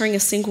uttering a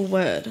single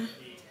word.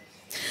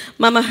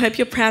 Mum, I hope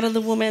you're proud of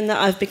the woman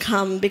that I've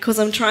become because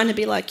I'm trying to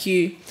be like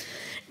you.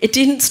 It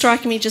didn't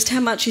strike me just how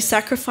much you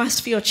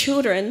sacrificed for your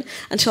children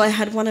until I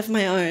had one of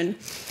my own.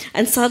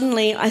 And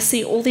suddenly I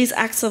see all these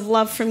acts of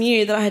love from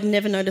you that I had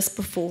never noticed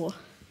before.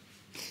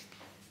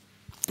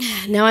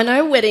 Now, I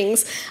know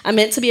weddings are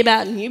meant to be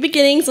about new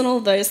beginnings and all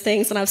those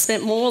things, and I've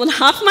spent more than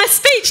half of my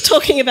speech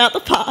talking about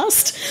the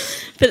past,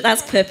 but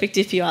that's perfect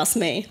if you ask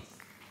me.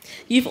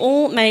 You've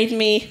all made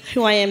me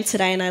who I am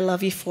today, and I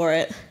love you for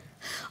it.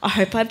 I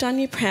hope I've done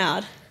you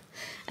proud.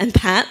 And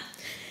Pat,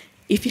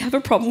 if you have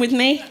a problem with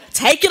me,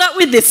 take it up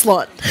with this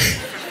lot.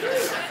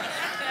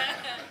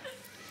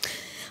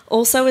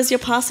 Also, as you're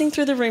passing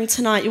through the room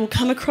tonight, you will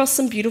come across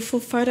some beautiful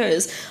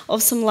photos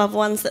of some loved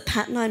ones that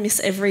Pat and I miss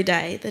every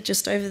day. They're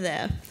just over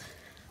there.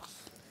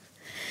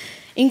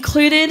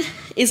 Included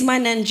is my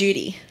Nan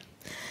Judy.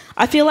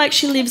 I feel like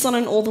she lives on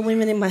in all the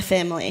women in my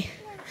family.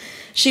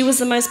 She was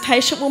the most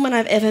patient woman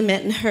I've ever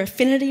met, and her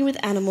affinity with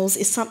animals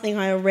is something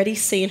I already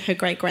see in her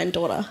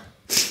great-granddaughter.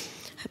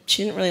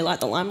 She didn't really like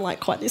the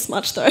limelight quite this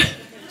much, though.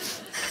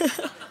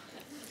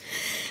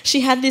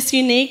 She had this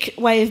unique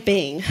way of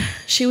being.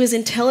 She was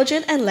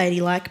intelligent and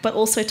ladylike, but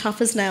also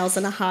tough as nails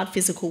and a hard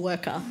physical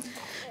worker.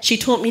 She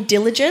taught me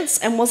diligence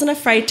and wasn't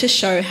afraid to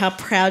show how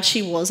proud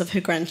she was of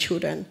her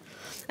grandchildren.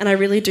 And I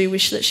really do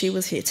wish that she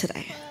was here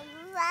today.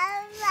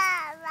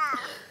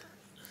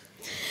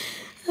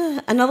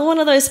 Another one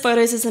of those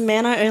photos is a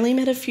man I only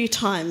met a few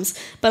times,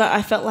 but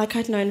I felt like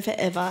I'd known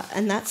forever,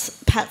 and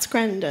that's Pat's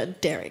granddad,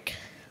 Derek.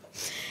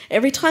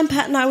 Every time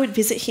Pat and I would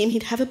visit him,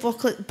 he'd have a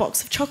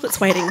box of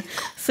chocolates waiting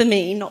for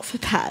me, not for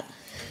Pat.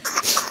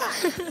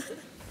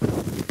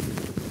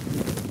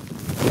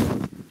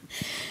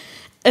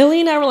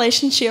 Early in our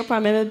relationship, I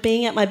remember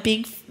being at my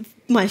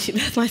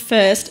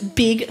first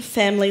big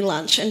family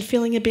lunch and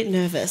feeling a bit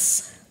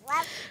nervous.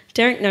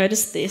 Derek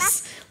noticed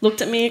this,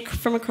 looked at me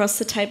from across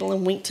the table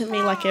and winked at me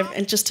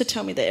and just to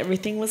tell me that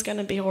everything was going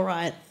to be all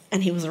right,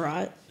 and he was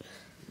right.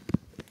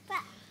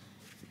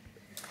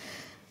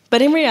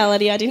 But in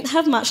reality, I didn't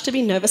have much to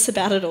be nervous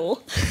about at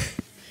all.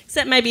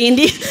 Except maybe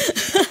Indy.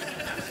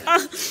 Are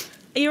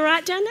you all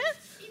right down there?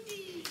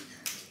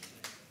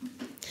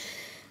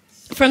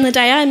 From the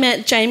day I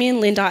met Jamie and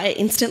Linda, I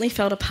instantly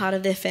felt a part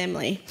of their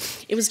family.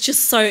 It was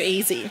just so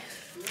easy.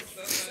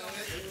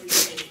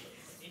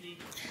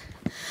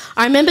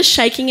 I remember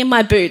shaking in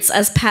my boots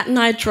as Pat and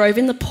I drove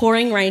in the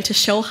pouring rain to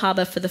Shell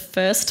Harbour for the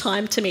first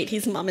time to meet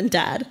his mum and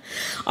dad.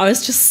 I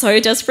was just so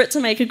desperate to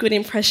make a good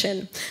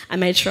impression. I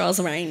made sure I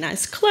was wearing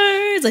nice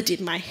clothes, I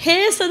did my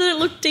hair so that it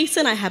looked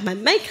decent, I had my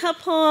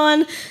makeup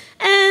on,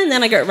 and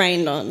then I got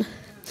rained on.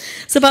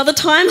 So by the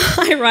time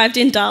I arrived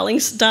in Darley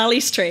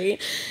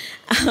Street,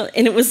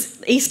 and it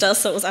was Easter,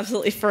 so it was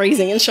absolutely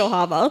freezing in Shell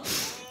Harbour,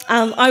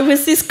 I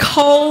was this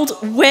cold,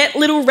 wet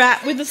little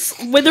rat with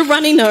a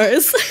runny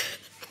nose.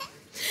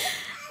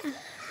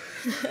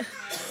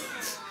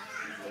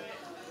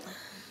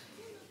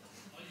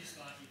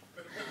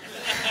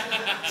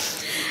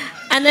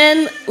 And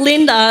then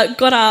Linda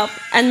got up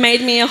and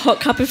made me a hot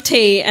cup of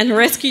tea and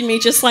rescued me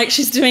just like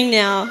she's doing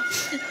now.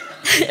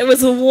 It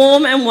was a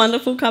warm and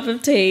wonderful cup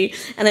of tea,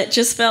 and it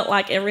just felt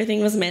like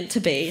everything was meant to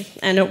be,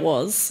 and it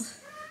was.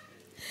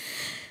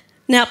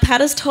 Now,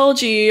 Pat has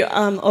told you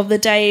of the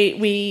day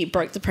we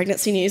broke the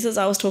pregnancy news, as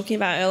I was talking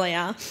about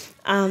earlier,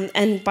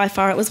 and by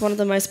far it was one of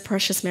the most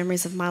precious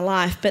memories of my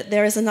life. But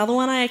there is another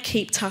one I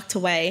keep tucked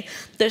away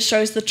that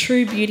shows the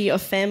true beauty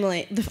of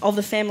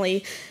the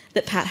family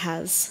that Pat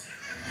has.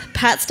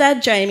 Pat's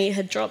dad, Jamie,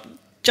 had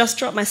just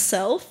dropped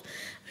myself,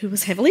 who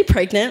was heavily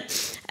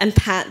pregnant, and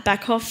Pat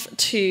back off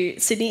to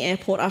Sydney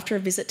Airport after a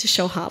visit to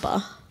Shell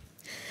Harbour.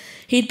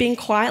 He'd been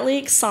quietly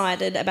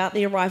excited about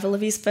the arrival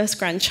of his first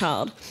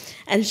grandchild,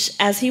 and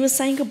as he was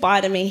saying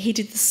goodbye to me, he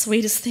did the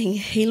sweetest thing.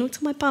 He looked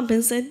at my bump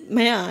and said,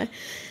 "May I?"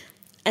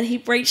 And he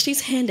reached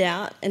his hand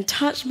out and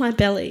touched my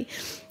belly,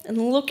 and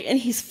the look in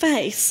his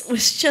face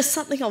was just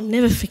something I'll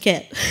never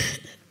forget.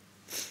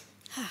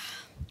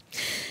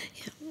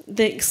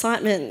 The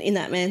excitement in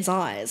that man's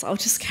eyes, I'll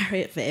just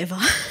carry it forever.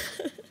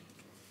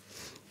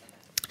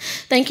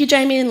 Thank you,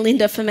 Jamie and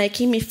Linda, for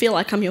making me feel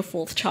like I'm your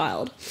fourth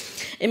child.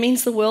 It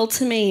means the world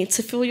to me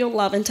to feel your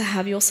love and to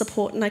have your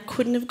support, and I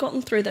couldn't have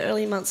gotten through the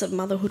early months of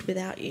motherhood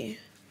without you.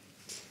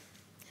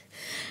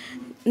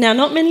 Now,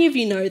 not many of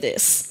you know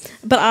this,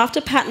 but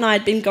after Pat and I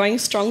had been going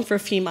strong for a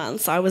few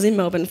months, I was in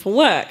Melbourne for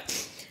work,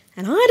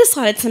 and I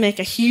decided to make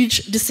a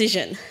huge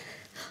decision.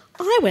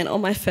 I went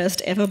on my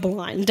first ever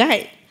blind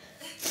date.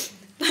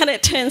 But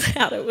it turns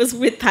out it was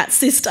with Pat's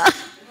sister.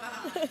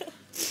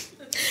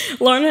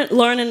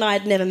 Lauren and I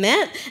had never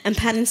met, and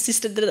Pat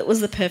insisted that it was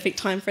the perfect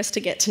time for us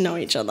to get to know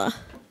each other.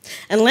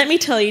 And let me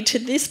tell you, to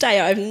this day,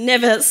 I've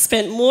never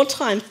spent more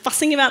time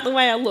fussing about the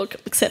way I look,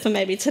 except for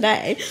maybe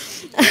today,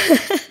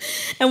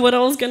 and what I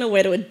was going to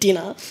wear to a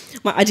dinner.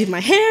 I did my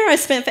hair, I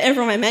spent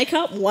forever on my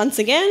makeup once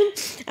again,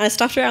 and I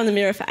stuffed around the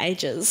mirror for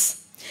ages.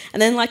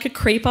 And then, like a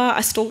creeper,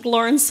 I stalked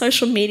Lauren's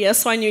social media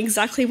so I knew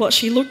exactly what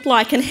she looked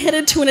like and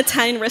headed to an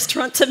Italian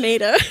restaurant to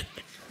meet her.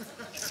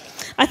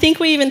 I think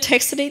we even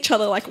texted each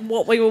other like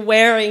what we were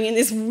wearing in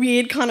this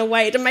weird kind of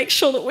way to make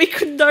sure that we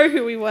could know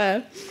who we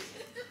were.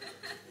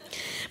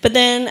 But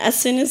then, as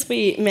soon as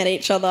we met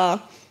each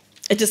other,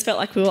 it just felt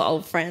like we were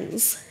old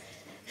friends.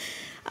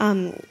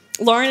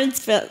 Lauren had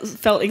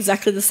felt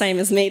exactly the same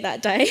as me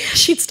that day.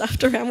 She'd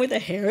stuffed around with her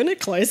hair and her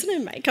clothes and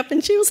her makeup,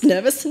 and she was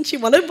nervous and she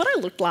wondered what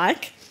I looked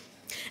like.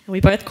 And we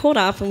both caught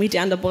up and we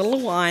downed a bottle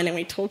of wine and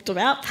we talked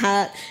about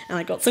Pat, and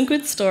I got some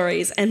good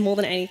stories, and more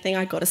than anything,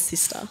 I got a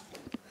sister.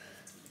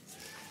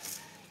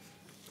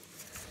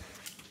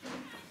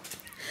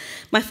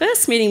 My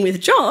first meeting with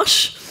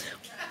Josh,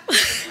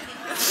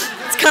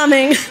 it's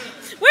coming,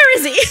 where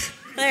is he?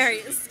 There he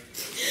is.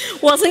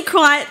 Wasn't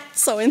quite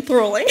so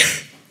enthralling.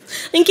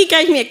 I think he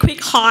gave me a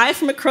quick hi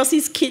from across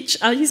his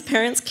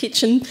parents'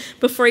 kitchen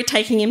before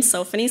taking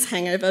himself and his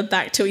hangover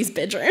back to his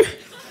bedroom.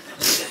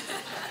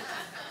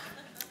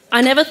 I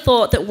never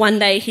thought that one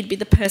day he'd be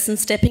the person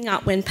stepping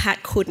up when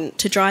Pat couldn't,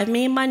 to drive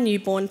me and my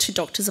newborn to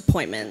doctor's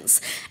appointments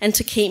and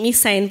to keep me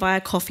sane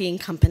via coffee and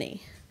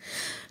company.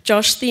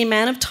 Josh, the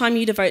amount of time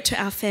you devote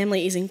to our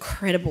family is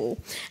incredible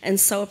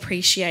and so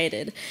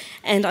appreciated.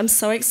 And I'm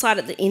so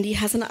excited that Indy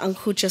has an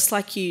uncle just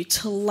like you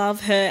to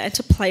love her and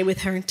to play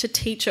with her and to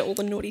teach her all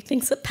the naughty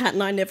things that Pat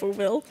and I never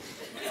will.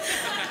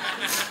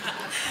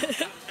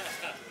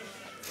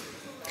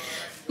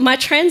 My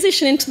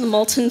transition into the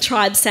Malton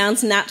tribe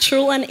sounds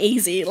natural and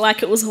easy,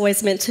 like it was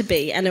always meant to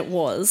be, and it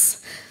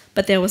was.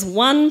 But there was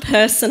one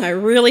person I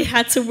really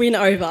had to win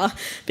over,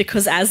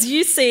 because as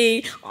you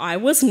see, I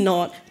was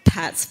not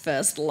Pat's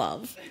first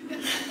love.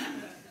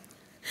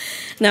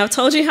 Now, I've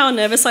told you how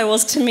nervous I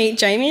was to meet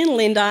Jamie and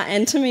Linda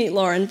and to meet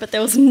Lauren, but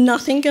there was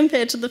nothing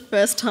compared to the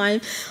first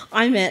time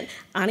I met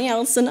Auntie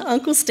Alison,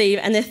 Uncle Steve,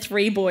 and their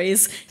three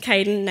boys,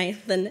 Caden,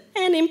 Nathan,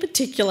 and in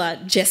particular,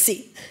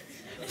 Jessie.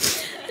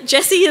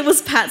 Jessie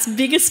was Pat's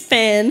biggest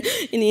fan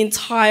in the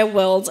entire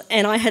world,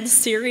 and I had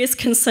serious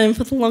concern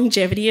for the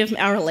longevity of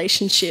our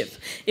relationship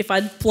if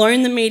I'd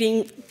blown the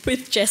meeting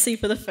with Jessie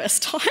for the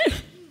first time.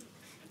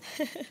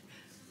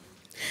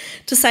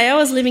 To say I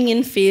was living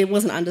in fear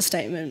was an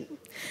understatement.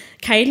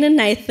 Caden and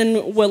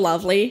Nathan were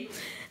lovely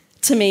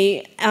to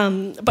me,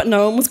 but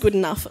no one was good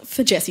enough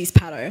for Jessie's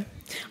Patto.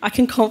 I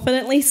can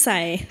confidently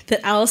say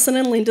that Alison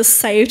and Linda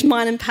saved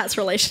mine and Pat's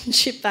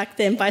relationship back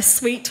then by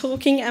sweet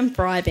talking and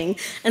bribing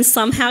and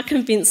somehow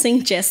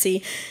convincing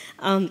Jessie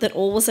that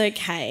all was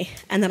okay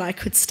and that I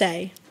could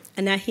stay.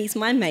 And now he's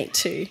my mate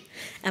too,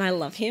 and I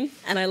love him,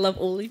 and I love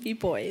all of you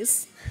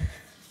boys.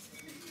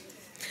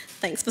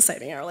 Thanks for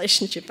saving our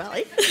relationship,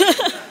 Ali.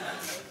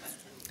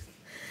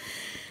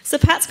 So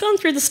Pat's gone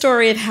through the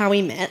story of how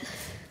we met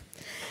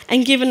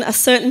and given a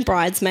certain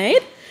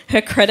bridesmaid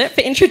her credit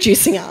for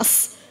introducing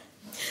us.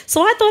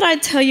 So I thought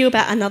I'd tell you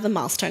about another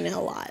milestone in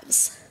our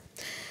lives.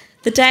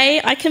 The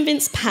day I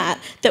convinced Pat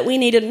that we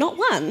needed not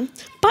one,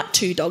 but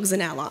 2 dogs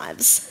in our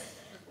lives.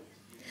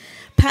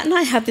 Pat and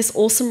I have this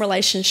awesome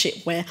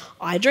relationship where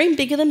I dream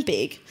bigger than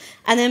big,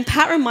 and then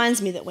Pat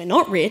reminds me that we're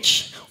not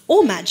rich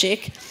or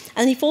magic,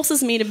 and he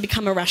forces me to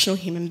become a rational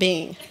human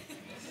being.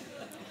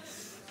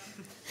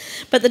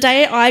 But the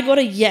day I got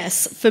a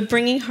yes for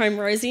bringing home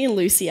Rosie and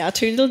Lucy, our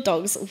 2 little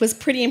dogs, was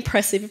pretty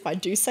impressive if I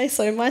do say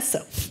so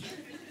myself.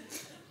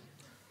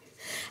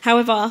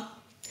 However,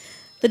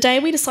 the day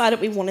we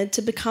decided we wanted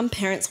to become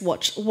parents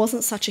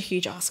wasn't such a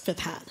huge ask for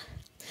Pat.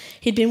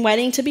 He'd been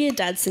waiting to be a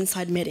dad since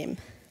I'd met him.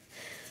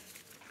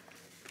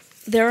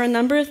 There are a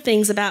number of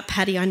things about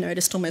Paddy I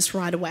noticed almost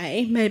right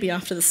away, maybe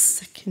after the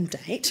second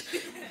date.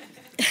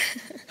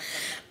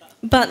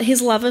 But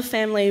his love of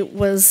family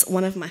was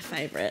one of my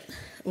favourite,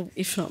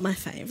 if not my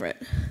favourite.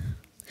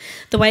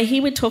 The way he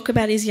would talk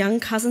about his young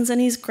cousins and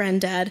his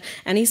granddad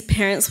and his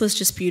parents was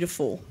just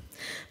beautiful.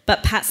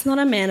 But Pat's not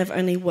a man of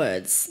only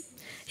words.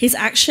 His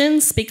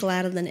actions speak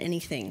louder than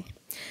anything.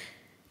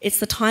 It's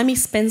the time he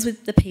spends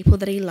with the people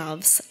that he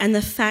loves and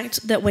the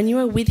fact that when you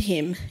are with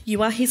him,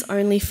 you are his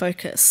only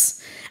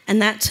focus.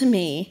 And that, to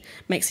me,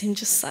 makes him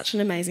just such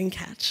an amazing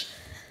catch.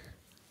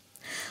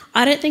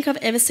 I don't think I've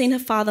ever seen a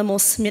father more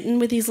smitten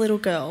with his little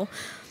girl.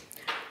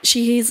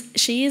 She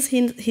is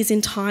his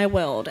entire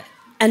world,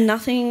 and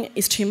nothing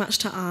is too much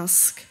to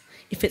ask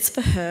if it's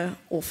for her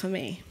or for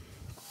me.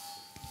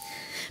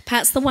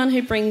 Pat's the one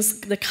who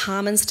brings the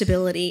calm and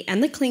stability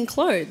and the clean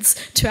clothes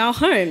to our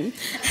home,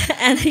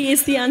 and he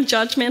is the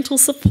unjudgmental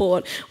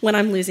support when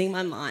I'm losing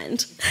my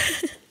mind.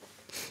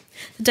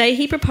 The day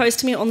he proposed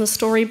to me on the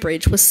Story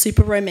Bridge was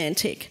super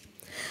romantic,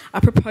 a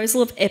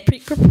proposal of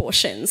epic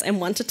proportions and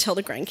one to tell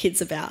the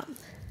grandkids about.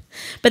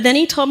 But then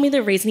he told me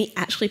the reason he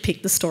actually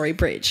picked the Story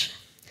Bridge.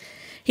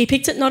 He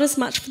picked it not as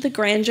much for the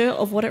grandeur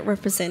of what it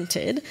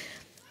represented,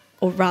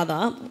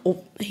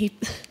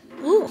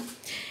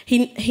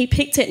 he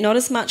picked it not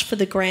as much for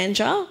the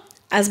grandeur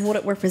as what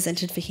it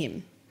represented for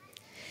him.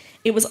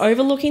 It was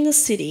overlooking the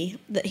city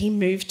that he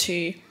moved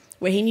to,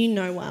 where he knew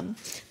no one,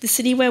 the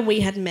city where we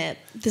had met,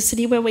 the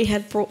city where we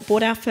had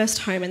bought our first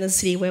home, and the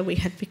city where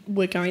we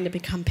were going to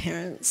become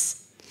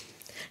parents.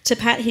 To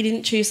Pat, he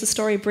didn't choose the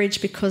Story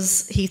Bridge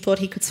because he thought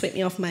he could sweep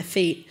me off my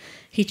feet.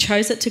 He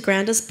chose it to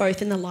ground us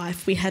both in the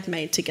life we had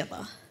made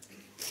together.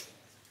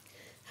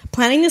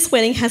 Planning this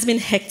wedding has been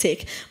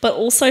hectic, but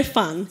also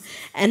fun,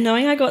 and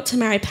knowing I got to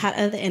marry Pat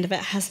at the end of it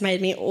has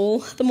made me all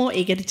the more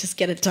eager to just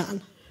get it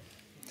done.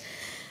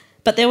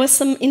 But there were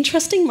some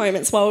interesting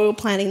moments while we were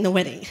planning the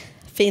wedding.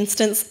 For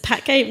instance,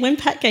 when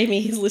Pat gave me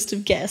his list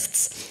of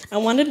guests, I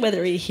wondered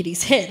whether he hit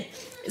his head.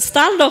 It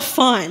started off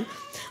fine.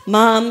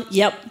 Mum,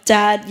 yep.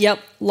 Dad, yep.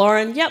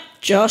 Lauren, yep.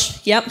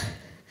 Josh, yep.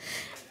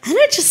 And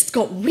it just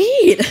got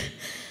weird.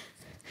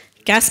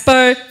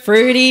 Gaspo,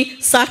 Fruity,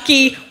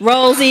 Sucky,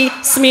 Rollsy,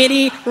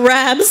 Smitty,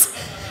 Rabs.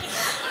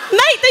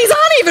 Mate, these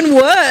aren't even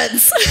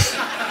words.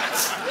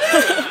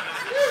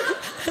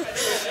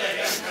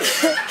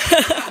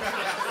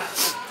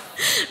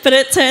 But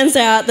it turns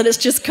out that it's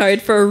just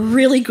code for a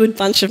really good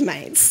bunch of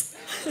mates.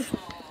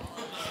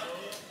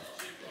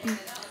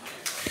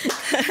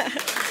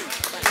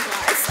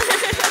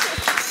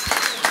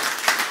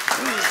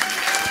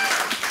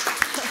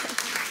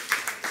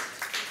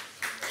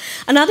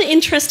 Another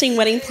interesting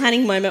wedding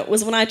planning moment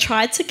was when I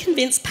tried to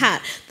convince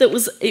Pat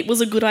that it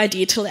was a good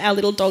idea to let our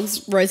little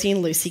dogs Rosie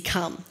and Lucy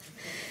come.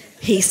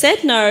 He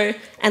said no,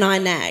 and I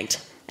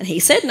nagged. And he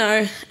said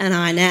no, and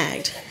I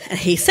nagged. And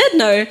he said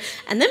no,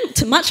 and then,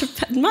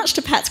 much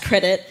to Pat's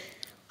credit,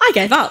 I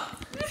gave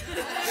up.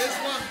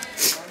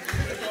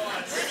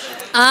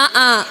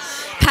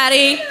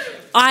 Patty,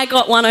 I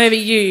got one over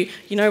you.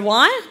 You know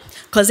why?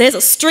 Because there's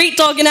a street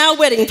dog in our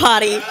wedding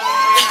party.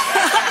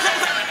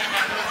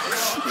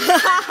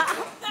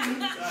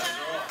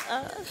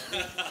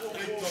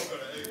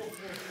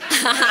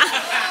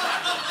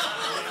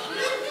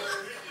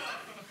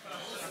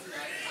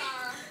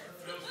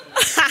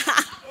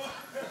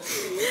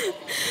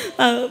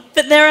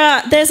 But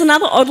there's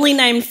another oddly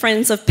named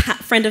friend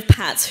of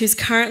Pat's who's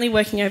currently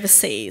working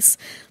overseas.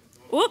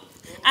 Whoop.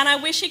 And I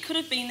wish he could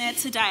have been there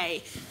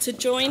today to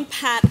join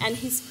Pat and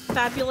his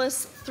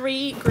fabulous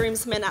 3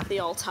 groomsmen at the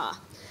altar.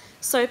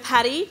 So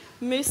Patty,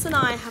 Moose and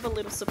I have a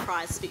little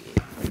surprise for you.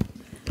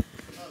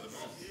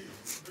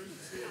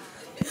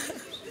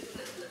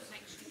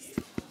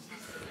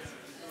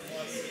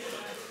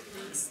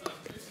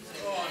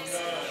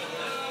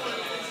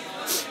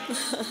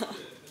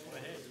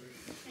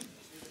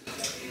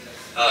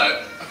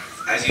 Hello.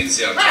 As you can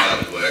see, I'm tied up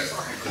with work.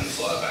 I couldn't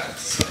fly back,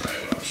 so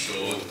I'm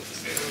sure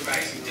it's been an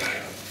amazing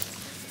day.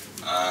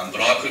 But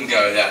I couldn't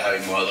go without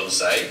having my little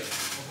say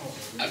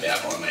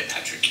about my mate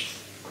Patrick.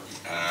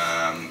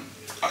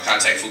 I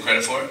can't take full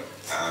credit for it.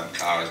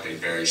 Cara has been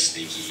very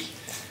sneaky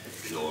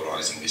with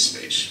organising this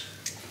speech.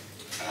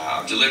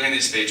 I'm delivering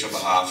this speech on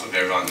behalf of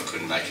everyone that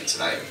couldn't make it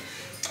today.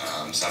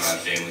 Some had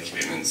family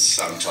commitments,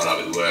 some tied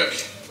up with work,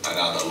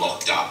 another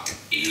locked up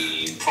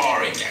in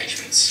prior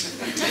engagements.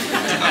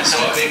 So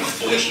I've been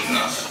fortunate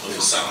enough,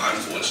 or some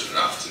unfortunate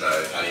enough, to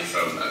know Paddy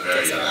from a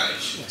very young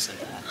age.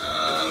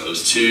 It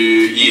was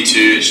year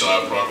 2 at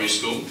Shire Primary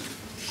School.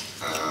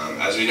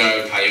 As we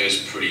know, Paddy was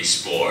pretty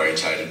sport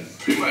orientated,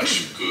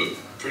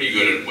 pretty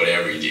good at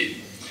whatever he did.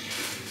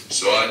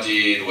 So I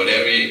did what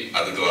every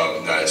other guy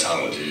with no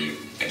talent would do,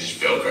 and just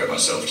velcroed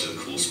myself to the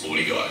cool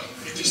sporty guy,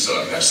 just so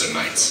I could have some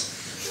mates.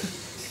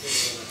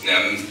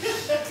 Now,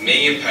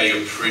 me and Paddy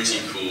were pretty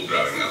cool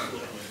growing up.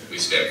 We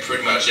spent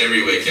pretty much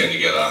every weekend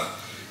together,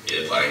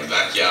 either playing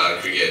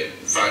backyard cricket,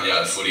 front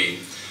yard footy,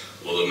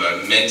 or the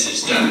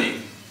momentous day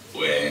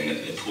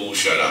when the pool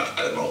showed up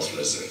at the Malton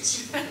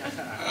residence.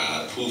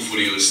 Pool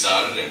footy was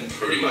started and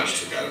pretty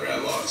much took over our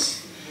lives.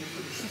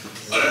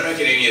 I don't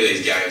reckon any of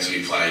these games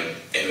we played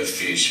ever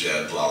finished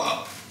without a blow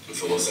up.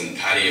 If it wasn't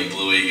Paddy and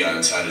Bluey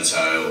going toe to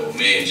toe, or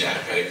me and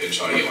Jack Petticoat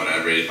trying to get one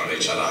over on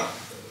each other,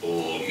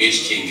 or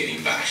Mitch King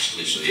getting bashed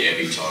literally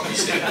every time we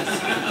stepped on the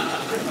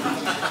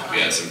footy.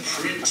 We had some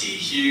pretty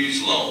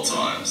huge lull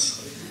times.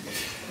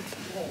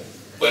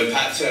 When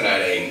Pat turned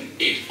 18,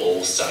 it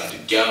all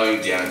started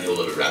going downhill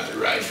at a rapid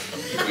rate.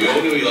 We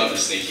all knew he loved a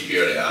sneaky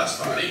beer at our house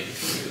party,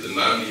 but the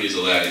moment he was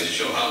allowed into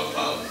Shore Harbour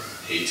pub,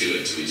 he took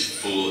it to his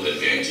full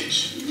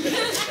advantage.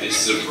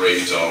 This is a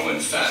brief time when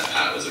Fat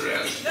Pat was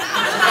around.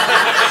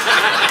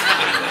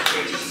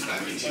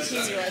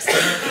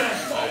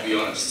 I'll be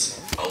honest,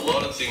 a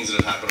lot of things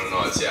that have happened on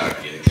nights out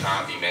either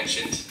can't be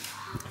mentioned,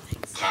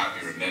 can't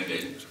be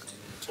remembered,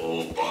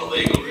 or by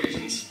legal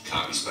reasons,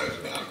 can't be spoken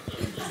about.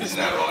 Isn't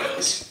that right,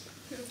 Ellis?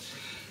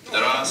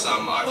 There are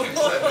some I can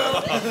say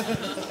about.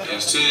 It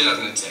was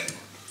 2010.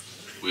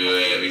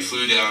 We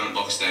flew down on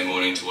Boxing Day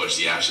morning to watch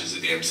the Ashes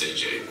at the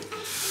MCG.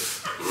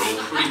 We were all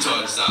pretty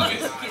tired to start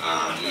with. We got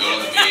on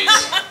the beers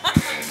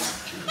and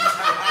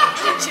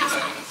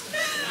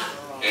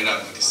ended up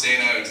at the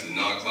casino, into the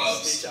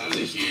nightclubs. It was a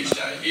huge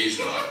day, huge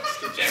night.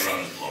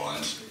 Everyone was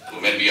blind. We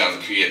were meant to be going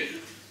to cricket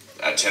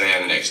at 10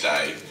 a.m. the next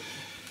day.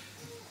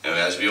 And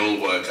as we all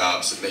woke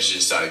up, some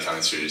messages started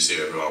coming through to see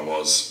who everyone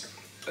was.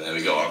 And then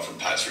we got one from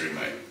Pat's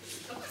roommate.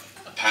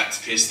 Pat's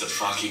pissed the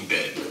fucking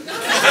bed. He's everywhere,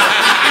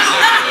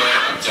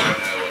 I don't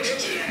know what to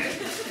do.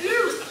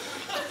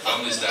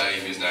 On this day,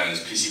 he was known as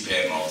Pissy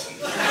Pear Malton.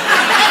 Yeah,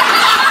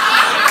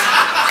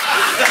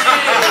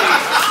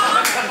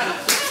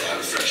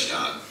 a fresh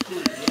start.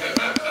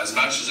 As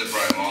much as it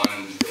broke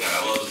mine,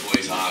 a lot of the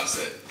boys' hearts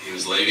that he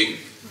was leaving,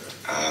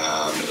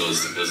 it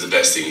was the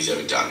best thing he's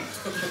ever done.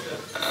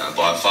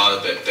 By far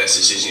the best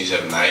decision he's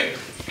ever made,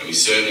 and we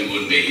certainly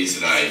wouldn't be here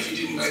today if he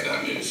didn't make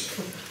that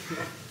move.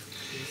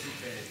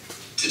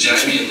 To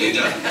Jamie and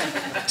Linda,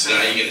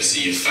 today you get to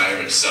see your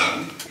favourite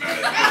son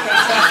married.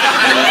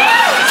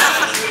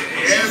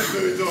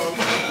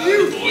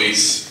 The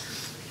boys,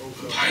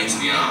 pains in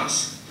the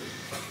arse.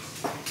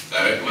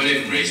 They weren't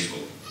even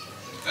reasonable.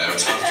 They were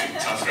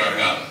tough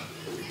growing up.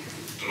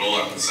 But all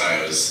I can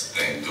say was,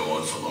 thank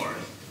God for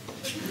Lauren.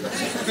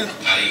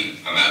 Paddy,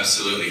 I'm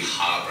absolutely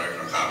heartbroken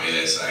I can't be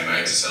there today,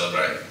 mate, to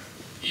celebrate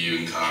you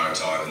and Cara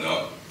tying the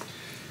knot.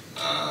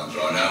 But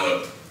I know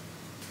what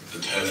the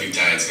perfect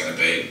day it's going to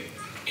be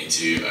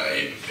into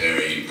a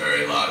very,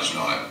 very large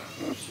night.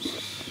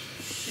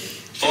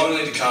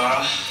 Finally to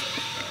Cara,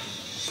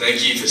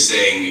 thank you for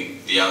seeing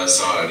the other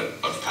side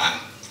of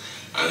Pat.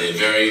 Only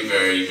very,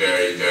 very,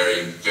 very,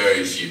 very,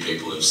 very few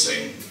people have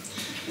seen.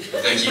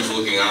 Thank you for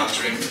looking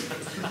after him.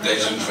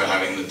 Thank you for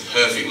having the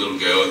perfect little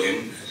girl with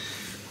him.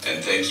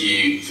 And thank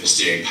you for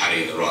steering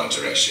Paddy in the right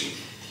direction.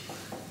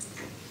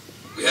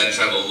 We had to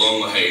travel a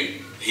long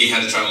way. He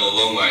had to travel a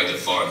long way to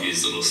find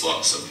his little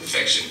slots of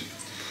perfection.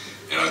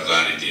 And I'm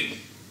glad he did.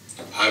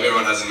 I hope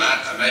everyone has an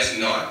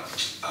amazing night.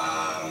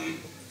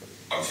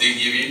 I'm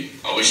thinking of you.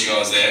 I wish you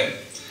guys there.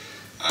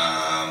 But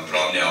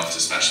I'm now off to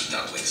smash some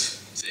dumplings.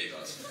 See you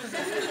guys. Do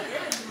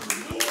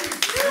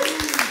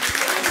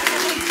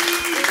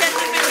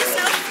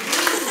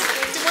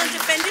you want to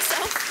defend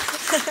yourself?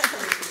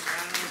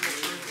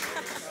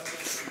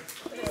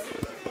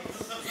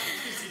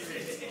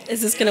 Is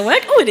this going to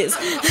work? Oh, it is.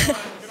 Can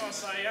I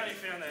say, he only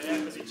found that out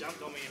because he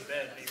jumped on me in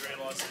bed and he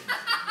realised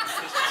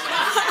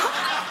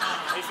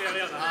he found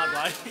out the hard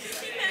way.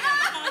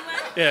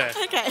 Yeah.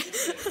 Okay.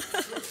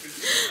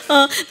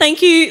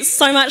 Thank you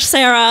so much,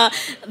 Sarah.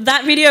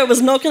 That video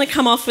was not going to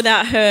come off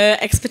without her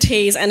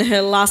expertise and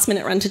her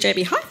last-minute run to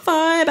JB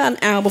Hi-Fi about an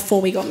hour before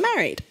we got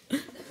married. Are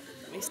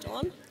we still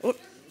on? Oop.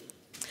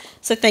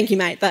 So thank you,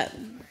 mate.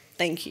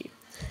 Thank you.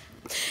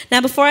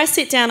 Now, before I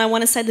sit down, I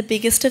want to say the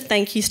biggest of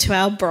thank yous to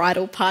our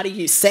bridal party,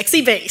 you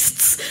sexy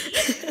beasts.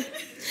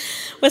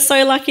 We're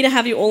so lucky to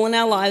have you all in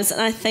our lives, and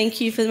I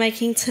thank you for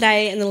making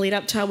today and the lead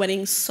up to our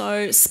wedding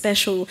so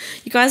special.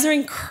 You guys are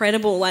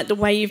incredible, like the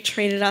way you've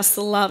treated us,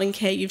 the love and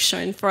care you've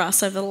shown for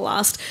us over the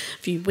last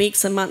few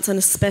weeks and months, and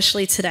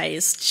especially today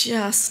is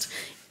just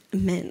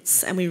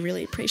immense, and we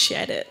really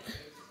appreciate it.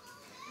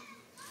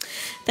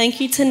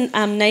 Thank you to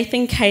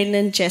Nathan, Caden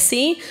and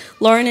Jessie,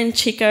 Lauren and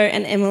Chico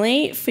and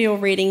Emily for your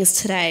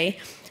readings today.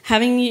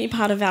 Having you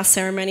part of our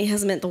ceremony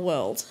has meant the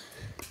world.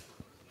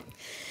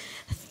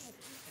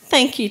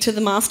 thank you to the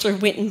master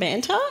of wit and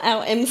banter,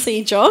 our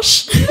MC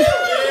Josh.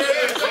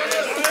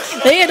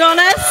 The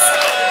Adonis.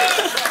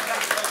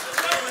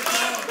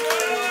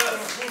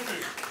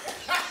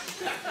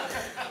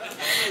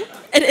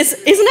 It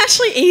isn't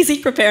actually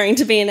easy preparing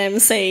to be an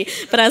MC,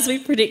 but as we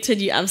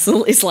predicted, you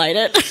absolutely slayed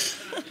it.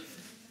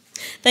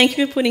 Thank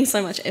you for putting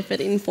so much effort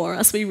in for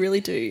us. We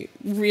really do,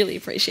 really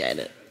appreciate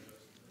it.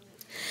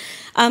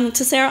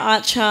 To Sarah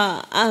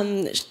Archer,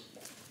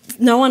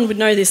 no one would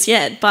know this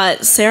yet,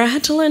 but Sarah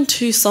had to learn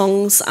 2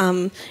 songs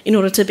in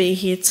order to be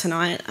here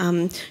tonight.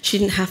 She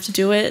didn't have to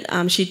do it.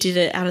 She did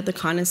it out of the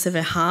kindness of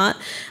her heart.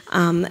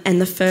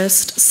 And the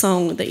first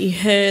song that you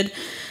heard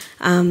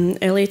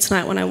earlier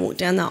tonight when I walked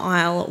down the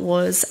aisle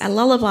was a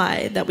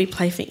lullaby that we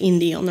play for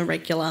Indy on the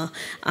regular,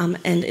 and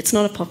it's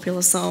not a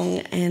popular song,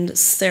 and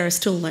Sarah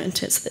still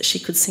learnt it so that she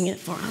could sing it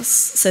for us.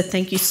 So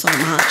thank you so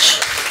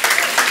much.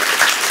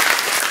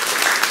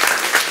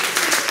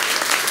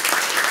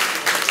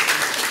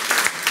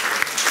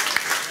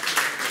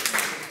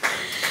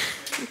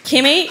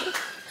 Kimmy,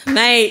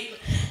 mate,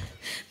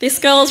 this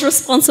girl's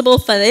responsible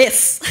for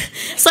this.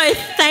 So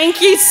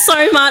thank you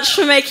so much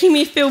for making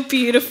me feel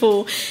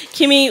beautiful.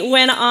 Kimmy,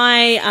 when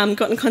I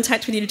got in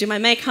contact with you to do my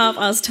makeup,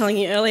 I was telling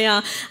you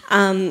earlier,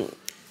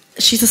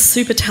 she's a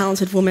super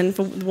talented woman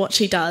for what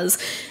she does.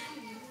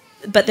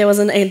 But there was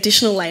an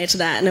additional layer to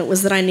that, and it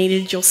was that I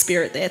needed your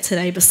spirit there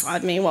today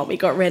beside me while we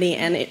got ready,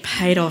 and it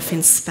paid off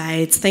in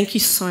spades. Thank you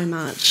so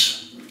much.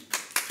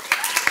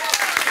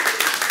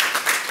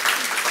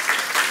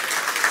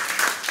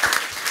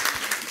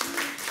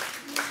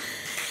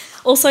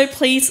 Also,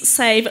 please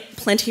save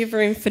plenty of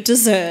room for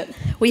dessert.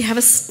 We have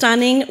a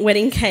stunning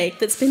wedding cake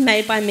that's been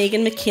made by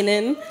Megan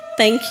McKinnon.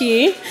 Thank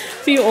you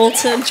for you all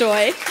to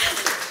enjoy.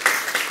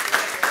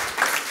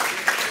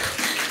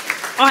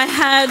 I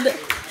had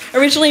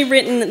originally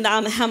written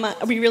how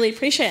much we really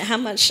appreciate how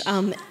much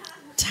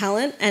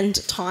talent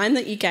and time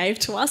that you gave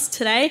to us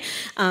today,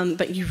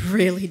 but you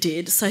really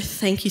did. So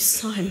thank you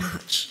so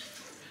much.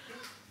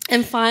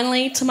 And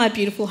finally, to my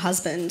beautiful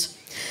husband,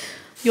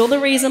 you're the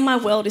reason my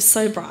world is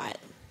so bright.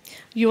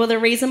 You are the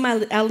reason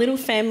our little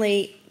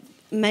family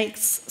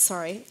makes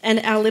our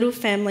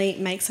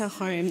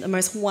home the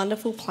most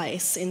wonderful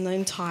place in the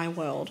entire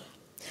world.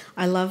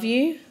 I love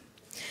you.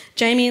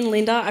 Jamie and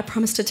Linda, I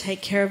promise to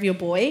take care of your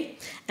boy.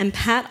 And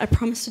Pat, I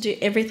promise to do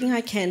everything I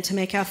can to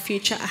make our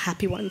future a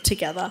happy one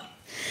together.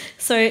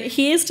 So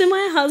here's to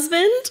my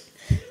husband.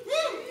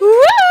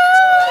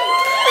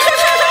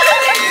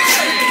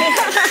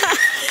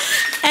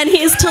 And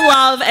here's to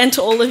love, and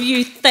to all of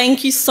you,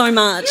 thank you so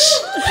much.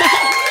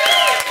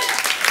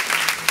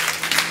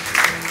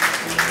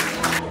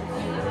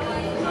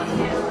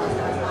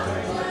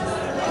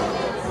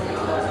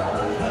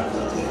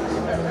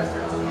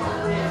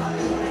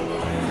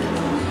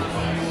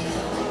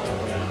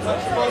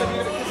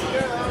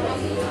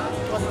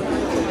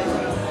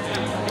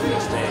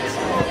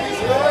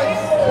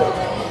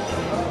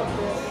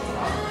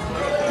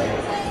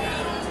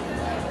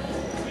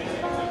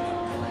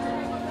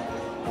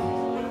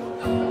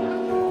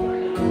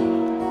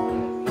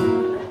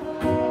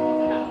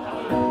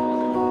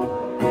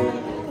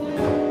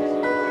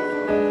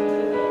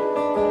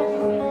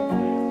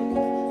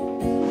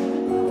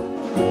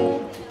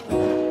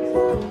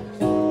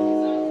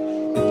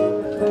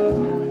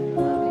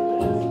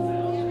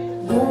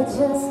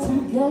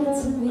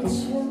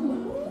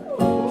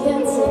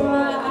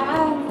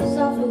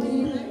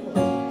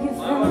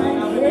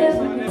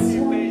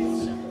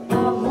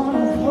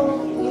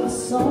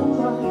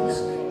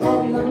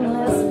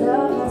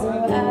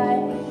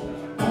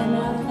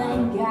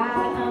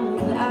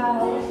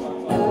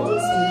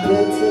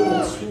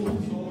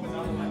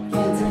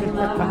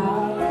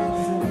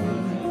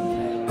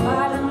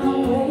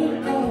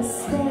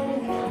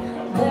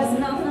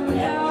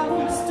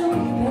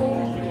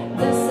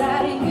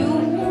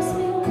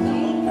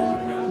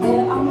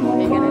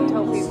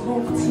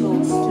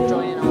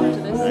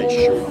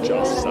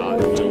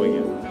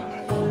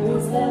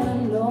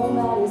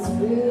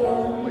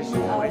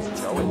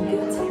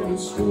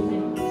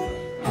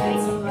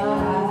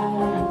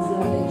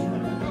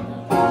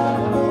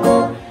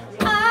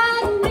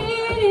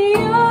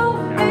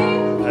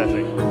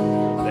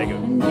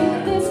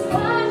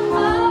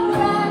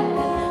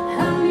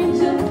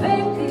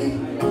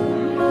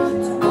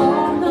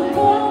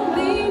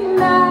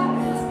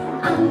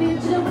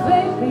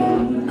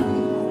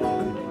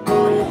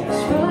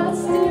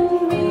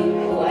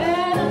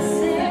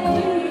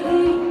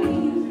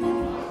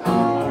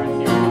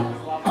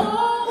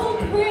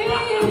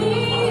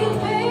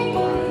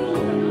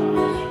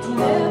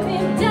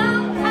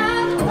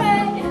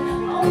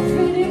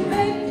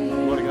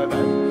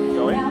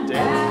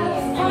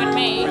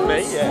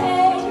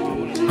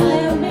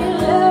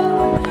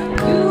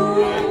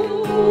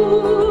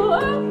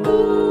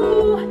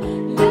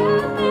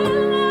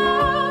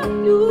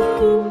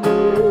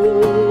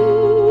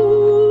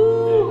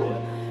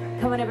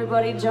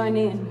 Join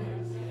in.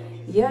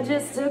 You're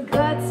just too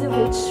good to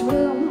be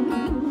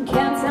true.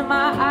 Can't take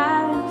my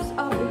eyes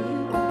off of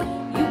you.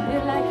 You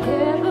feel like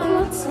heaven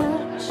will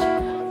touch.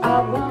 I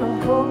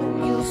wanna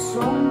hold you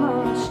so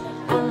much,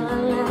 and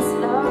unless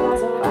love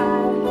has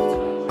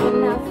arrived,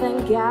 and I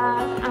thank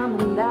God I'm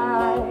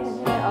alive,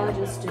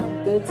 you're just too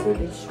good to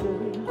be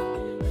true.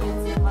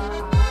 Into my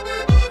eyes.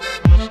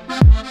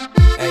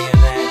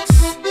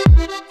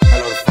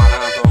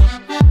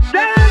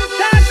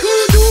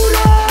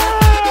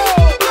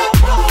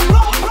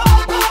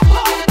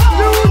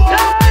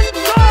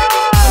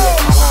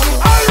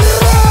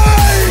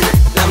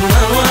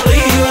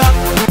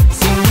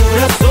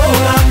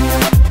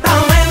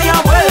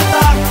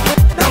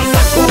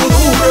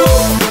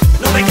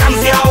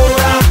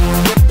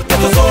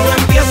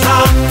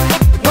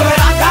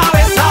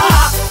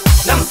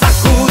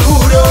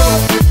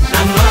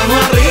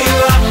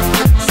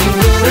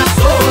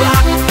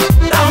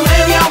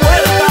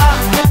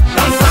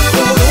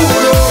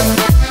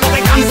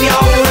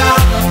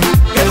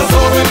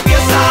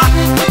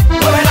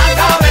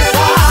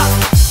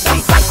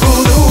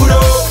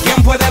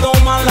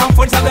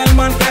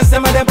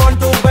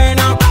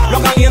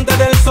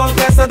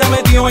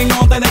 Y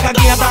no te deja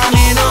quieta,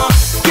 nena.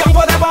 ¿Quién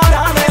puede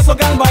parar eso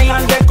que al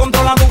bailar de